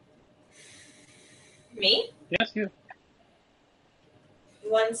 Me? Yes, you.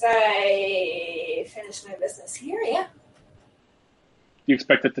 Once I finish my business here, yeah. Do you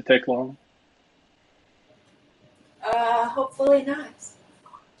expect it to take long? Hopefully not.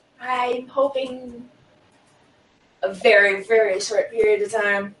 I'm hoping a very, very short period of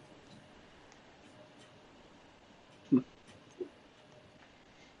time.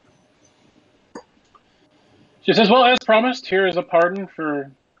 She says, well, as promised, here is a pardon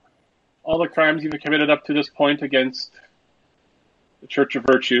for all the crimes you've committed up to this point against the Church of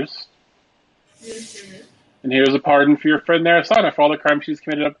Virtues. Mm-hmm. And here's a pardon for your friend Narasana for all the crimes she's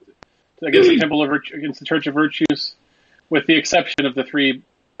committed up against the Temple of Virtue, against the Church of Virtues, with the exception of the 3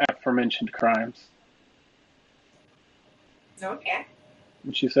 aforementioned crimes. Okay.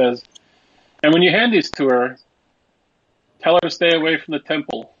 And she says, and when you hand these to her, tell her to stay away from the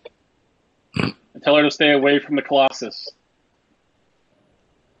temple. And tell her to stay away from the Colossus.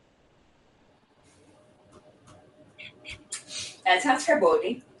 That sounds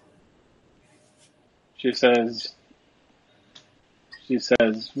foreboding. She says,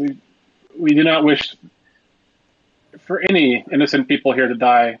 we do not wish for any innocent people here to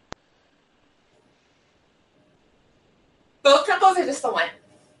die. Both temples or just the one?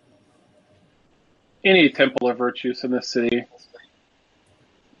 Any temple of virtues in this city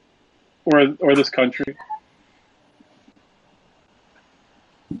or this country.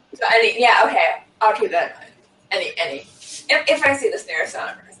 So yeah, okay. I'll keep that in mind. Any. If I see this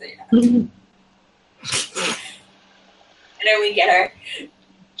Narasana person, yeah. And then we get her.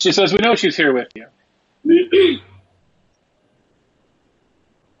 She says, we know she's here with you.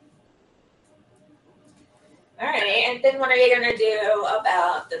 Alright, and then what are you going to do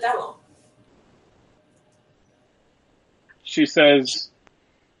about the devil? She says,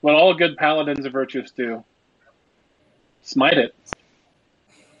 what all good paladins of virtues do. Smite it.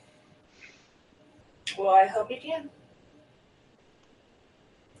 Well, I hope you can.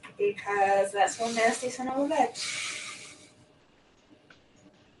 Because that's one nasty son of a bitch.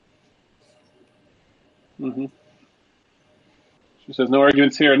 Mm-hmm. She says, no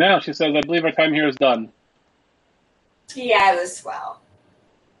arguments here. Now, she says, I believe our time here is done. Yeah, it was swell.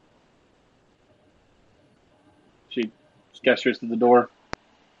 She gestures to the door.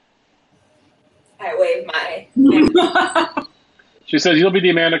 I wave my... She says, you'll be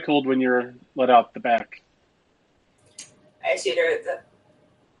demanacled when you're let out the back. I shoot her with the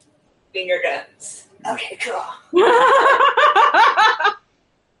finger guns. Okay, cool.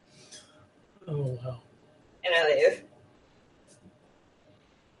 Oh, wow. And I leave.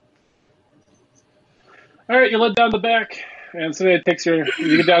 All right, you let down the back, and so it takes you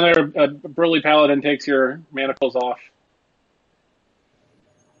get down there, a burly paladin takes your manacles off.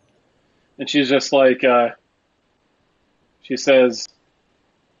 And she's just like, she says,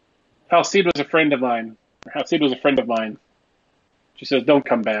 Halcide was a friend of mine. She says, don't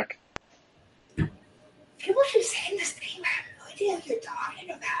come back. People keep saying this name. I have no idea what you're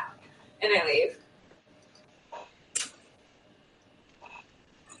talking about. And I leave.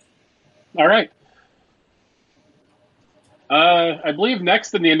 All right. I believe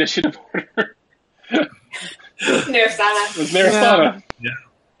next in the initiative order Narasana. was Narasana. Yeah.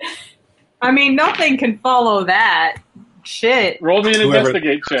 I mean, nothing can follow that. Shit. Roll me an Whoever-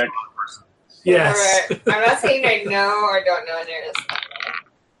 investigate check. Yes. Alright. I'm not saying I know or don't know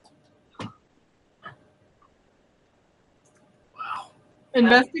Narasana. Wow.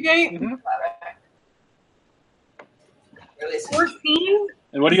 Investigate. Mm-hmm. Really sweet. 14.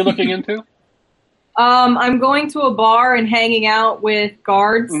 And what are you looking into? I'm going to a bar and hanging out with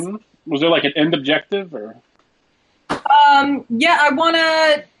guards. Mm-hmm. Was there like an end objective or? Yeah, I want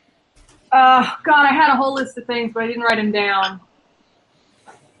to. God, I had a whole list of things, but I didn't write them down.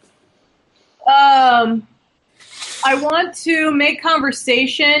 I want to make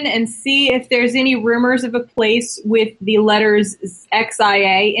conversation and see if there's any rumors of a place with the letters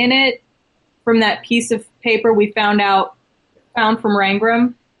XIA in it from that piece of paper we found from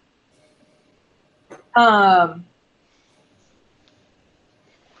Rangram.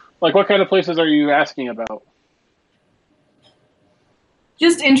 Like what kind of places are you asking about?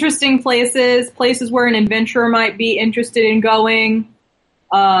 Just interesting places where an adventurer might be interested in going.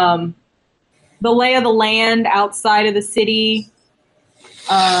 The lay of the land outside of the city.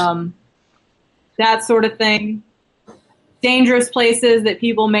 That sort of thing. Dangerous places that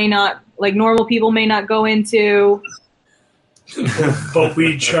people may not, like normal people may not go into. But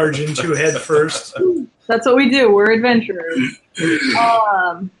we charge into head first. That's what we do. We're adventurers. You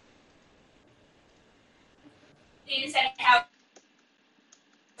said how.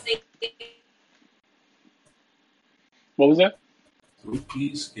 What was that?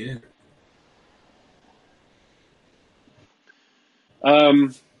 Spooky scared.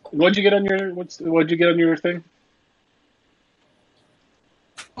 What'd you get on your thing?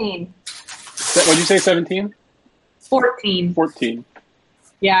 14. What'd you say? 17? 14. 14.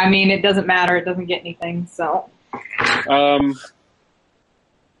 Yeah, I mean, it doesn't matter. It doesn't get anything, so.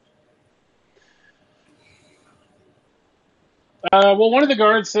 Well, one of the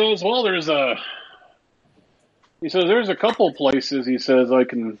guards says, well, there's a couple places, he says, I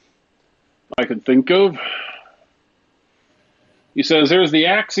can think of. He says, there's the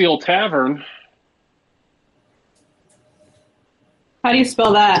Axial Tavern. How do you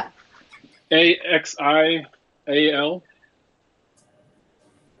spell that? Axial.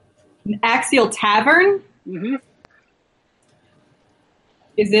 An Axial Tavern? Mm-hmm.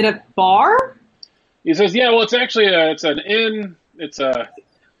 Is it a bar? He says, "Yeah, well, it's actually it's an inn. It's a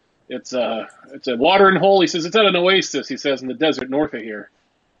watering hole." He says it's at an oasis. He says in the desert north of here.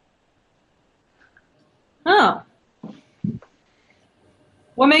 Oh.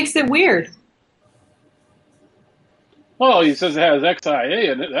 What makes it weird? Well, he says it has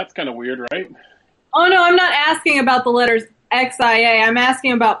XIA in it. That's kind of weird, right? Oh, no, I'm not asking about the letters XIA. I'm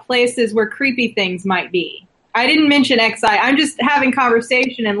asking about places where creepy things might be. I didn't mention XI. I'm just having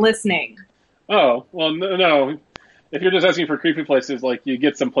conversation and listening. Oh, well, no. If you're just asking for creepy places, like, you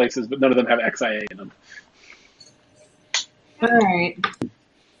get some places, but none of them have XIA in them. All right.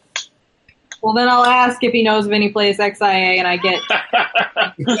 Well, then I'll ask if he knows of any place XIA, and I get...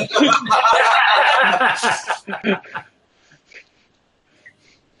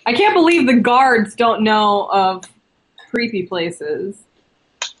 I can't believe the guards don't know of creepy places.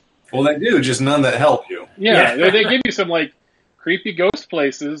 Well, they do, just none that help you. Yeah, they give you some, like, creepy ghost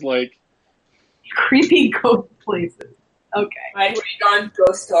places, like... Creepy ghost places. Okay. Like, we've gone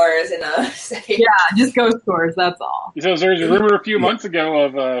ghost tours in a city. Yeah, just ghost tours, that's all. He says there's a rumor a few months ago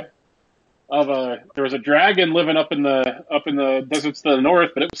of there was a dragon living up in the deserts to the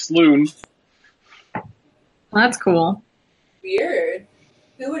north, but it was Sloon. That's cool. Weird.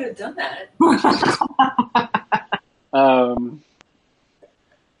 Who would have done that?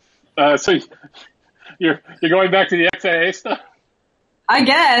 So you're going back to the XIA stuff? I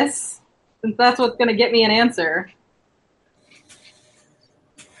guess, since that's what's going to get me an answer.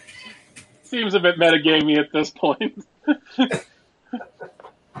 Seems a bit metagamey at this point.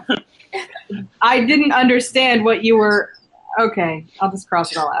 I didn't understand what you were... Okay, I'll just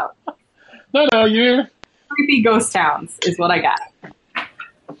cross it all out. No, you... Creepy ghost towns is what I got.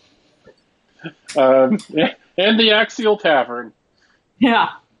 And the Axial Tavern.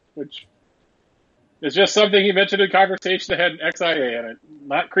 Yeah. Which is just something he mentioned in conversation that had an XIA in it.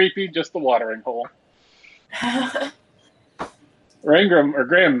 Not creepy, just the watering hole. Rangram, or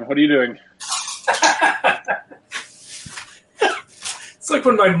Grim, what are you doing? It's like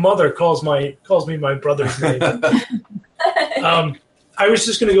when my mother calls me my brother's name. I was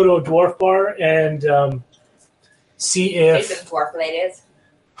just going to go to a dwarf bar and see if... Jason dwarf ladies.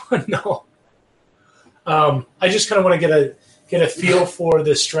 No. I just kind of want to get a feel for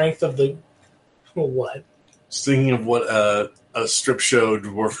the strength of the... What? Just thinking of what a strip show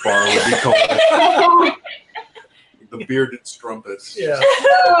dwarf bar would be called. The bearded strumpets. Yeah.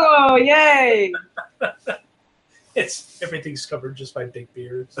 Oh, yay! Everything's covered just by big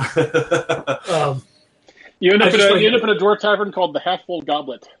beards. You end up in a dwarf tavern called the Half Full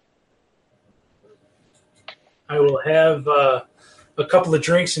Goblet. I will have a couple of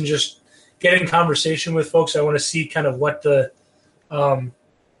drinks and just get in conversation with folks. I want to see kind of what the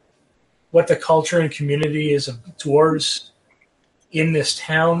culture and community is of dwarves in this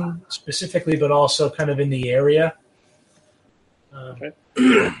town specifically, but also kind of in the area. Okay.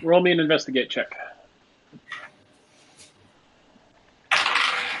 Roll me an investigate check.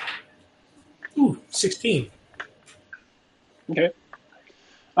 Ooh, 16. Okay.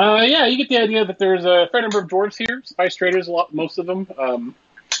 Yeah, you get the idea that there's a fair number of dwarves here. Spice traders, most of them.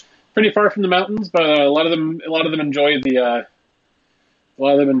 Pretty far from the mountains, but a lot of them enjoy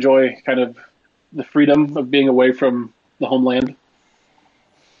kind of the freedom of being away from the homeland.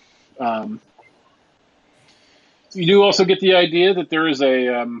 You do also get the idea that there is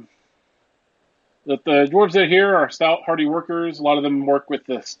that the dwarves that are here are stout, hardy workers. A lot of them work with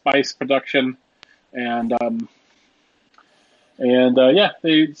the spice production, and yeah,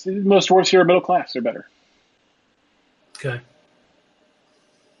 most dwarves here are middle class. They're better. Okay.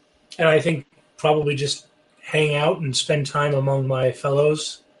 And I think probably just hang out and spend time among my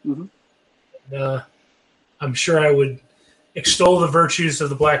fellows. Mm-hmm. I'm sure I would extol the virtues of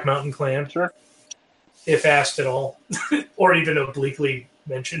the Black Mountain Clan. Sure. if asked at all, or even obliquely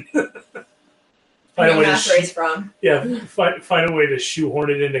mentioned. Find that's where he's from. Yeah, find a way to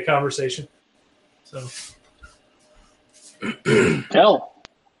shoehorn it into conversation. So, Kel.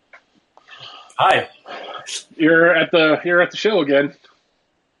 Hi. You're at the show again.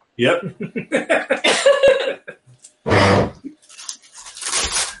 Yep.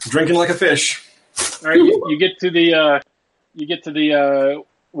 Drinking like a fish. All right, you get to the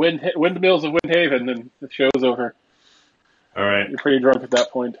windmills of Windhaven, and the show's over. All right. You're pretty drunk at that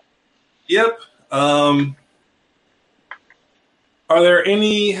point. Yep. Are there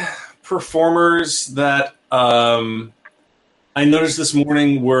any performers that I noticed this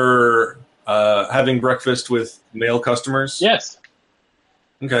morning were having breakfast with male customers? Yes.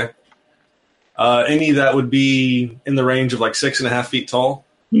 Okay. Any that would be in the range of like 6.5 feet tall?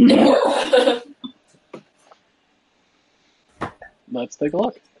 Let's take a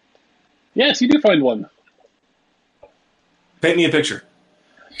look. Yes, you do find one. Paint me a picture.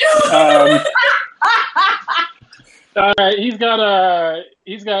 He's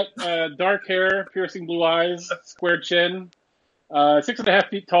got dark hair, piercing blue eyes, square chin, 6.5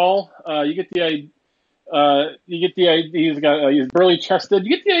 feet tall. You get the idea. He's burly chested.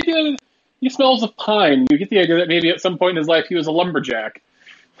 You get the idea that he smells of pine. You get the idea that maybe at some point in his life he was a lumberjack.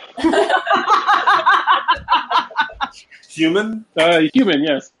 Human? Human,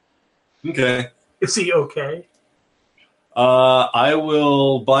 yes. Okay. Is he okay? I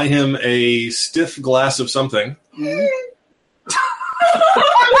will buy him a stiff glass of something.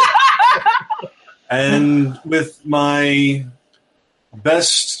 And with my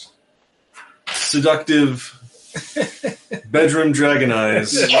best seductive bedroom dragon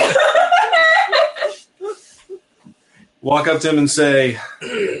eyes, walk up to him and say,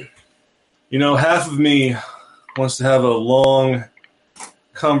 half of me wants to have a long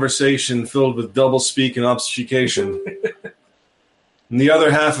conversation filled with doublespeak and obfuscation. And the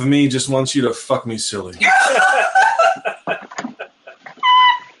other half of me just wants you to fuck me silly.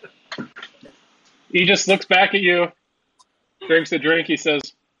 He just looks back at you, drinks a drink. He says,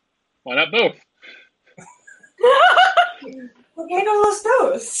 "Why not both?" Okay, no, let's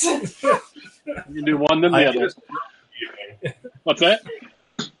toast. You can do one then the other. What's that?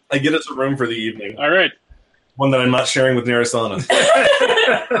 I get us a room for the evening. All right. One that I'm not sharing with Narasana.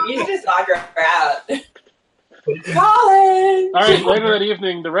 You should just knock her out. Colin! All right, later that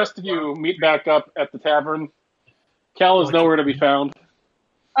evening, the rest of you meet back up at the tavern. Cal is nowhere to be found.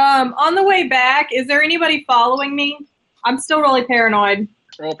 On the way back, is there anybody following me? I'm still really paranoid.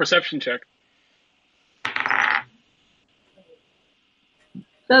 Roll a perception check.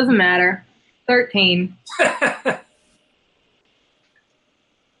 Doesn't matter. 13.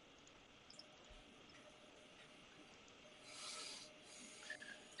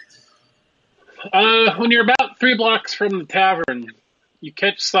 When you're about 3 blocks from the tavern, you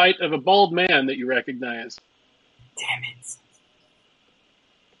catch sight of a bald man that you recognize. Damn it.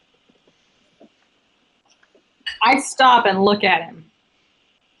 I stop and look at him.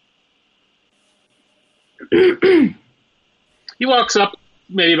 He walks up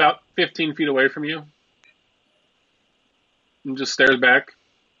maybe about 15 feet away from you and just stares back.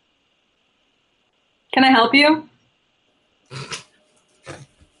 Can I help you?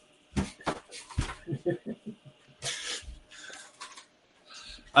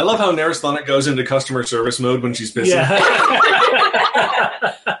 I love how Narasthonic goes into customer service mode when she's pissing. Yeah.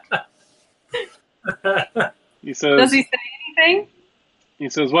 He says, Does he say anything? He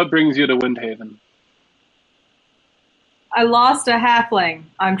says, "What brings you to Windhaven?" I lost a halfling.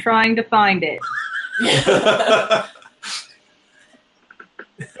 I'm trying to find it. I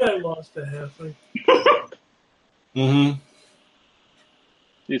lost a halfling. Mm-hmm.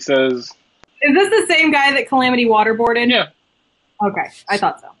 He says, Is this the same guy that Calamity waterboarded? "Yeah." Okay, I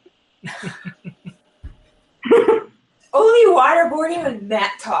thought so. Only waterboarding when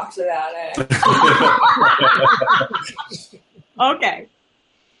Matt talks about it. Okay.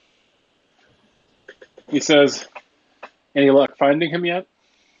 He says, "Any luck finding him yet?"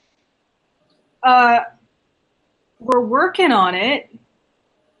 We're working on it.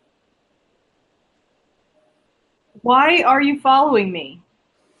 Why are you following me?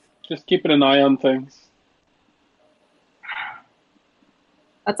 Just keeping an eye on things.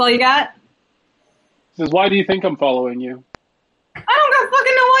 That's all you got? He says, "Why do you think I'm following you?" I don't got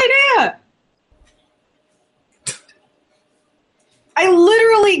fucking no idea. I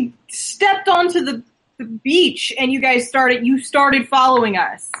literally stepped onto the beach and you guys started following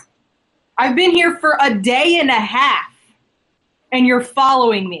us. I've been here for a day and a half and you're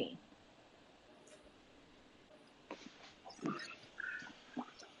following me.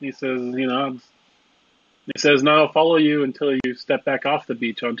 He says, "No, I'll follow you until you step back off the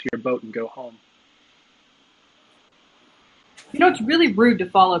beach onto your boat and go home." You know, it's really rude to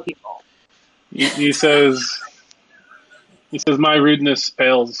follow people. He says, "My rudeness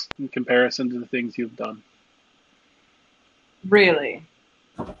pales in comparison to the things you've done." Really?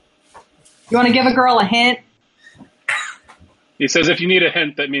 You want to give a girl a hint? He says, "If you need a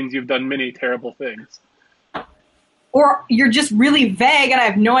hint, that means you've done many terrible things." Or you're just really vague and I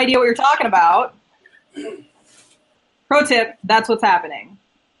have no idea what you're talking about. Pro tip, that's what's happening.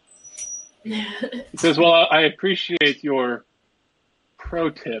 He says, "Well, I appreciate your pro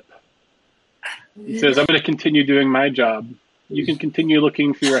tip." He says, "I'm going to continue doing my job. You can continue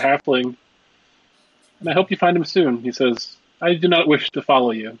looking for your halfling, and I hope you find him soon." He says, I do not wish to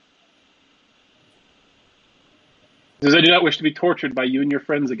follow you. He says, I do not wish to be tortured by you and your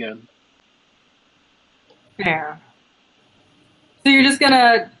friends again. Fair. So you're just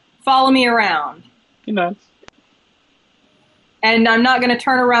gonna follow me around? He nods. And I'm not gonna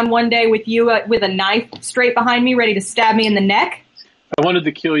turn around one day with you with a knife straight behind me, ready to stab me in the neck? If I wanted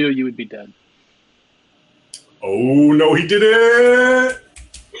to kill you, you would be dead. Oh, no, he didn't!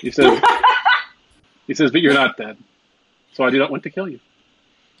 He says, but you're not dead. So I do not want to kill you.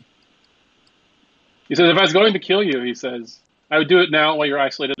 He says, if I was going to kill you, he says, I would do it now while you're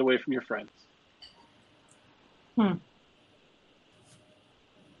isolated away from your friends. And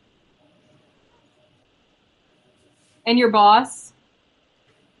your boss?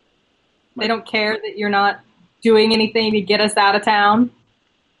 They don't care that you're not doing anything to get us out of town?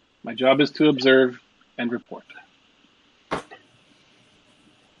 My job is to observe and report.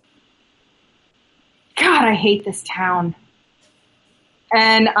 God, I hate this town.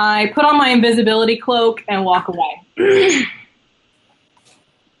 And I put on my invisibility cloak and walk away.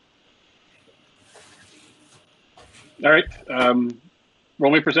 All right.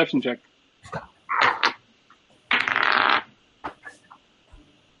 Roll me a perception check.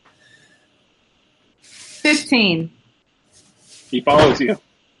 $15. He follows you.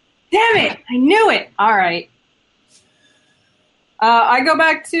 Damn it! I knew it! All right. I go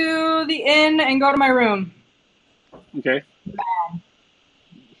back to the inn and go to my room. Okay.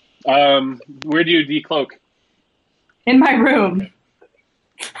 Where do you decloak? In my room.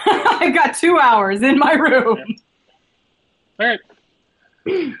 I've got 2 hours in my room. All right.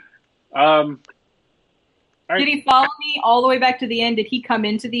 All right. Did he follow me all the way back to the inn? Did he come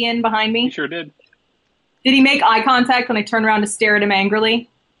into the inn behind me? He sure did. Did he make eye contact when I turned around to stare at him angrily?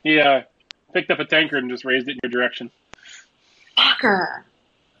 He picked up a tankard and just raised it in your direction. Fucker.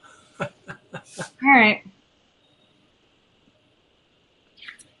 All right.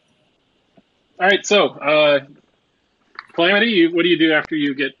 All right, so, Calamity, what do you do after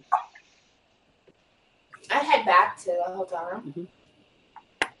you get... I head back to the hotel room.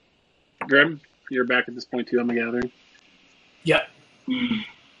 Grim, you're back at this point, too, on the gathering. Yep. Do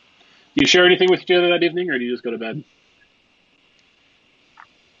you share anything with each other that evening, or do you just go to bed?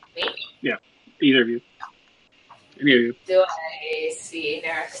 Me? Yeah, either of you. Any of you. Do I see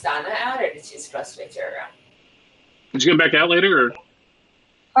Naristana out, or did she just go straight to her room? Did you come back out later, or...?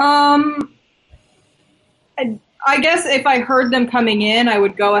 I guess if I heard them coming in, I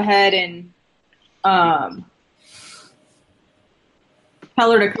would go ahead and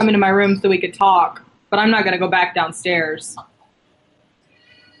tell her to come into my room so we could talk. But I'm not going to go back downstairs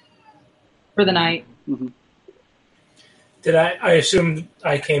for the night. Mm-hmm. Did I assume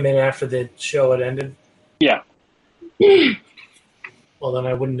I came in after the show had ended? Yeah. Well, then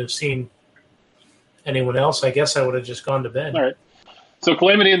I wouldn't have seen anyone else. I guess I would have just gone to bed. All right. So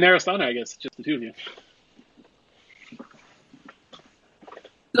Calamity and Naristana, I guess, just the two of you.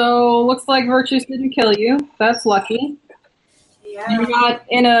 So looks like Virtus didn't kill you. That's lucky. Yeah. You're not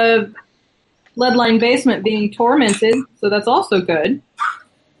in a lead-lined basement being tormented, so that's also good.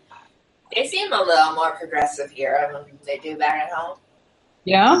 They seem a little more progressive here than they do back at home.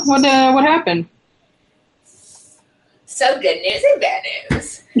 Yeah? What happened? So good news and bad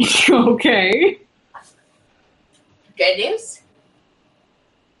news. Okay. Good news?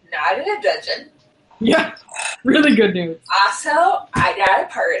 Not in a dungeon. Yeah. Really good news. Also, I got a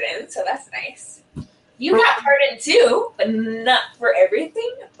pardon, so that's nice. You got pardoned too, but not for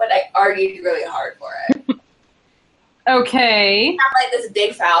everything, but I argued really hard for it. Okay. Not like this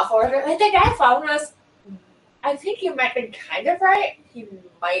big foul for it. Like the guy following us, I think you might be kind of right. He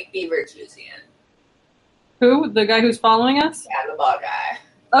might be Virtusian. Who? The guy who's following us? Yeah, the bald guy.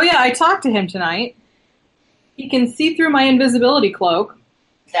 Oh yeah, I talked to him tonight. He can see through my invisibility cloak.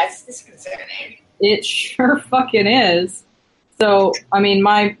 That's disconcerting. It sure fucking is. So, I mean,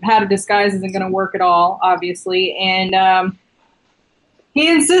 my hat of disguise isn't going to work at all, obviously. And he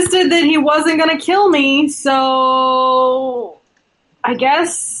insisted that he wasn't going to kill me, so I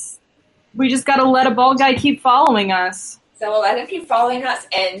guess we just got to let a bald guy keep following us. So we'll let him keep following us,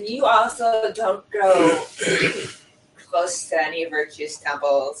 and you also don't go close to any Virtue's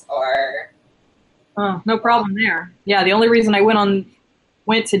temples or... Oh, no problem there. Yeah, the only reason I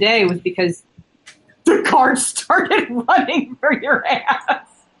went today was because the car started running for your ass.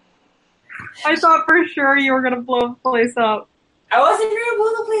 I thought for sure you were going to blow the place up. I wasn't going to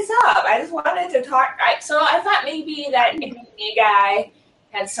blow the place up. I just wanted to talk. So I thought maybe that new guy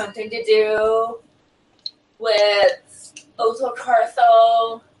had something to do with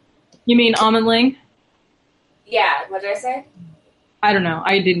Otokartho. You mean Amonling? Yeah, what did I say? I don't know.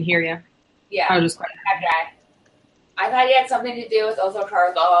 I didn't hear you. Yeah, I was just that guy. I thought he had something to do with Otho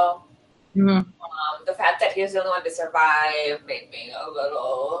Carthel. Mhm. The fact that he was the only one to survive made me a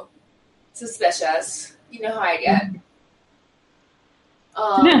little suspicious. You know how I get.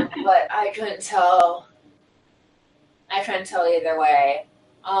 But I couldn't tell. I couldn't tell either way.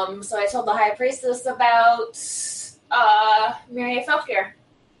 So I told the High Priestess about Mary Felkir.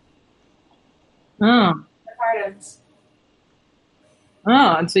 Oh. The pardons.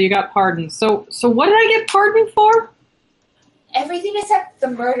 Oh, and so you got pardoned. So what did I get pardoned for? Everything except the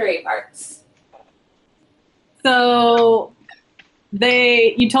murdery parts. So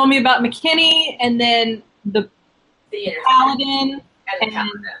you told me about McKinney and then the paladin and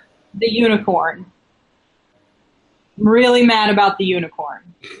the unicorn. I'm really mad about the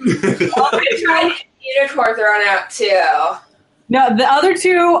unicorn. I tried unicorn thrown out too. No, the other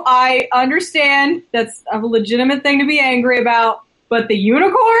two I understand. That's a legitimate thing to be angry about. But the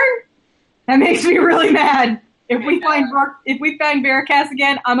unicorn, that makes me really mad. If we find Veracast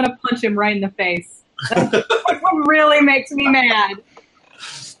again, I'm gonna punch him right in the face. That really makes me mad.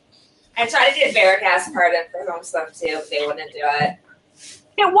 I tried to get Veracast pardoned for some stuff too, but they wouldn't do it.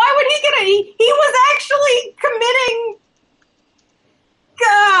 Yeah, why would he get it? He was actually committing.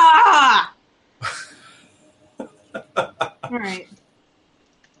 All right.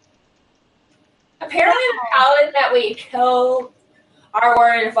 Apparently, the paladin that we killed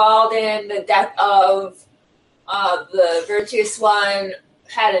were involved in the death of the virtuous one.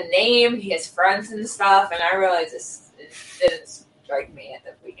 Had a name, he has friends and stuff, and I realized it didn't strike me at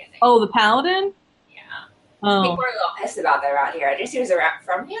the beginning. Oh, the paladin? Yeah. Oh. People were a little pissed about that around here. I guess he was around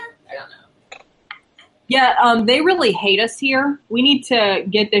from here? I don't know. Yeah, they really hate us here. We need to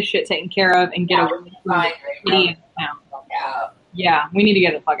get this shit taken care of and get away from the town. Yeah, we need to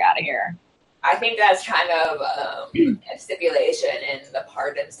get the fuck out of here. I think that's kind of a stipulation in the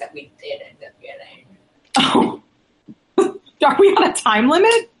pardons that we did end up getting. Oh. Are we on a time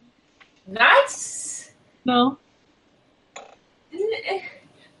limit? No.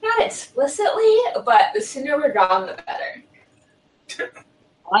 Not explicitly, but the sooner we're gone, the better.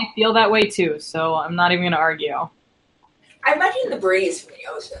 I feel that way too, so I'm not even going to argue. I'm liking the breeze from the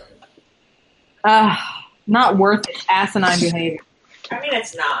ocean. Not worth it. Asinine behavior. I mean,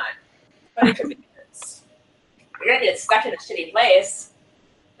 it's not. But it could be nice. We're going to get stuck in a shitty place.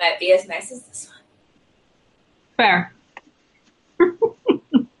 Might be as nice as this one. Fair.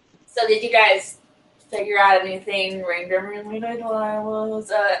 So did you guys figure out anything random related while I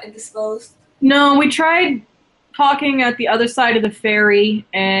was indisposed? No, we tried talking at the other side of the ferry,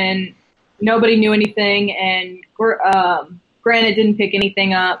 and nobody knew anything, and Granite didn't pick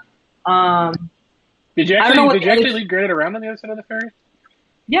anything up. Did you actually lead Granite around on the other side of the ferry?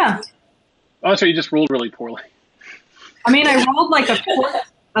 Yeah. Oh, so you just rolled really poorly. I mean, I rolled like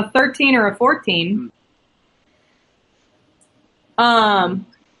a 13 or a 14.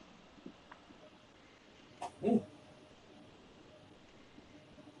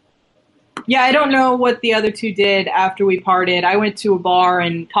 Yeah, I don't know what the other two did after we parted. I went to a bar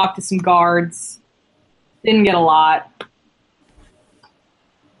and talked to some guards. Didn't get a lot.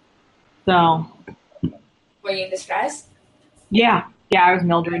 So. Were you in disguise? Yeah, I was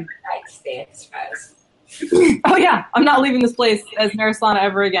Mildred. I'd stay in disguise. Oh yeah, I'm not leaving this place as Naraslana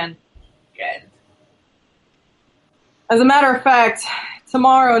ever again. Good. As a matter of fact,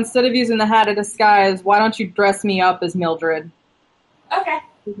 tomorrow, instead of using the hat of disguise, why don't you dress me up as Mildred? Okay.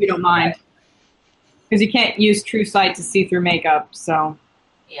 If you don't mind. Because you can't use True Sight to see through makeup, so.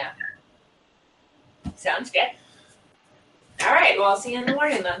 Yeah. Sounds good. All right, well, I'll see you in the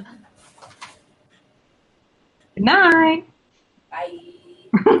morning then. Good night. Bye.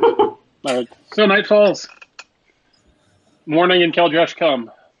 All right. So night falls. Morning and Keldresh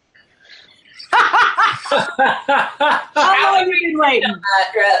come. How long have you been waiting?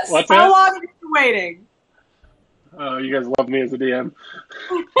 What's How that? long have you been waiting? Oh, you guys love me as a DM.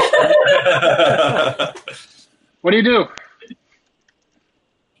 What do you do?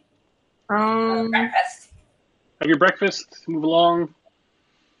 Breakfast. Have your breakfast, move along.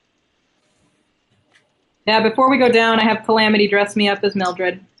 Yeah, before we go down, I have Calamity dress me up as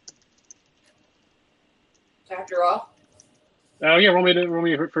Mildred. After all. Oh yeah, roll me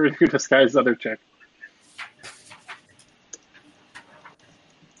for your disguise other check.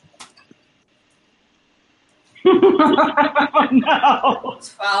 No.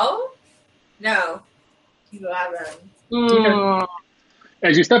 12? No. 11.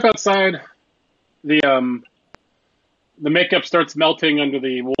 As you step outside, the makeup starts melting under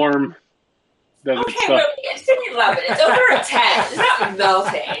the warm desert Okay, stuff. really, it's an 11. It's over a 10. It's not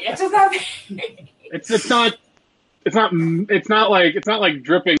melting. It's just not. It's not like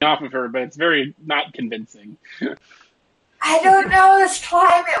dripping off of her, but it's very not convincing. I don't know this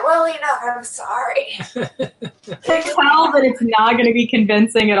climate well enough. I'm sorry. Can tell that it's not going to be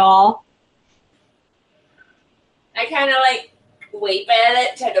convincing at all. I kind of like wave at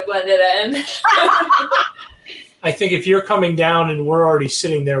it, try to blend it in. I think if you're coming down and we're already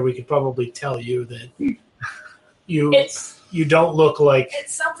sitting there, we could probably tell you that you don't look like.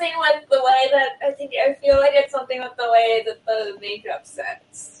 It's something with the way that I feel like it's something with the way that the makeup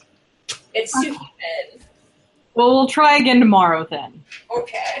sits. It's too even. Well, we'll try again tomorrow then.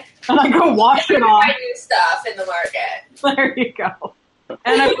 Okay. And I go wash it off. I do stuff in the market. There you go.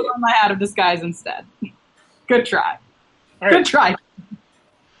 And I put on my hat of disguise instead. Good try. All right. Good try.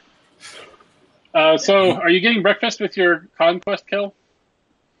 So, are you getting breakfast with your conquest kill?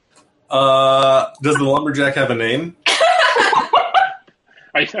 Does the lumberjack have a name?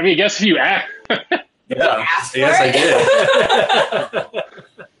 I mean, I guess if you ask. Yeah. Ask for Yes, I it.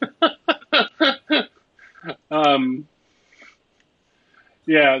 did.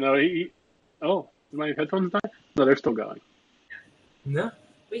 Yeah, no, oh, did my headphones die? No, they're still going. No,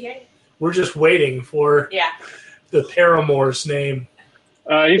 We hear you. we're just waiting for Yeah. the paramour's name.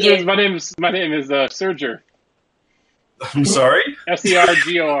 He says, my name is Serger. I'm sorry?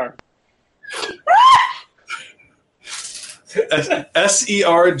 Sergor.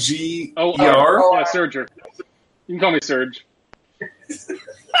 Serger? Yeah, Serger. You can call me Serge.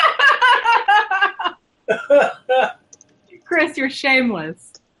 Chris, you're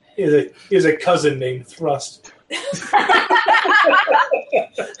shameless. He has a cousin named Thrust.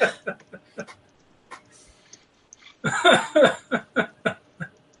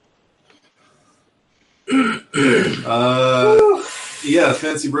 Yeah,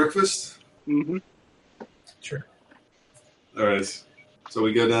 fancy breakfast? Mm-hmm. Sure. All right. So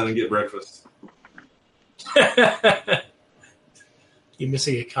we go down and get breakfast. You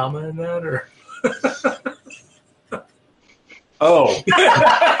missing a comma in that, or? Oh.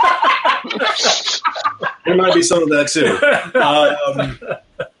 There might be some of that, too.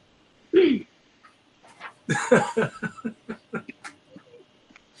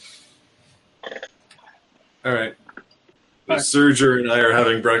 All right. Serger and I are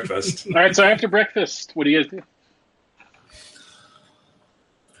having breakfast. All right, so after breakfast, what do you guys do?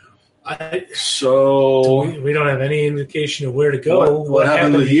 So, We don't have any indication of where to go. what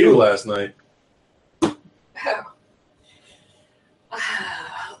happened with you last night? Oh,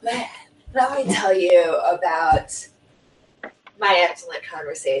 man. Let me tell you about my excellent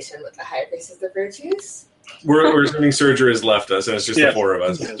conversation with the High Priestess of Virtues. We're assuming Serger has left us, and it's just the four of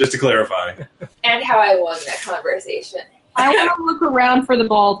us, just to clarify. And how I won that conversation. I want to look around for the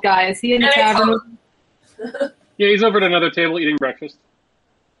bald guy. Is he in the And I tavern? Yeah, he's over at another table eating breakfast.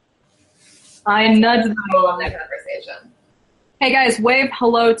 I nudge them I won along. that conversation. Hey guys, wave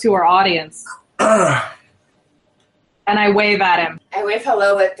hello to our audience. And I wave at him. I wave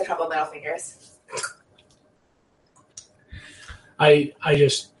hello with a couple middle fingers. I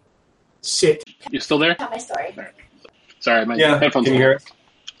just sit. You still there? Tell my story. Sorry, my Yeah, headphones can you hear it?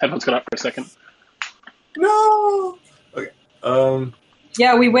 Headphones cut out for a second. No! Okay.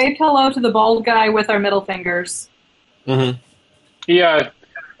 Yeah, we waved hello to the bald guy with our middle fingers. Mm-hmm. He has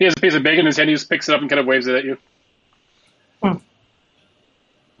a piece of bacon in his hand. He just picks it up and kind of waves it at you.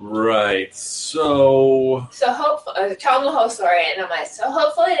 Right. So hopefully, tell them the whole story, and I'm like, so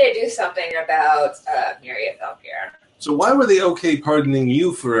hopefully they do something about Myriad Valkyr. So why were they okay pardoning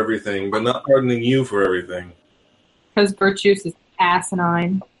you for everything, but not pardoning you for everything? Because Virtues is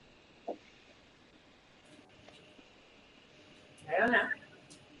asinine. I don't know.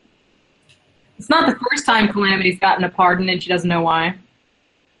 It's not the first time Calamity's gotten a pardon and she doesn't know why.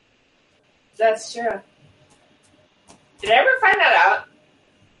 That's true. Did I ever find that out?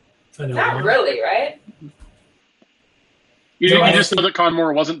 I know Not one. really, right? You No, I just think- know that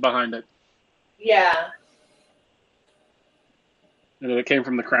Conmore wasn't behind it. Yeah. And that it came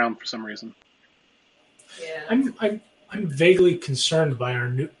from the crown for some reason. Yeah. I'm vaguely concerned by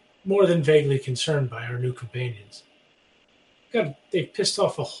more than vaguely concerned by our new companions. God, they pissed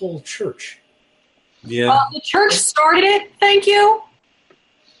off a whole church. Yeah. The church started it, thank you.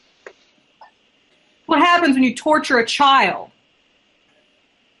 What happens when you torture a child?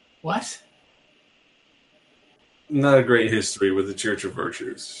 What? Not a great history with the Church of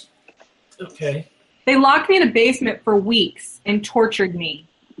Virtues. Okay. They locked me in a basement for weeks and tortured me.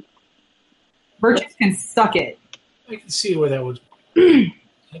 Virtues can suck it. I can see where that would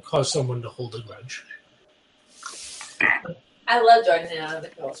cause someone to hold a grudge. I love joining in on the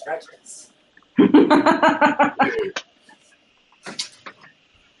girls' grudges.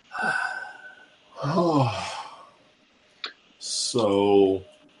 So,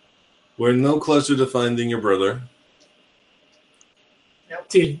 we're no closer to finding your brother. Nope.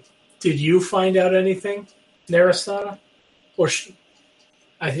 Did you find out anything, Narasana? Or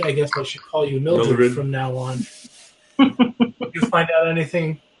I guess I should call you Mildred from now on. Did you find out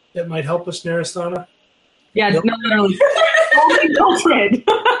anything that might help us, Narasana? Yeah, Nope. no, literally. Only Mildred.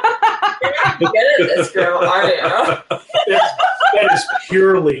 You're not good at this, girl, are you? That is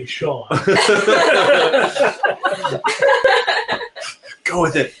purely Sean. Go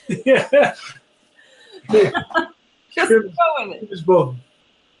with it. Yeah. Just go with He it. was both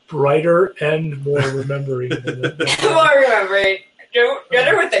brighter and more remembering. Than More remembering. Get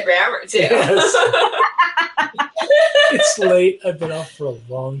her with the grammar, too. Yes. It's late. I've been off for a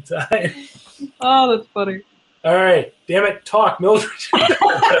long time. Oh, that's funny. All right. Damn it. Talk, Mildred.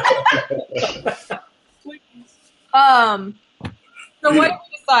 So what did you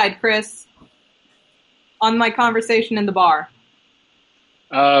decide, Chris, on my conversation in the bar?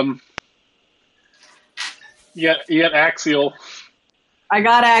 You got Axial. I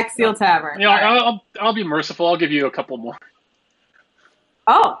got Axial Tavern. Yeah, I'll be merciful. I'll give you a couple more.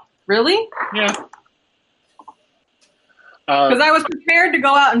 Oh, really? Yeah. Because I was prepared to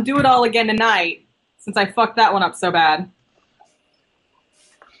go out and do it all again tonight, since I fucked that one up so bad.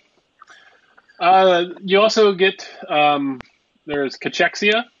 You also get there's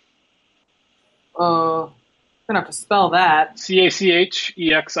Cachexia. I'm gonna have to spell that.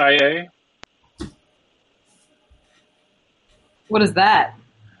 Cachexia. What is that?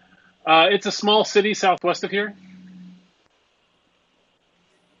 It's a small city southwest of here.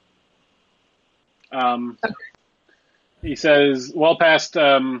 He says, well past.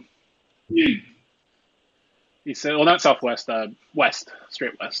 He said, well, not southwest, west,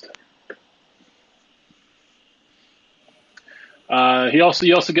 straight west. You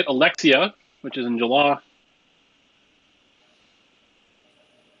also get Alexia, which is in Jalaa.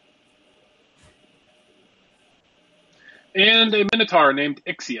 And a Minotaur named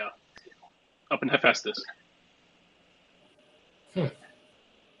Ixia, up in Hephaestus.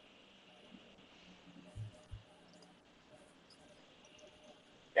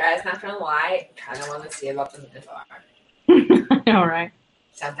 Guys, not gonna lie, I kind of want to see about the Minotaur. All right.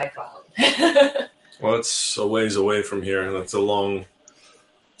 Sounds like fun. Well, it's a ways away from here. That's a long.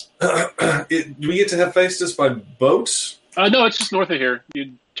 Do we get to Hephaestus by boat? No, it's just north of here.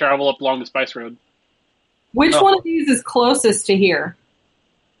 You travel up along the Spice Road. Which one of these is closest to here?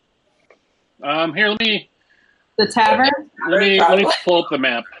 Here, let me The tavern? pull up the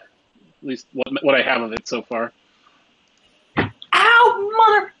map. At least what I have of it so far.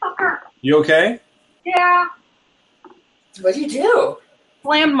 Ow, motherfucker! You okay? Yeah. What'd you do?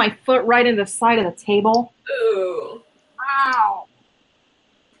 Slammed my foot right into the side of the table. Ooh. Ow.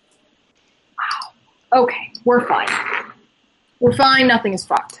 Ow. Okay, we're fine. We're fine, nothing is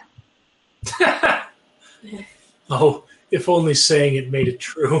fucked. Oh, if only saying it made it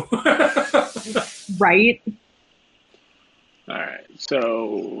true. Right? Alright,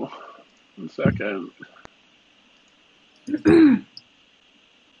 so 1 second.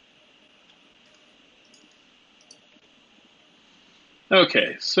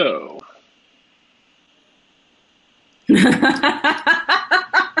 Okay, so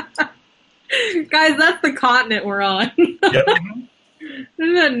Guys, that's the continent we're on. Yep.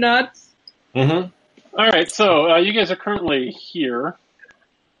 Isn't that nuts? Mm-hmm. alright, so you guys are currently here.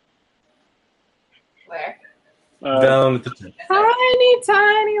 Where? Down at the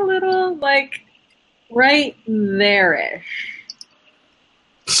Tiny little, like, right there-ish.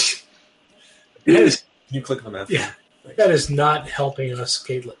 Can you click on the map? Yeah. That is not helping us,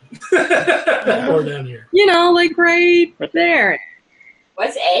 Caitlin. Or down here. You know, like right there.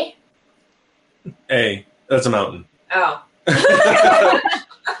 What's A? A. That's a mountain. Oh.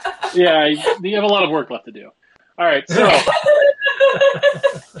 Yeah, you have a lot of work left to do. Alright, so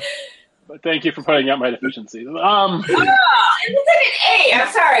thank you for pointing out my deficiencies. It's like an A.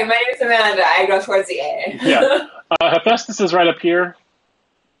 I'm sorry. My name's Amanda. I go towards the A. Yeah. Hephaestus is right up here.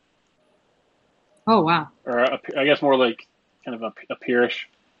 Oh, wow. Or I guess more like kind of up here-ish.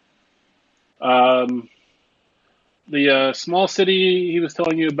 The small city he was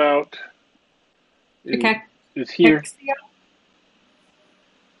telling you about is here.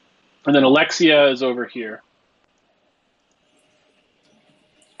 And then Alexia is over here.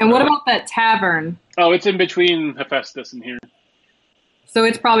 And what about that tavern? Oh, it's in between Hephaestus and here. So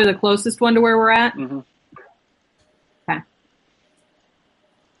it's probably the closest one to where we're at? Mm-hmm. Okay.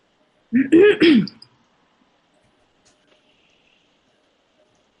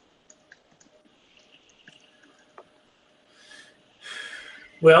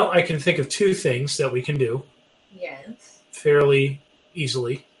 Well, I can think of two things that we can do Yes. fairly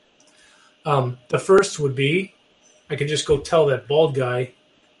easily. The first would be I can just go tell that bald guy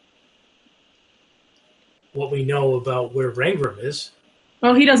what we know about where Rangram is.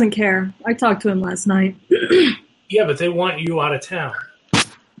 Well, he doesn't care. I talked to him last night. Yeah, but they want you out of town.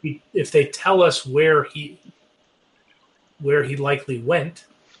 If they tell us where he likely went,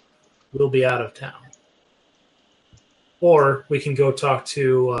 we'll be out of town. Or we can go talk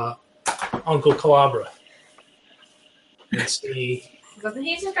to Uncle Calabra and see. Wasn't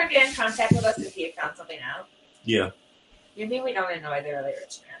he just going to get in contact with us if he had found something out? Yeah. Maybe we don't annoy the really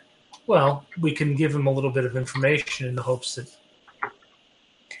rich man. Well, we can give him a little bit of information in the hopes that.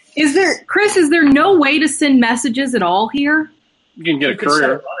 Is there no way to send messages at all here? You can get a you could set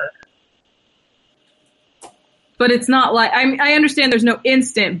courier. a runner. But it's not like I understand there's no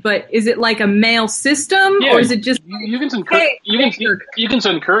instant, but is it like a mail system Yeah, or is it just You can send Hey, you can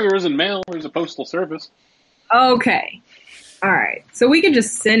send couriers and mail. There's a postal service. okay? All right, so we can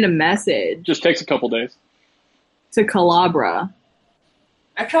just send a message Just takes a couple days. to Calabra.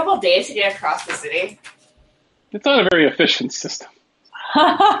 A couple days to get across the city. It's not a very efficient system.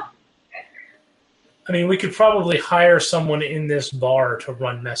 I mean, we could probably hire someone in this bar to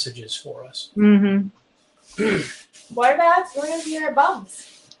run messages for us. Mm-hmm. What about one of your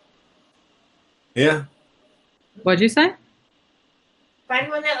bums? Yeah. What'd you say? Find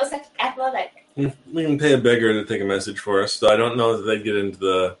one that looks athletic. We can pay a beggar to take a message for us. So I don't know that they'd get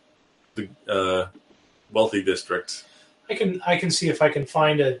into the wealthy district. I can see if I can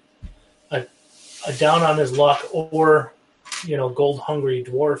find a down on his luck or gold hungry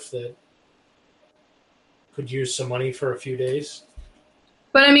dwarf that could use some money for a few days.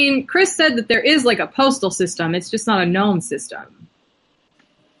 But I mean, Chris said that there is like a postal system. It's just not a known system.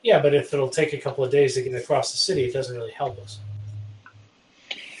 Yeah, but if it'll take a couple of days to get across the city, it doesn't really help us.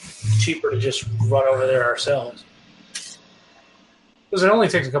 It's cheaper to just run over there ourselves. Because it only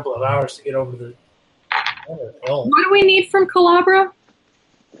takes a couple of hours to get over the hill. What do we need from Calabra?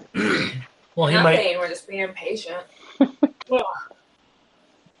 Well, he Nothing. might. We're just being impatient. Well,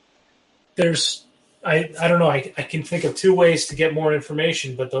 there's. I don't know. I can think of two ways to get more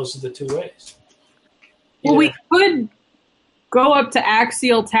information, but those are the two ways. Well, Either- we could go up to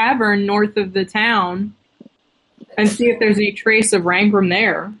Axial Tavern north of the town and see if there's any trace of Rangram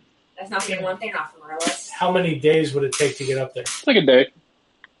there. That's not getting one thing off of our list. How many days would it take to get up there? It's like a day.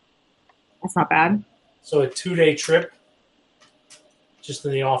 That's not bad. So a 2-day trip, just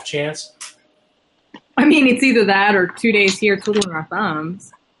in the off chance. I mean, it's either that or 2 days here twiddling our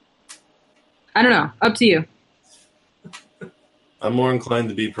thumbs. I don't know. Up to you. I'm more inclined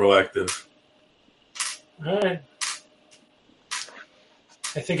to be proactive. All right.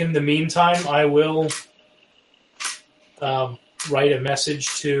 I think in the meantime, I will write a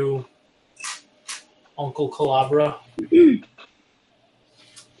message to Uncle Calabra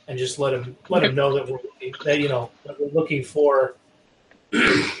and just let him know that we're looking for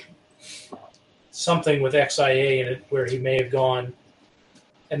something with XIA in it where he may have gone,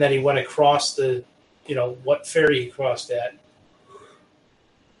 and then he went across what ferry he crossed at,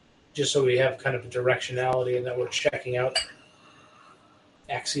 just so we have kind of a directionality and that we're checking out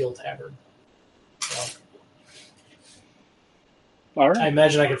Axial Tavern. So, All I right.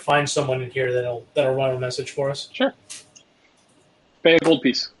 imagine I could find someone in here that'll run a message for us. Sure. Pay a gold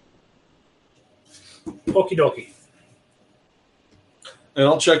piece. Okie dokie. And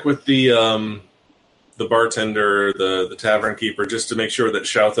I'll check with the bartender, the tavern keeper, just to make sure that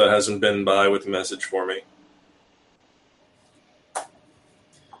Shoutha hasn't been by with a message for me.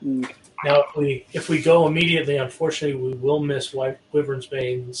 Now, if we go immediately, unfortunately, we will miss Wyvern's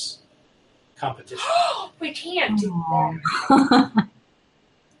Bane's competition. We can't do that.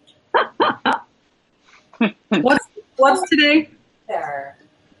 What's today? There.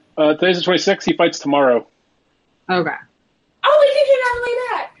 Today's the 26th. He fights tomorrow. Okay. Oh, we can get on the way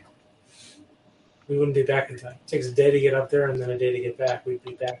back. We wouldn't be back in time. It takes a day to get up there and then a day to get back. We'd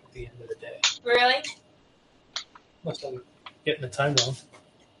be back at the end of the day. Really? Unless I'm getting the time wrong.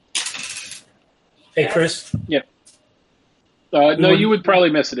 Hey, Chris. No, you would probably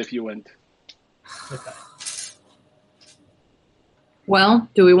miss it if you went. Okay. Well,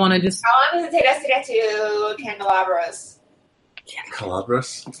 do we want to just... How long does it take us to get to Candelabras?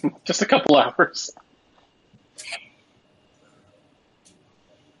 Calabras? Just a couple hours.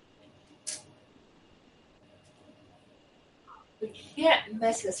 We can't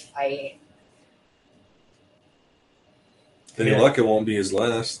miss this fight. Any luck, it won't be his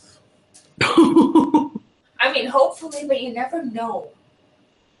last. I mean, hopefully, but you never know.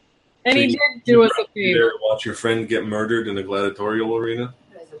 And he So did do us a You favor. dare watch your friend get murdered in a gladiatorial arena?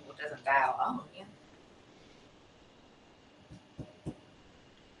 Because it doesn't die alone. Yeah.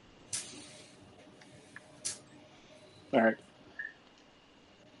 All right.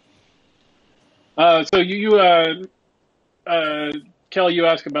 So Kel, you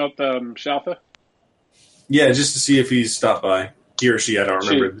ask about Shalfa? Yeah, just to see if he's stopped by. He or she, I don't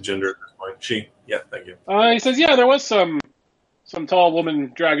remember She. the gender at this point. She. Yeah, thank you. He says, yeah, there was some tall woman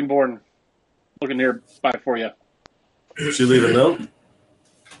dragonborn looking nearby for you. Did she leave a note?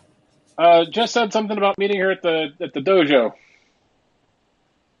 Just said something about meeting her at the dojo.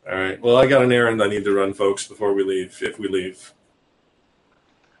 All right. Well, I got an errand I need to run, folks, before we leave, if we leave.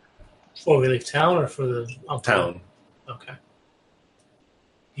 Before we leave town or for the Town. Okay.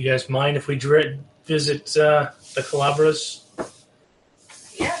 You guys mind if we visit the Calabras?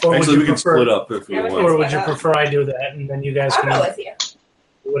 Yeah. Or Actually, we would you can prefer, split up if we Yeah, we want. or would you Split up. prefer I do that and then you guys I'll can go with you.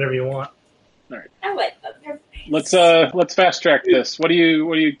 do whatever you want? I would. Let's fast track this. What are you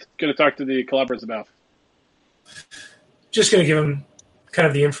going to talk to the Calabras about? Just going to give him kind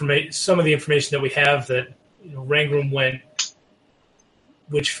of the information, some of the information that we have that Rangram went,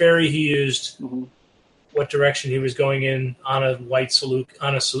 which ferry he used, Mm-hmm. what direction he was going in on a white Saluki.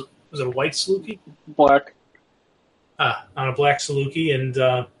 Was it a white Saluki? Black. On a black Saluki, and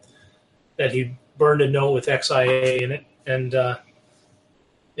that he burned a note with XIA in it, and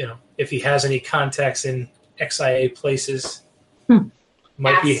if he has any contacts in XIA places,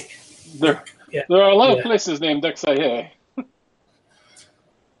 might be. There Yeah. are a lot of Yeah. places named XIA.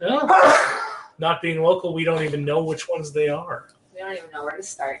 Well, not being local, we don't even know which ones they are. We don't even know where to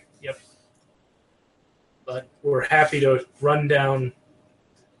start. But we're happy to run down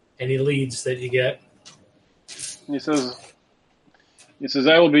any leads that you get. He says,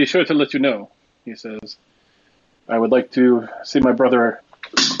 I will be sure to let you know. He says, I would like to see my brother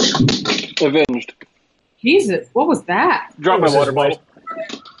avenged. Jesus, what was that? Drop my was his water bottle.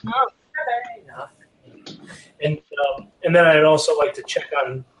 And then I'd also like to check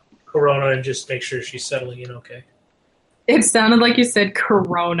on Corona and just make sure she's settling in okay. It sounded like you said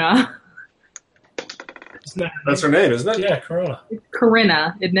Corona. Isn't that That's her name, isn't it? Yeah, Corona.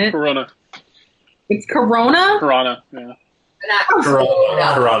 Corinna, isn't it? Corona. It's Corona? Corona, yeah. Not Corona.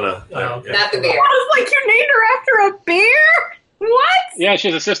 No. Corona. Oh, okay. Not the beer. I was like, you named her after a beer? What? Yeah, she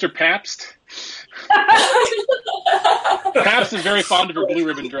has a sister, Pabst. Pabst is very fond of her blue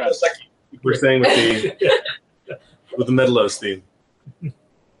ribbon dress. We're staying with the Medalos theme.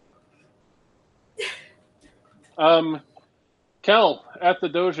 Kel, at the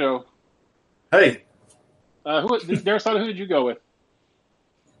dojo. Hey, Who did you go with?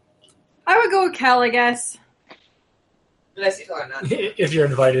 I would go with Kel, I guess. Unless you told her not. If you're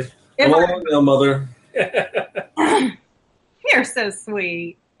invited. come along now, mother. You're so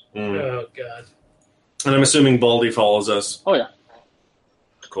sweet. Oh, God. And I'm assuming Baldy follows us. Oh, yeah.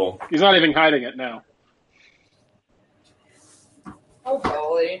 Cool. He's not even hiding it now. Oh,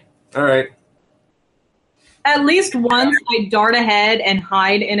 holy. All right. At least once I dart ahead and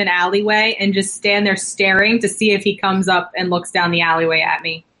hide in an alleyway and just stand there staring to see if he comes up and looks down the alleyway at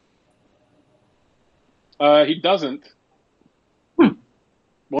me. He doesn't.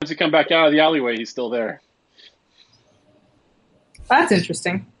 Once you come back out of the alleyway, he's still there. That's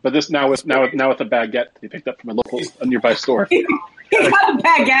interesting. But this now with a baguette that he picked up from a nearby store. He got a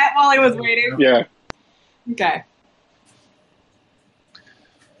baguette while he was waiting. Yeah. Okay.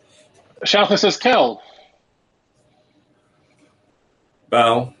 Shalfa says, Kel.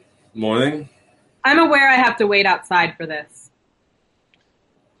 Bow. Morning. I'm aware I have to wait outside for this.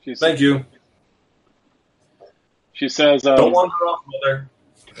 Thank you. She says, Don't wander off, mother.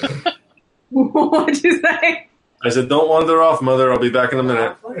 What'd you say? I said, don't wander off, mother. I'll be back in a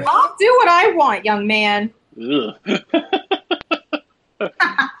minute. I'll do what I want, young man. ugh.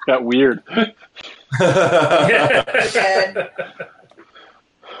 Got weird. Good.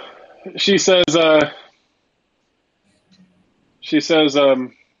 She says, I've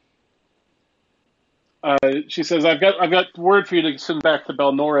got word for you to send back to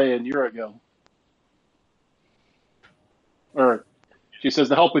Belnore and Urigo. Or she says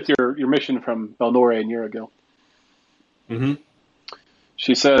to help with your mission from Belnore and Urigo. Mm-hmm.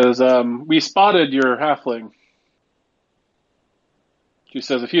 She says, we spotted your halfling. She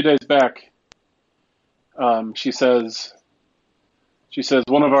says a few days back, she says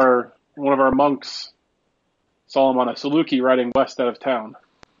one of our monks saw him on a Saluki riding west out of town.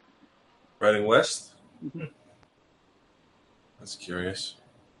 Riding west? Mm-hmm. That's curious.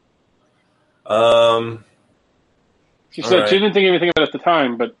 She said right. she didn't think anything of it at the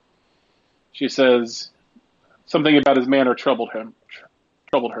time, but she says something about his manner troubled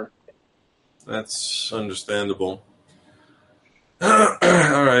her. That's understandable. All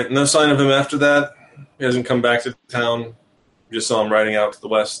right. No sign of him after that? He hasn't come back to town? You just saw him riding out to the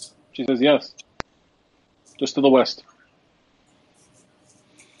west? She says yes. Just to the west.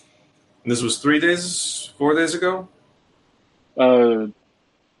 And this was 4 days ago?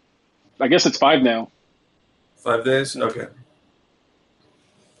 I guess it's 5 now. 5 days? Okay.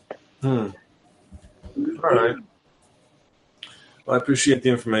 All right. Well, I appreciate the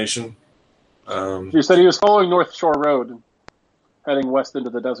information. He said he was following North Shore Road, heading west into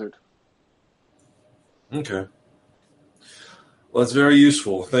the desert. Okay. Well, that's very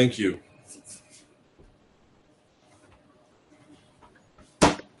useful. Thank you.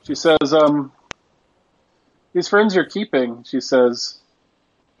 She says, these friends you're keeping, she says,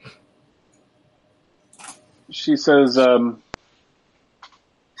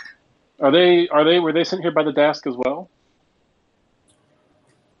 were they sent here by the Dask as well?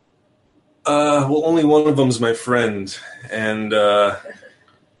 Well, only one of them's my friend, and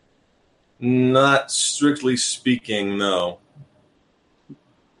not strictly speaking, no.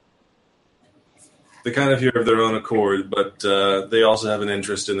 They kind of here of their own accord, but they also have an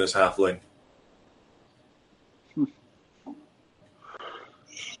interest in this halfling.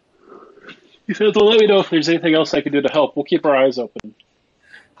 He says, well, let me know if there's anything else I can do to help. We'll keep our eyes open.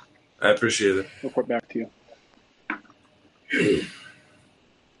 I appreciate it. Report back to you.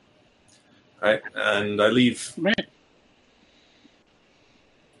 All right, and I leave. Right.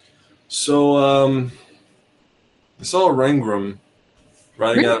 So, I saw Rangram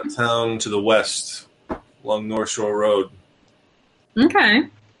riding out of town to the west along North Shore Road. Okay.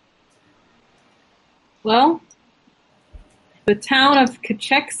 Well, the town of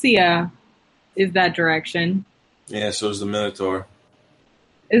Cachexia is that direction. Yeah, so is the Minotaur.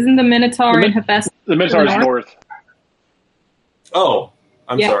 Isn't the Minotaur in Hephaestus? The Minotaur is north. Oh,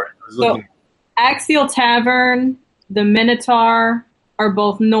 I'm sorry. I was looking. Axial Tavern, the Minotaur are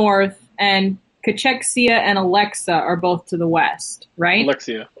both north, and Cachexia and Alexa are both to the west, right?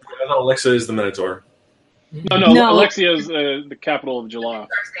 Alexia. I know Alexa is the Minotaur. No. Alexia is the capital of Jalaa.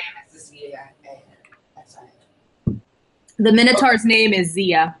 The Minotaur's name is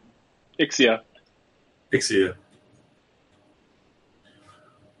Zia. Ixia.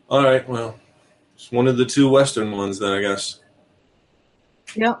 All right, well, it's one of the two western ones then, I guess.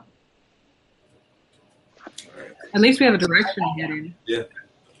 Yep. At least we have a direction to get in. Yeah.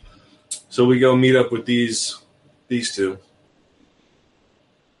 So we go meet up with these two.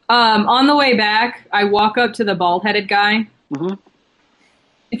 On the way back, I walk up to the bald-headed guy. Mm-hmm.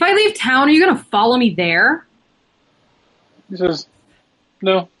 If I leave town, are you going to follow me there? He says,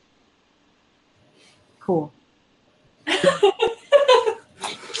 no. Cool.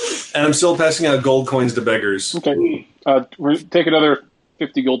 And I'm still passing out gold coins to beggars. Okay. Take another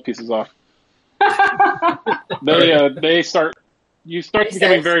 50 gold pieces off. You start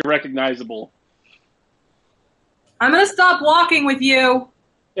becoming very recognizable. I'm going to stop walking with you.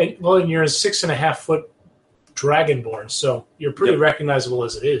 And you're a 6.5 foot dragonborn, so you're pretty recognizable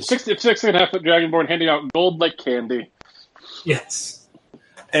as it is. 6.5 foot dragonborn handing out gold like candy. Yes.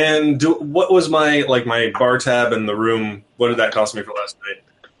 And what was my bar tab in the room? What did that cost me for last night?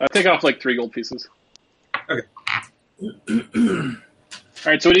 Take off 3 gold pieces. Okay. All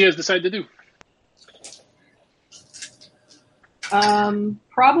right. So what do you guys decide to do?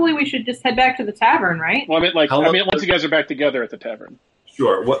 Probably we should just head back to the tavern, right? Well, I mean, once you guys are back together at the tavern.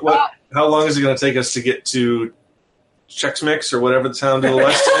 Sure. How long is it going to take us to get to Chex-Mix or whatever the town to the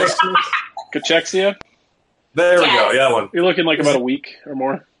west is? Cachexia? There we go. Yeah, one. You're looking like about a week or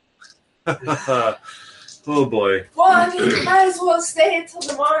more. Oh, boy. Well, I mean, you might as well stay until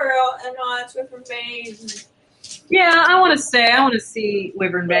tomorrow and watch Wyvern Bane. Yeah, I want to stay. I want to see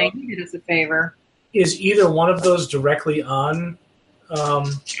Wyvern Bane. He did us a favor. Is either one of those directly on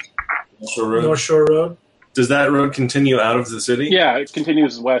North Shore Road? Does that road continue out of the city? Yeah, it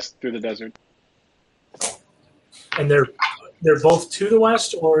continues west through the desert. And they're both to the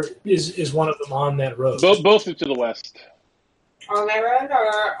west, or is one of them on that road? Both are to the west. On that road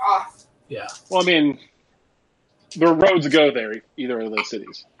or off? Yeah. Well, I mean, the roads go there, either of those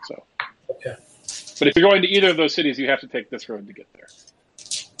cities. So. Okay. But if you're going to either of those cities, you have to take this road to get there.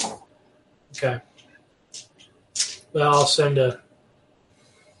 Okay. Well, I'll send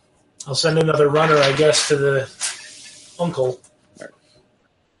another runner, I guess, to the uncle. Right.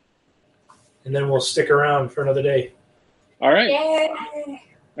 And then we'll stick around for another day. All right. Yay.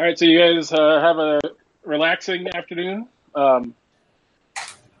 All right, so you guys have a relaxing afternoon.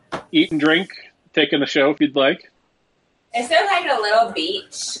 Eat and drink. Take in the show if you'd like. Is there a little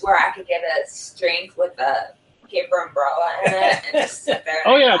beach where I could get a drink with a paper umbrella in it and just sit there?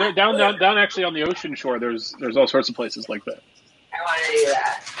 Oh yeah, they're down actually on the ocean shore. There's all sorts of places like that. I want to do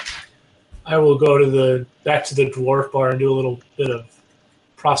that. I will go back to the dwarf bar and do a little bit of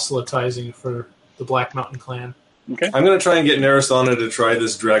proselytizing for the Black Mountain Clan. Okay. I'm going to try and get Narasana to try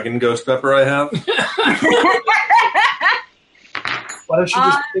this dragon ghost pepper I have. Why don't you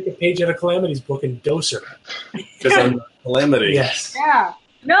just take a page out of Calamity's book and dose her? Because I'm Calamity. Yes. Yeah.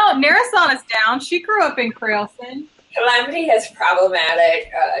 No, Narasana's down. She grew up in Krailson. Calamity has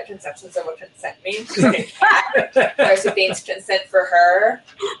problematic conceptions of what consent means. Whereas it means consent for her,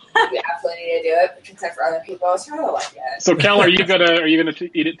 you absolutely need to do it, but consent for other people, it's not like it. So, Kel, are you gonna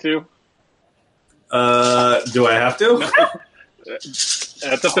eat it too? Do I have to? It's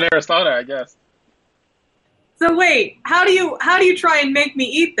up to Narasana, I guess. So wait, how do you try and make me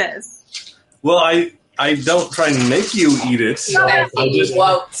eat this? Well, I don't try and make you eat it. No, I you just-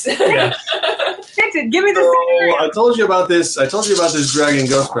 won't. Yeah. Fix it. Give me the So scenario. I told you about this dragon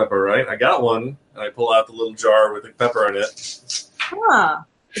ghost pepper, right? I got one, and I pull out the little jar with the pepper in it. Huh.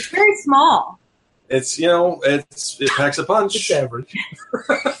 It's very small. It's it packs a It's punch. average.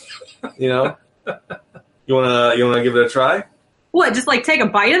 You know. You wanna give it a try? What? Just like take a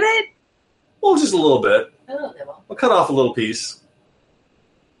bite of it? Well, just a little bit. A little nibble. I'll cut off a little piece.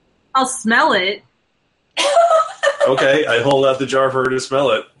 I'll smell it. Okay, I hold out the jar for her to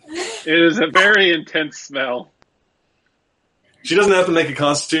smell it. It is a very intense smell. She doesn't have to make a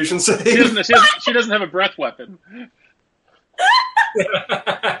Constitution She save. doesn't have a breath weapon.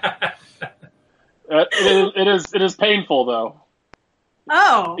 It is painful though.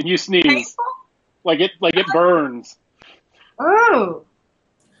 Oh. And you sneeze Painful? like it burns. Oh.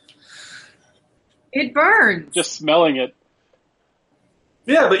 It burns. Just smelling it.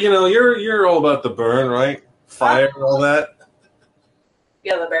 Yeah, but you're all about the burn, right? Fire and all that.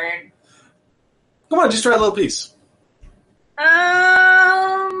 Feel the burn. Come on, just try a little piece.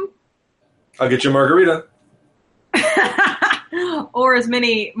 I'll get you a margarita. or as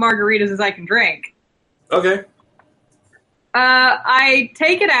many margaritas as I can drink. Okay. I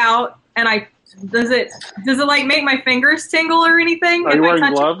take it out and does it like make my fingers tingle or anything? Are if you I wearing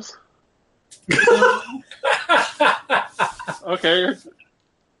touch gloves? Okay.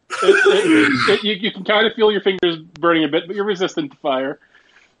 You can kind of feel your fingers burning a bit, but you're resistant to fire.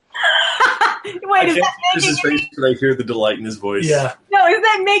 it? Wait, is that Chris's making face, but I hear the delight in his voice. Yeah. no? Is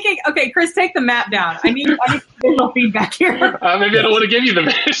that making? Okay, Chris, take the map down. I need visual feedback here. Maybe I don't want to give you the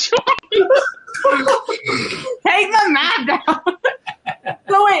visual. Take the map down.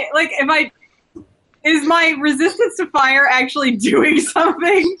 So wait, like is my resistance to fire actually doing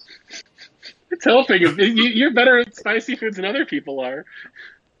something? It's helping. You're better at spicy foods than other people are.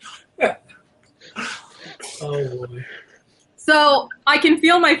 Oh boy. So I can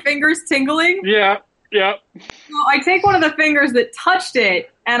feel my fingers tingling. Yeah. So I take one of the fingers that touched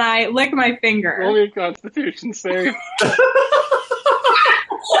it and I lick my finger. Roll me a Constitution save.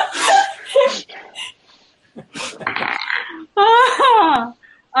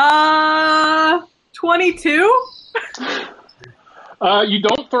 22? You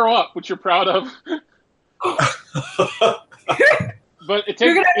don't throw up, which you're proud of. But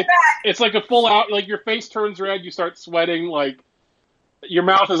it's like a full out, like your face turns red, you start sweating, like your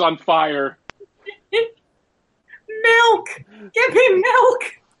mouth is on fire. Milk! Give me milk!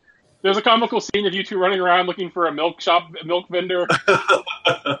 There's a comical scene of you two running around looking for a milk vendor,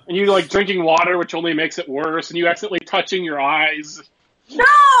 and you like drinking water, which only makes it worse, and you accidentally touching your eyes. No!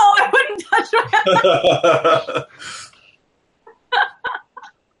 I wouldn't touch my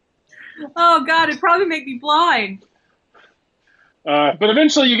Oh god, it'd probably make me blind. But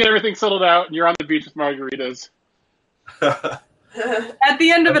eventually you get everything settled out, and you're on the beach with margaritas. At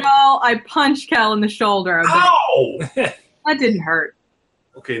the end of it all, I punch Cal in the shoulder. Ow! That didn't hurt.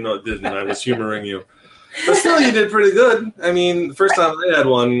 Okay, no, it didn't. I was humoring you. But still, you did pretty good. I mean, the first time I had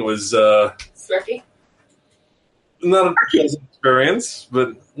one was Thrifty. not a pleasant experience,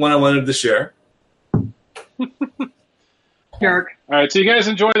 but one I wanted to share. Jerk. All right, so you guys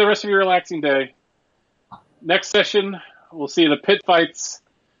enjoy the rest of your relaxing day. Next session, we'll see the pit fights,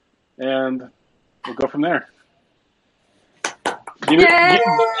 and we'll go from there. Yay!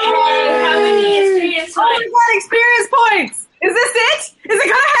 How many experience Oh my points? god, experience points! Is this it? Is it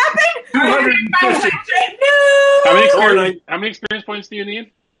gonna happen? 250. No! How many experience points do you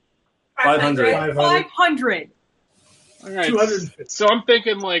need? 500. 500. All right. 250. So I'm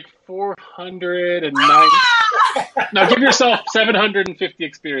thinking like 409. Now give yourself 750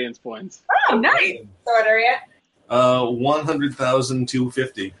 experience points. Oh, nice. So what are you at?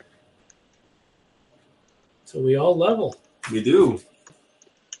 100,250. So we all level. We do.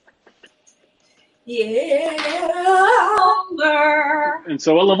 Yeah. Older. And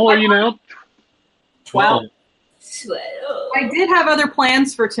so what level are you now? 12. Swell. I did have other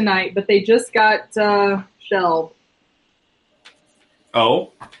plans for tonight, but they just got shelved.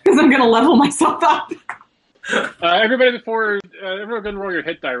 Oh? Because I'm going to level myself up. Everybody, before everyone, go and roll your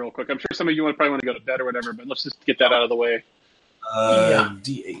hit die real quick. I'm sure some of you probably want to go to bed or whatever, but let's just get that out of the way.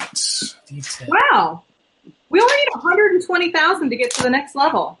 D8. D10. Wow. We only need 120,000 to get to the next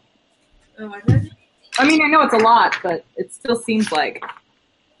level. Oh my god. I mean, I know it's a lot, but it still seems like.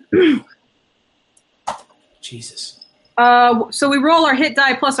 Jesus. So we roll our hit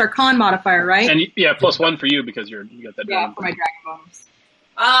die plus our con modifier, right? And +1 for you because you got that. Yeah, for my dragon bonus.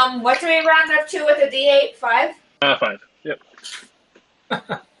 What do we round up to with a D8? 5? 5. Yep.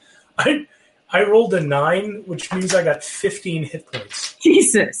 I rolled a 9, which means I got 15 hit points.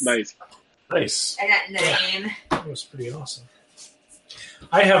 Jesus. Nice. Nice. I got 9. That was pretty awesome.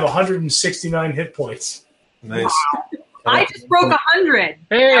 I have 169 hit points. Nice. I just broke 100.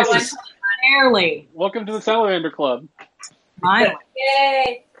 Hey, That this is- Barely. welcome to the Salamander Club. Finally.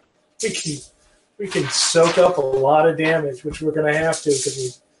 Yay! We can soak up a lot of damage, which we're going to have to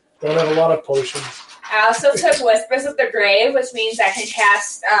because we don't have a lot of potions. I also took Whispers of the Grave, which means I can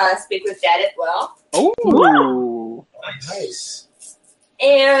cast Speak with Dead as well. Oh. Nice.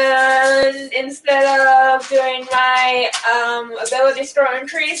 And instead of doing my ability score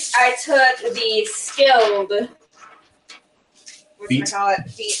increase, I took the skilled. Feat.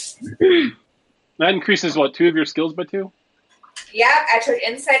 Feat. That increases, 2 of your skills by 2? Yep, I took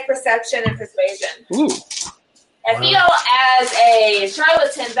Insight, Perception, and Persuasion. Ooh. I feel as a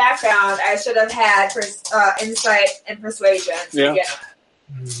charlatan background, I should have had Insight and Persuasion. Yeah.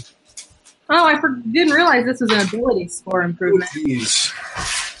 Oh, I didn't realize this was an ability score improvement. These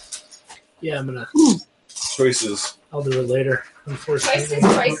Yeah, I'm going to. choices. I'll do it later, unfortunately.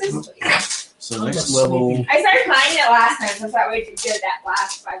 Choices. So next level. I started playing it last night, so I thought we did that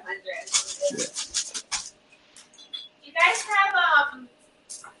last 500. You guys have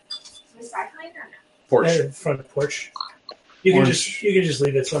recycling or no? Porch. Front porch. You can just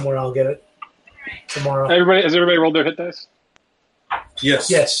leave it somewhere. I'll get it tomorrow. Has everybody rolled their hit dice? Yes.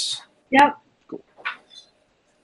 Yes. Yep.